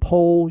first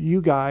poll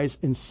you guys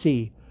and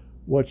see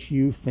what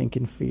you think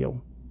and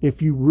feel.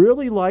 If you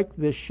really liked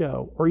this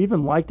show, or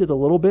even liked it a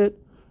little bit,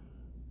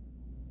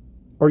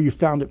 or you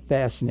found it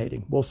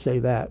fascinating, we'll say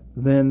that,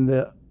 then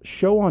the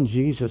show on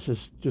Jesus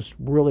is just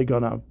really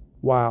gonna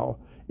wow.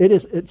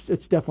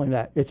 It's definitely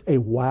that. It's a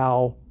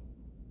wow.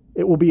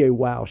 It will be a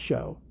wow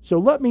show. So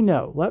let me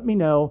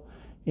know,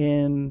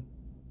 and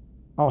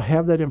I'll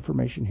have that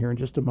information here in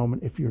just a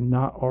moment if you're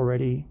not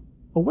already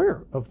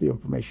aware of the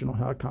information on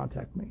how to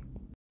contact me.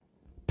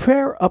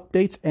 Prayer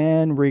updates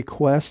and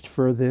requests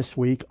for this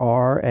week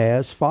are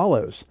as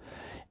follows.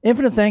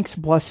 Infinite thanks,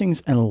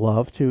 blessings, and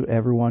love to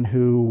everyone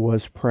who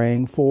was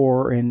praying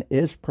for and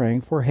is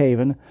praying for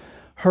Haven.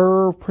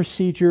 Her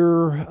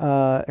procedure,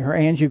 her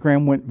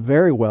angiogram went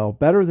very well,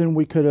 better than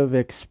we could have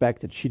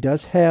expected. She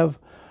does have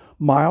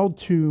mild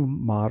to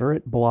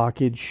moderate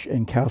blockage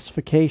and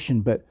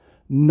calcification, but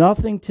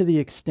nothing to the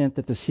extent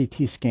that the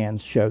CT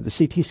scans showed.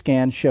 The CT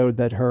scan showed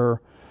that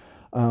her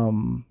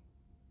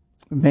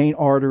main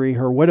artery,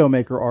 her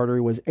widowmaker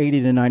artery, was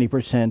 80 to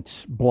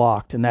 90%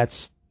 blocked, and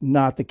that's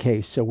not the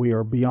case. So we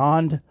are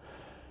beyond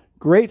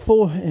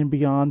grateful and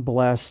beyond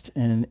blessed,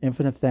 and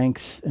infinite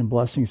thanks and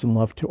blessings and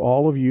love to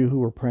all of you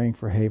who are praying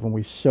for Haven.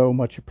 We so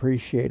much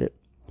appreciate it.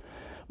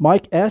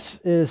 Mike S.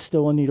 is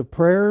still in need of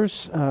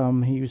prayers.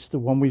 He's the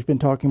one we've been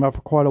talking about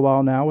for quite a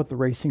while now with the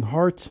racing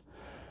heart.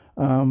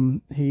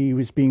 He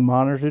was being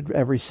monitored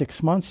every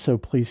 6 months, so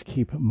please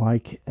keep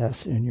Mike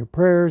S. in your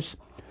prayers.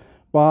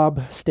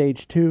 Bob,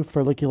 stage 2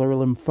 follicular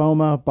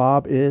lymphoma.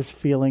 Bob is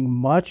feeling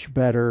much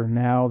better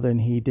now than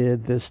he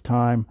did this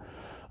time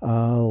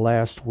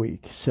last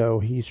week. So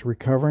he's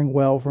recovering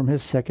well from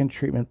his second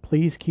treatment.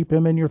 Please keep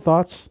him in your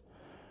thoughts,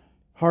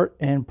 heart,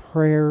 and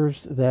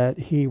prayers that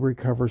he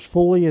recovers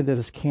fully and that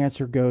his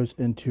cancer goes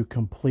into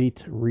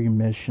complete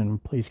remission.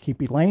 Please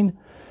keep Elaine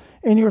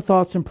in your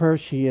thoughts and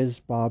prayers. She is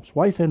Bob's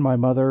wife and my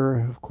mother.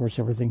 Of course,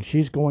 everything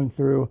she's going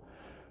through.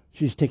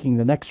 She's taking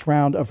the next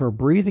round of her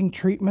breathing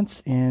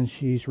treatments, and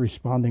she's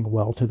responding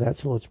well to that.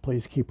 So let's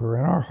please keep her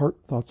in our heart,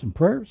 thoughts, and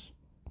prayers.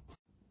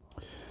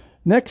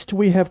 Next,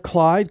 we have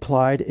Clyde.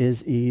 Clyde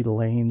is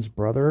Elaine's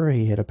brother.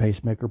 He had a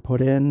pacemaker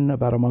put in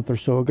about a month or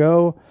so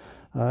ago.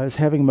 Is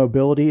having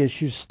mobility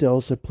issues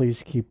still, so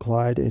please keep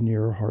Clyde in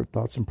your heart,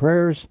 thoughts, and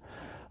prayers.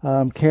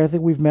 Kathy,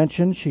 we've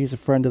mentioned, she's a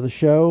friend of the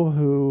show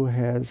who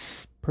has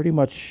pretty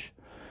much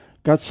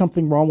got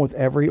something wrong with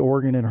every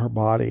organ in her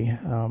body,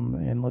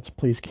 and let's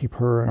please keep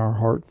her in our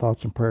heart,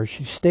 thoughts, and prayers.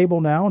 She's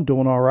stable now and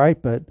doing all right,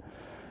 but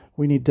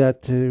we need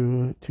that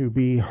to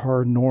be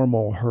her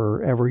normal,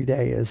 her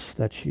everyday is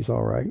that she's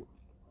all right.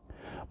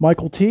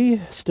 Michael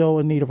T., still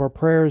in need of our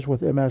prayers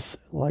with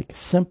MS-like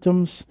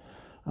symptoms.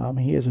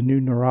 He is a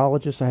new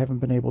neurologist. I haven't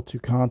been able to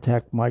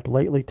contact Michael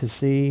lately to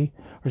see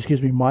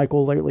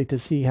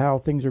how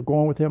things are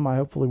going with him. I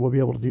hopefully will be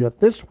able to do that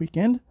this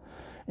weekend,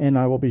 and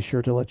I will be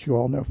sure to let you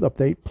all know the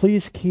update.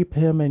 Please keep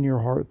him in your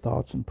heart,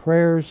 thoughts, and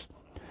prayers.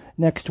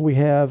 Next, we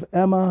have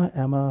Emma.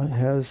 Emma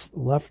has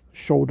left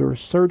shoulder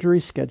surgery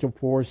scheduled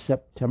for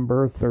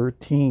September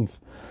 13th.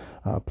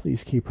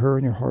 Please keep her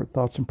in your heart,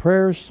 thoughts, and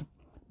prayers.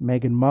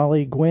 Megan,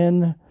 Molly,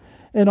 Gwen,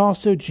 and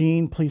also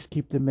Jean. Please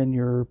keep them in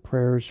your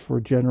prayers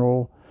for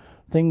general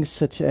things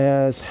such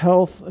as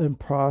health and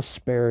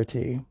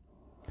prosperity.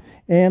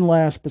 And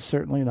last but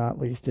certainly not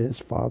least is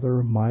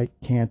Father Mike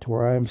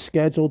Cantor. I am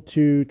scheduled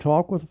to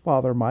talk with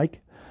Father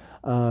Mike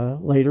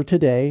later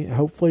today.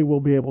 Hopefully we'll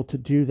be able to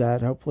do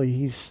that. Hopefully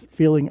he's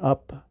feeling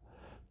up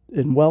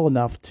and well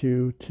enough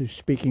to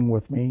speaking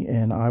with me,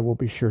 and I will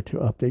be sure to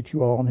update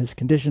you all on his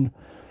condition.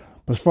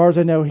 But as far as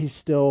I know, he's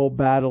still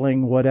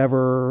battling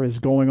whatever is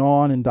going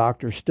on, and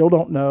doctors still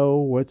don't know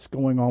what's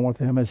going on with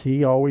him, as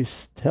he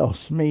always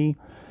tells me.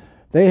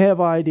 They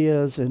have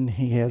ideas and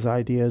he has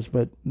ideas,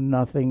 but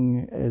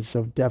nothing is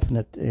of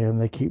definite, and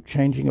they keep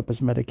changing up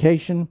his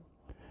medication,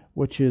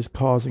 which is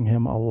causing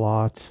him a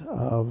lot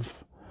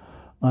of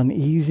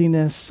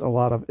uneasiness, a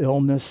lot of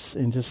illness,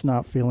 and just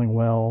not feeling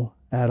well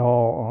at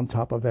all on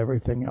top of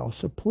everything else.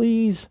 So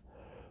please,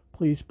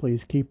 please,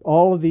 please keep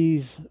all of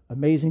these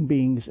amazing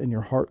beings in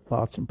your heart,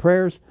 thoughts, and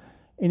prayers.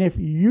 And if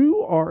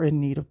you are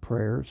in need of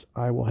prayers,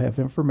 I will have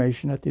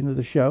information at the end of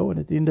the show and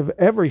at the end of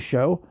every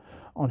show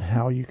on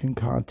how you can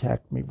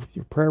contact me with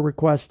your prayer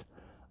request.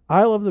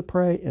 I love to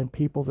pray, and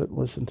people that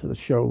listen to the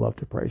show love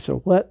to pray.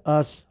 So let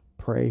us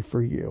pray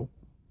for you.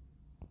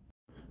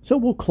 So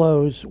we'll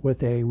close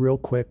with a real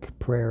quick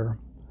prayer.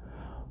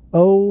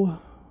 Oh,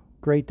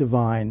 great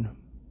divine,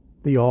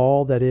 the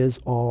all that is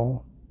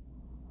all,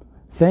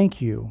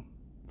 thank you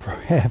for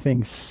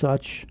having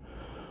such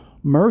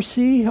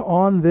mercy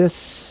on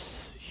this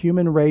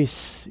human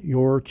race,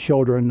 your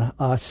children,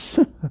 us,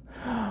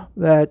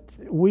 that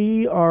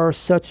we are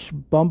such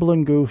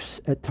bumbling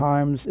goofs at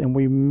times, and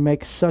we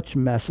make such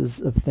messes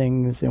of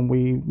things, and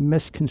we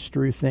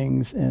misconstrue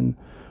things, and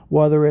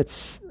whether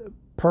it's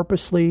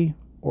purposely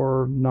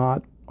or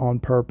not on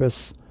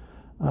purpose,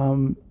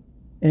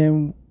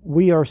 and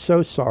we are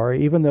so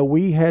sorry. Even though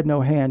we had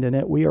no hand in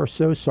it, we are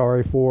so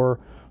sorry for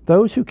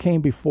those who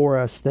came before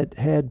us that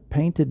had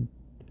painted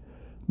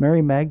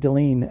Mary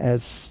Magdalene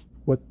as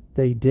what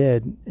they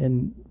did,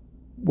 and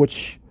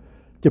which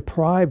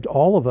deprived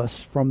all of us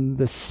from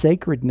the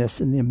sacredness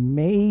and the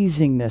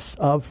amazingness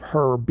of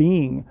her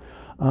being.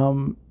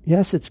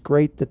 Yes, it's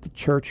great that the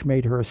church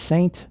made her a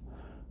saint,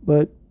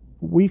 but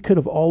we could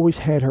have always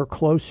had her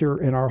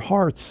closer in our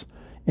hearts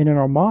and in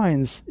our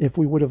minds if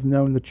we would have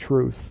known the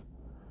truth.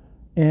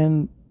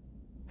 And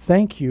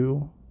thank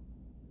you,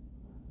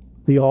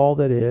 the all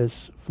that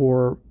is,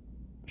 for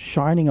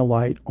shining a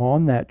light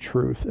on that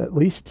truth, at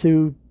least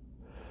to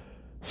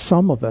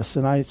some of us.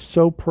 And I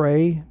so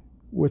pray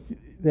with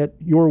that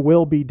your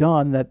will be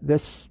done, that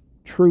this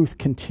truth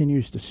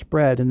continues to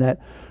spread, and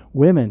that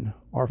women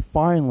are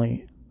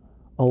finally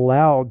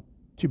allowed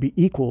to be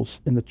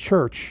equals in the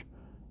church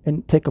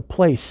and take a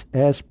place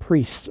as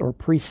priests or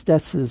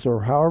priestesses,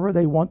 or however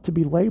they want to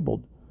be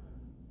labeled,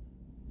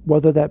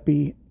 whether that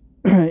be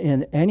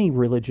in any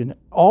religion,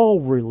 all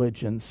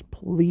religions.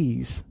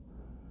 Please,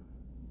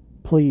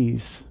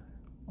 please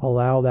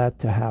allow that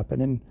to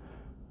happen. And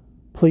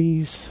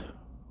please,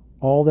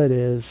 all that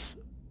is,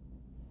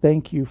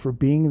 thank you for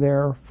being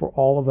there for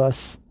all of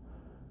us.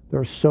 There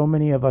are so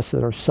many of us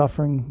that are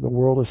suffering. The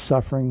world is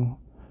suffering.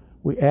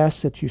 We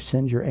ask that you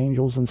send your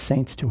angels and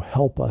saints to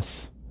help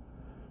us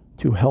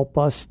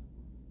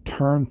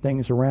turn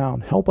things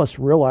around. Help us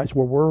realize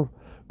where we're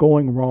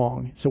going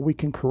wrong so we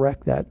can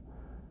correct that.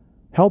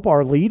 Help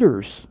our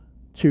leaders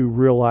to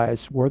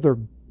realize where they're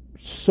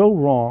so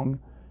wrong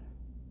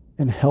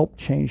and help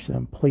change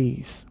them,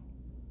 please.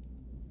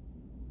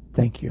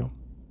 Thank you.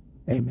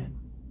 Amen.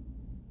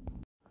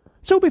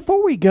 So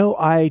before we go,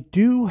 I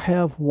do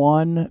have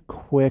one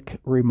quick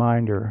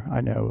reminder.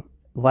 I know,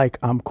 like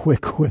I'm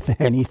quick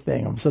with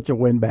anything. I'm such a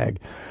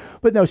windbag.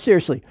 But no,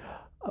 seriously,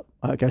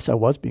 I guess I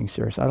was being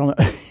serious. I don't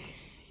know.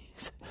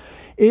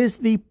 Is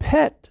the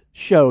pet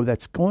show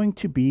that's going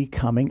to be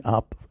coming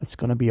up. It's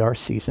going to be our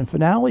season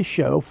finale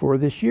show for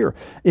this year.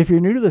 If you're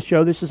new to the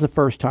show, this is the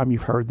first time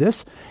you've heard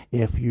this.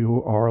 If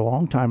you are a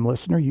long-time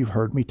listener, you've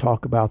heard me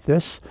talk about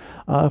this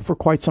for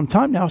quite some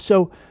time now.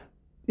 So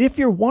if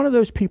you're one of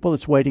those people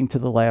that's waiting to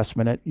the last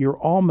minute, you're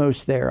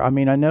almost there. I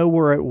mean, I know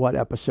we're at what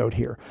episode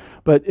here,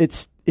 but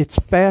it's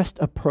fast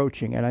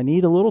approaching, and I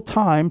need a little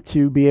time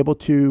to be able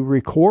to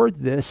record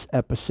this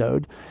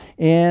episode.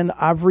 And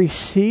I've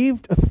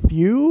received a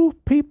few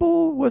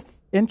people with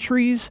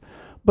entries,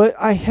 but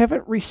I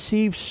haven't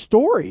received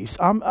stories.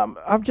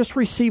 I've just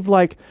received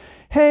like,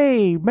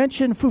 hey,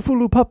 mention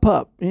Fufulu Pup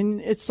Pup.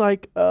 And it's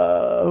like,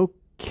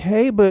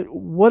 okay, but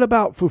what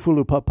about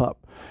Fufulu Pup Pup?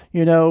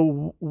 You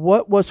know,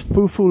 what was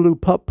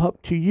Fufulu Pup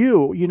Pup to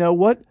you? You know,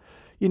 what,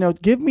 you know,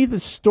 give me the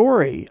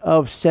story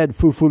of said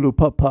Fufulu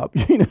Pup Pup,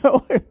 you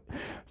know,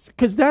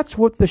 because that's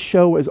what the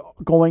show is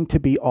going to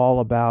be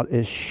all about,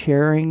 is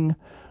sharing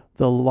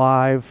the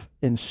live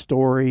and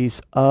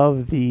stories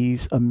of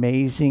these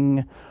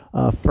amazing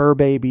fur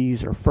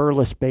babies or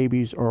furless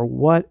babies or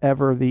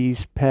whatever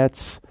these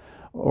pets,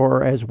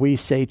 or as we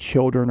say,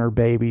 children or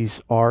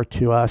babies are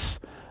to us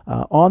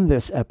on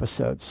this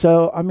episode.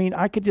 So, I mean,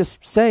 I could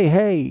just say,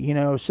 hey, you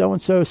know,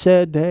 so-and-so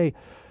said, hey,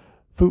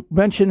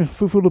 mention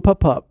Fufulu Pup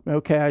Pup.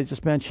 Okay, I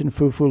just mentioned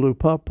Fufulu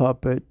Pup Pup,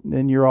 but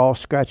then you're all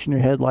scratching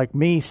your head like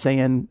me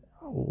saying,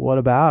 what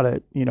about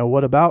it?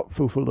 What about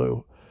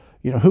Fufulu?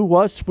 Who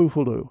was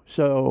Fufulu?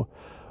 So,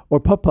 or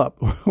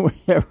Pup,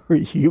 whatever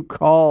you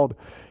called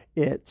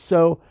it.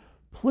 So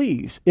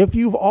please, if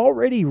you've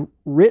already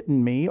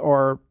written me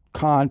or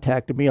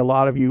contacted me, a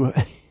lot of you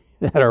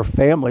that are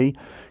family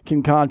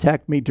can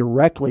contact me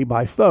directly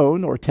by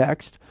phone or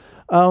text.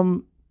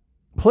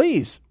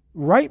 Please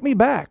write me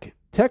back.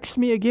 Text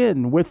me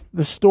again with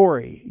the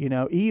story,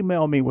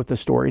 email me with the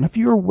story. And if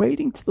you're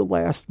waiting to the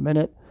last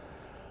minute,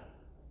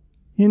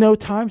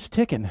 time's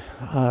ticking.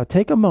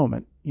 Take a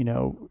moment,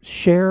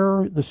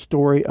 share the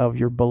story of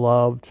your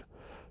beloved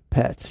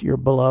pets, your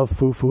beloved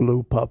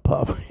Fufulu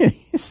Pup,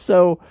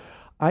 so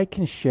I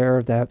can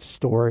share that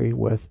story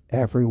with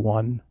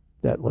everyone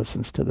that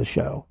listens to the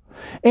show.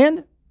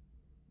 And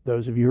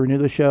those of you who are new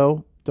to the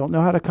show don't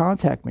know how to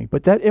contact me,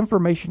 but that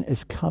information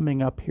is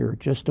coming up here in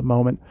just a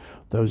moment.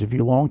 Those of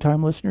you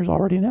longtime listeners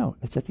already know.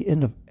 It's at the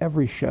end of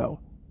every show.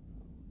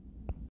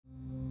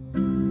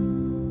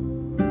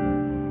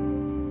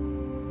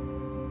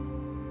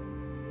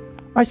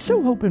 I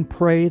so hope and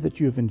pray that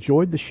you have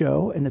enjoyed the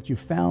show and that you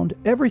found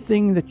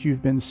everything that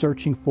you've been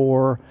searching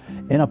for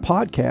in a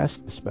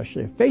podcast,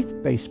 especially a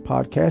faith-based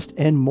podcast,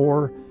 and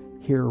more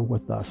here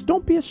with us.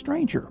 Don't be a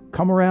stranger.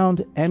 Come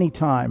around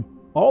anytime,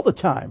 all the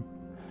time.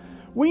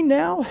 We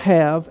now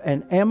have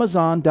an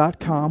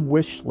Amazon.com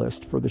wish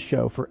list for the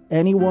show for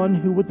anyone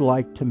who would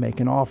like to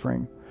make an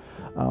offering.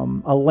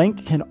 A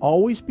link can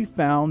always be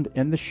found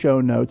in the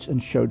show notes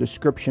and show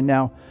description.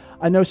 Now,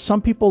 I know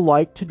some people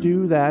like to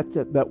do that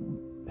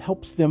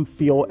helps them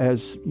feel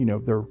as,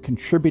 they're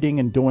contributing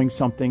and doing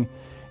something.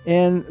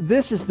 And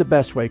this is the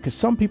best way, because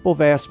some people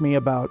have asked me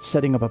about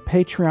setting up a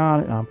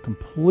Patreon, and I'm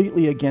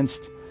completely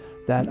against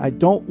that. I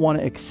don't want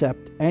to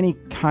accept any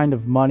kind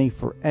of money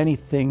for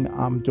anything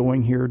I'm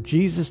doing here.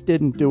 Jesus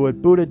didn't do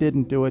it. Buddha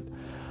didn't do it.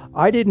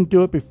 I didn't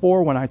do it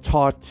before when I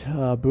taught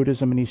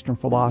Buddhism and Eastern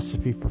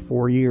philosophy for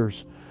 4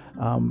 years.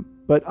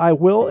 But I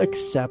will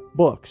accept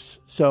books.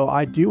 So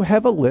I do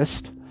have a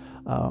list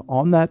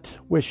on that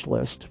wish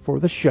list for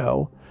the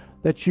show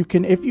that you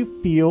can, if you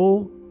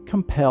feel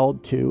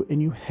compelled to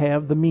and you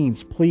have the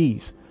means,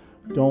 please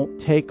don't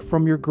take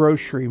from your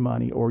grocery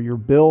money or your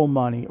bill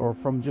money or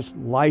from just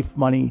life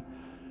money.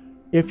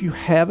 If you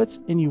have it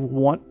and you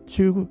want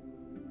to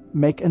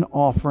make an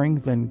offering,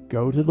 then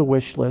go to the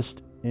wish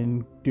list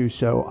and do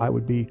so. I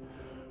would be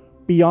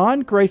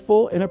beyond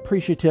grateful and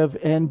appreciative.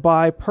 And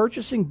by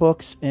purchasing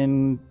books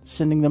and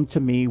sending them to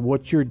me,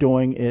 what you're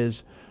doing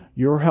is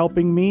you're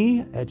helping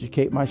me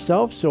educate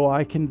myself so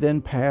I can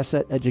then pass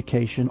that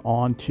education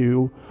on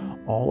to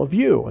all of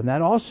you. And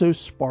that also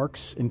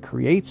sparks and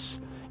creates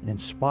and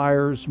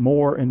inspires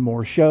more and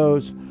more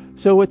shows.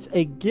 So it's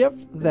a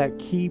gift that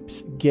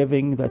keeps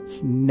giving,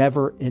 that's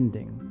never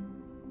ending.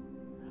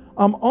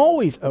 I'm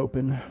always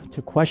open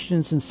to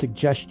questions and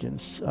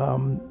suggestions.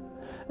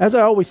 As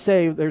I always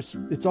say,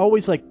 it's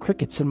always like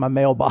crickets in my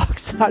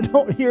mailbox. I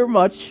don't hear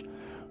much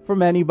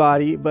from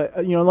anybody, but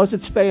unless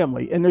it's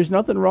family, and there's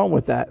nothing wrong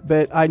with that.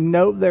 But I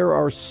know there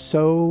are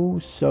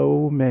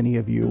so many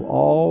of you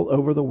all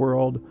over the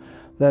world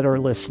that are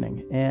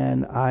listening,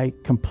 and I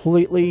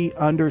completely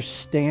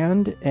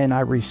understand and I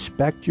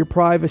respect your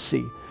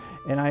privacy,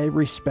 and I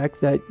respect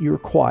that you're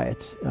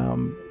quiet.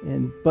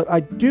 But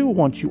I do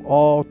want you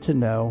all to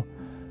know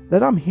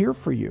that I'm here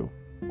for you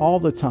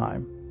all the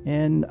time.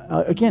 And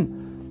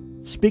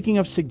again, speaking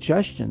of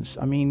suggestions,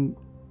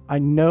 I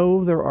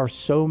know there are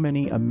so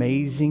many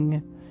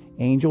amazing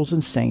angels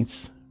and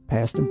saints,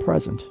 past and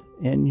present,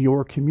 in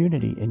your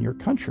community, in your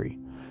country.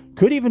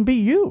 Could even be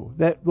you,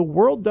 that the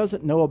world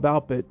doesn't know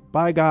about, but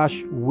by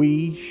gosh,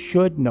 we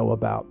should know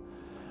about.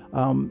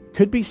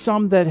 Could be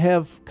some that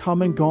have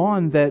come and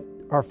gone that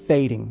are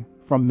fading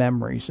from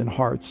memories and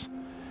hearts.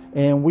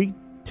 And we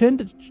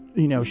tend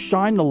to,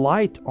 shine the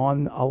light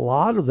on a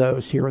lot of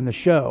those here in the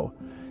show.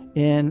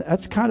 And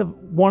that's kind of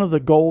one of the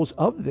goals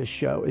of this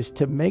show, is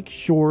to make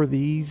sure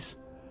these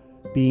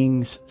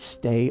beings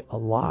stay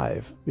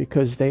alive,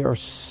 because they are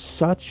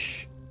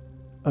such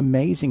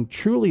amazing,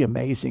 truly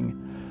amazing.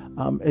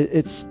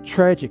 It's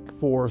tragic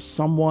for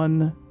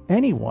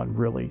anyone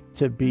really,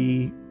 to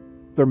be,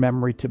 their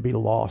memory to be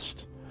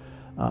lost,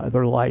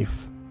 their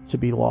life to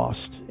be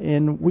lost.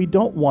 And we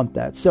don't want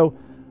that. So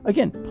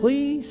again,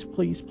 please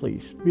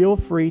feel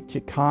free to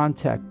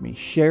contact me,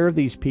 share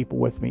these people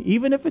with me,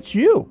 even if it's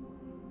you.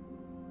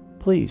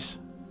 Please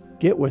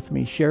get with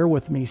me, share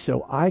with me,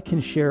 so I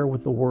can share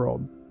with the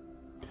world.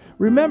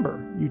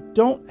 Remember, you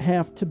don't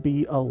have to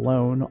be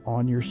alone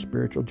on your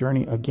spiritual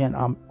journey. Again,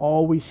 I'm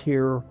always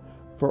here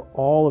for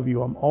all of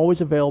you. I'm always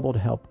available to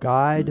help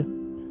guide,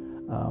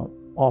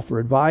 offer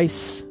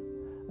advice.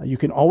 You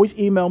can always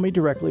email me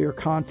directly or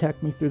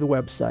contact me through the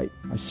website.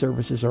 My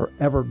services are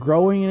ever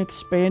growing and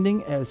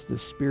expanding as the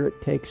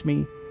Spirit takes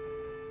me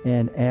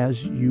and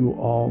as you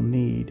all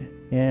need.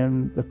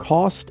 And the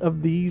cost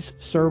of these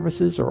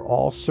services, or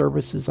all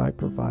services I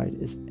provide,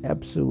 is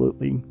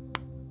absolutely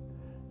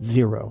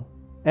zero.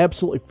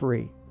 Absolutely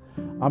free.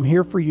 I'm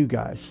here for you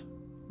guys.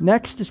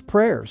 Next is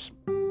prayers.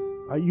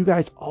 You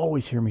guys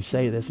always hear me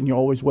say this, and you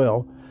always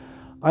will.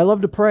 I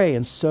love to pray,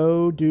 and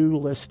so do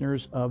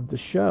listeners of the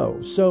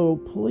show. So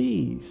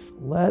please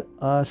let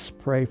us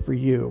pray for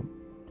you.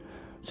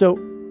 So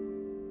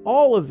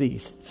all of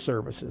these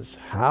services,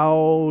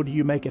 how do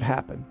you make it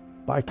happen?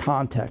 By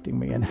contacting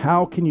me. And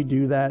how can you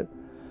do that?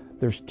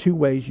 There's two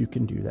ways you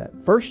can do that.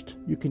 First,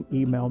 you can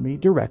email me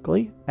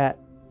directly at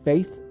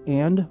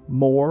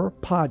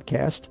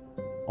faithandmorepodcast,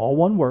 all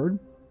one word,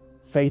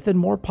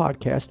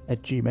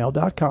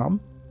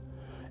 faithandmorepodcast@gmail.com.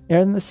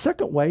 And the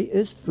second way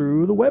is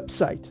through the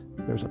website.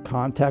 There's a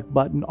contact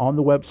button on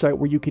the website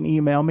where you can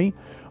email me,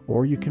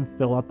 or you can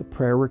fill out the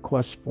prayer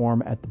request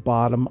form at the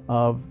bottom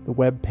of the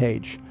web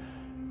page.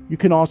 You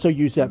can also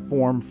use that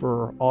form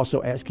for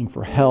also asking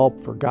for help,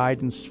 for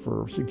guidance,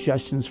 for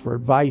suggestions, for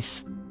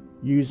advice.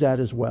 Use that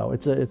as well.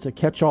 It's a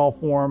catch-all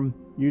form.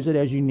 Use it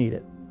as you need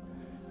it.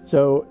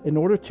 So in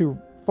order to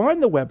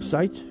find the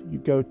website, you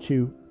go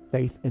to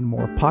Faith and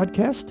More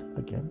Podcast.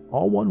 Again,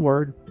 all one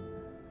word,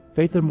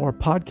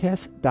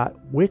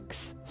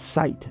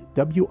 faithandmorepodcast.wixsite,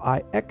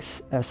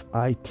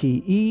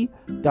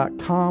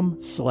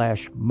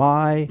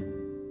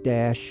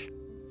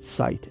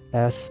 wixsite.com/my-site,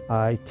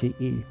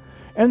 SITE.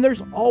 And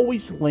there's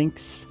always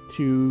links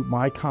to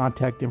my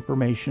contact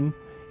information,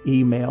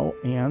 email,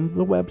 and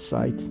the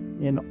website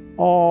in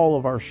all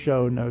of our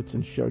show notes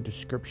and show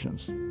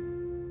descriptions.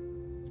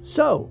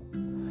 So,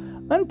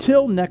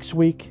 until next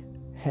week,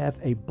 have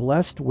a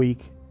blessed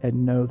week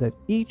and know that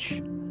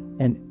each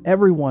and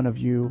every one of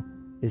you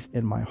is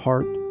in my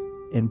heart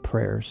and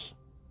prayers.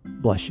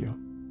 Bless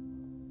you.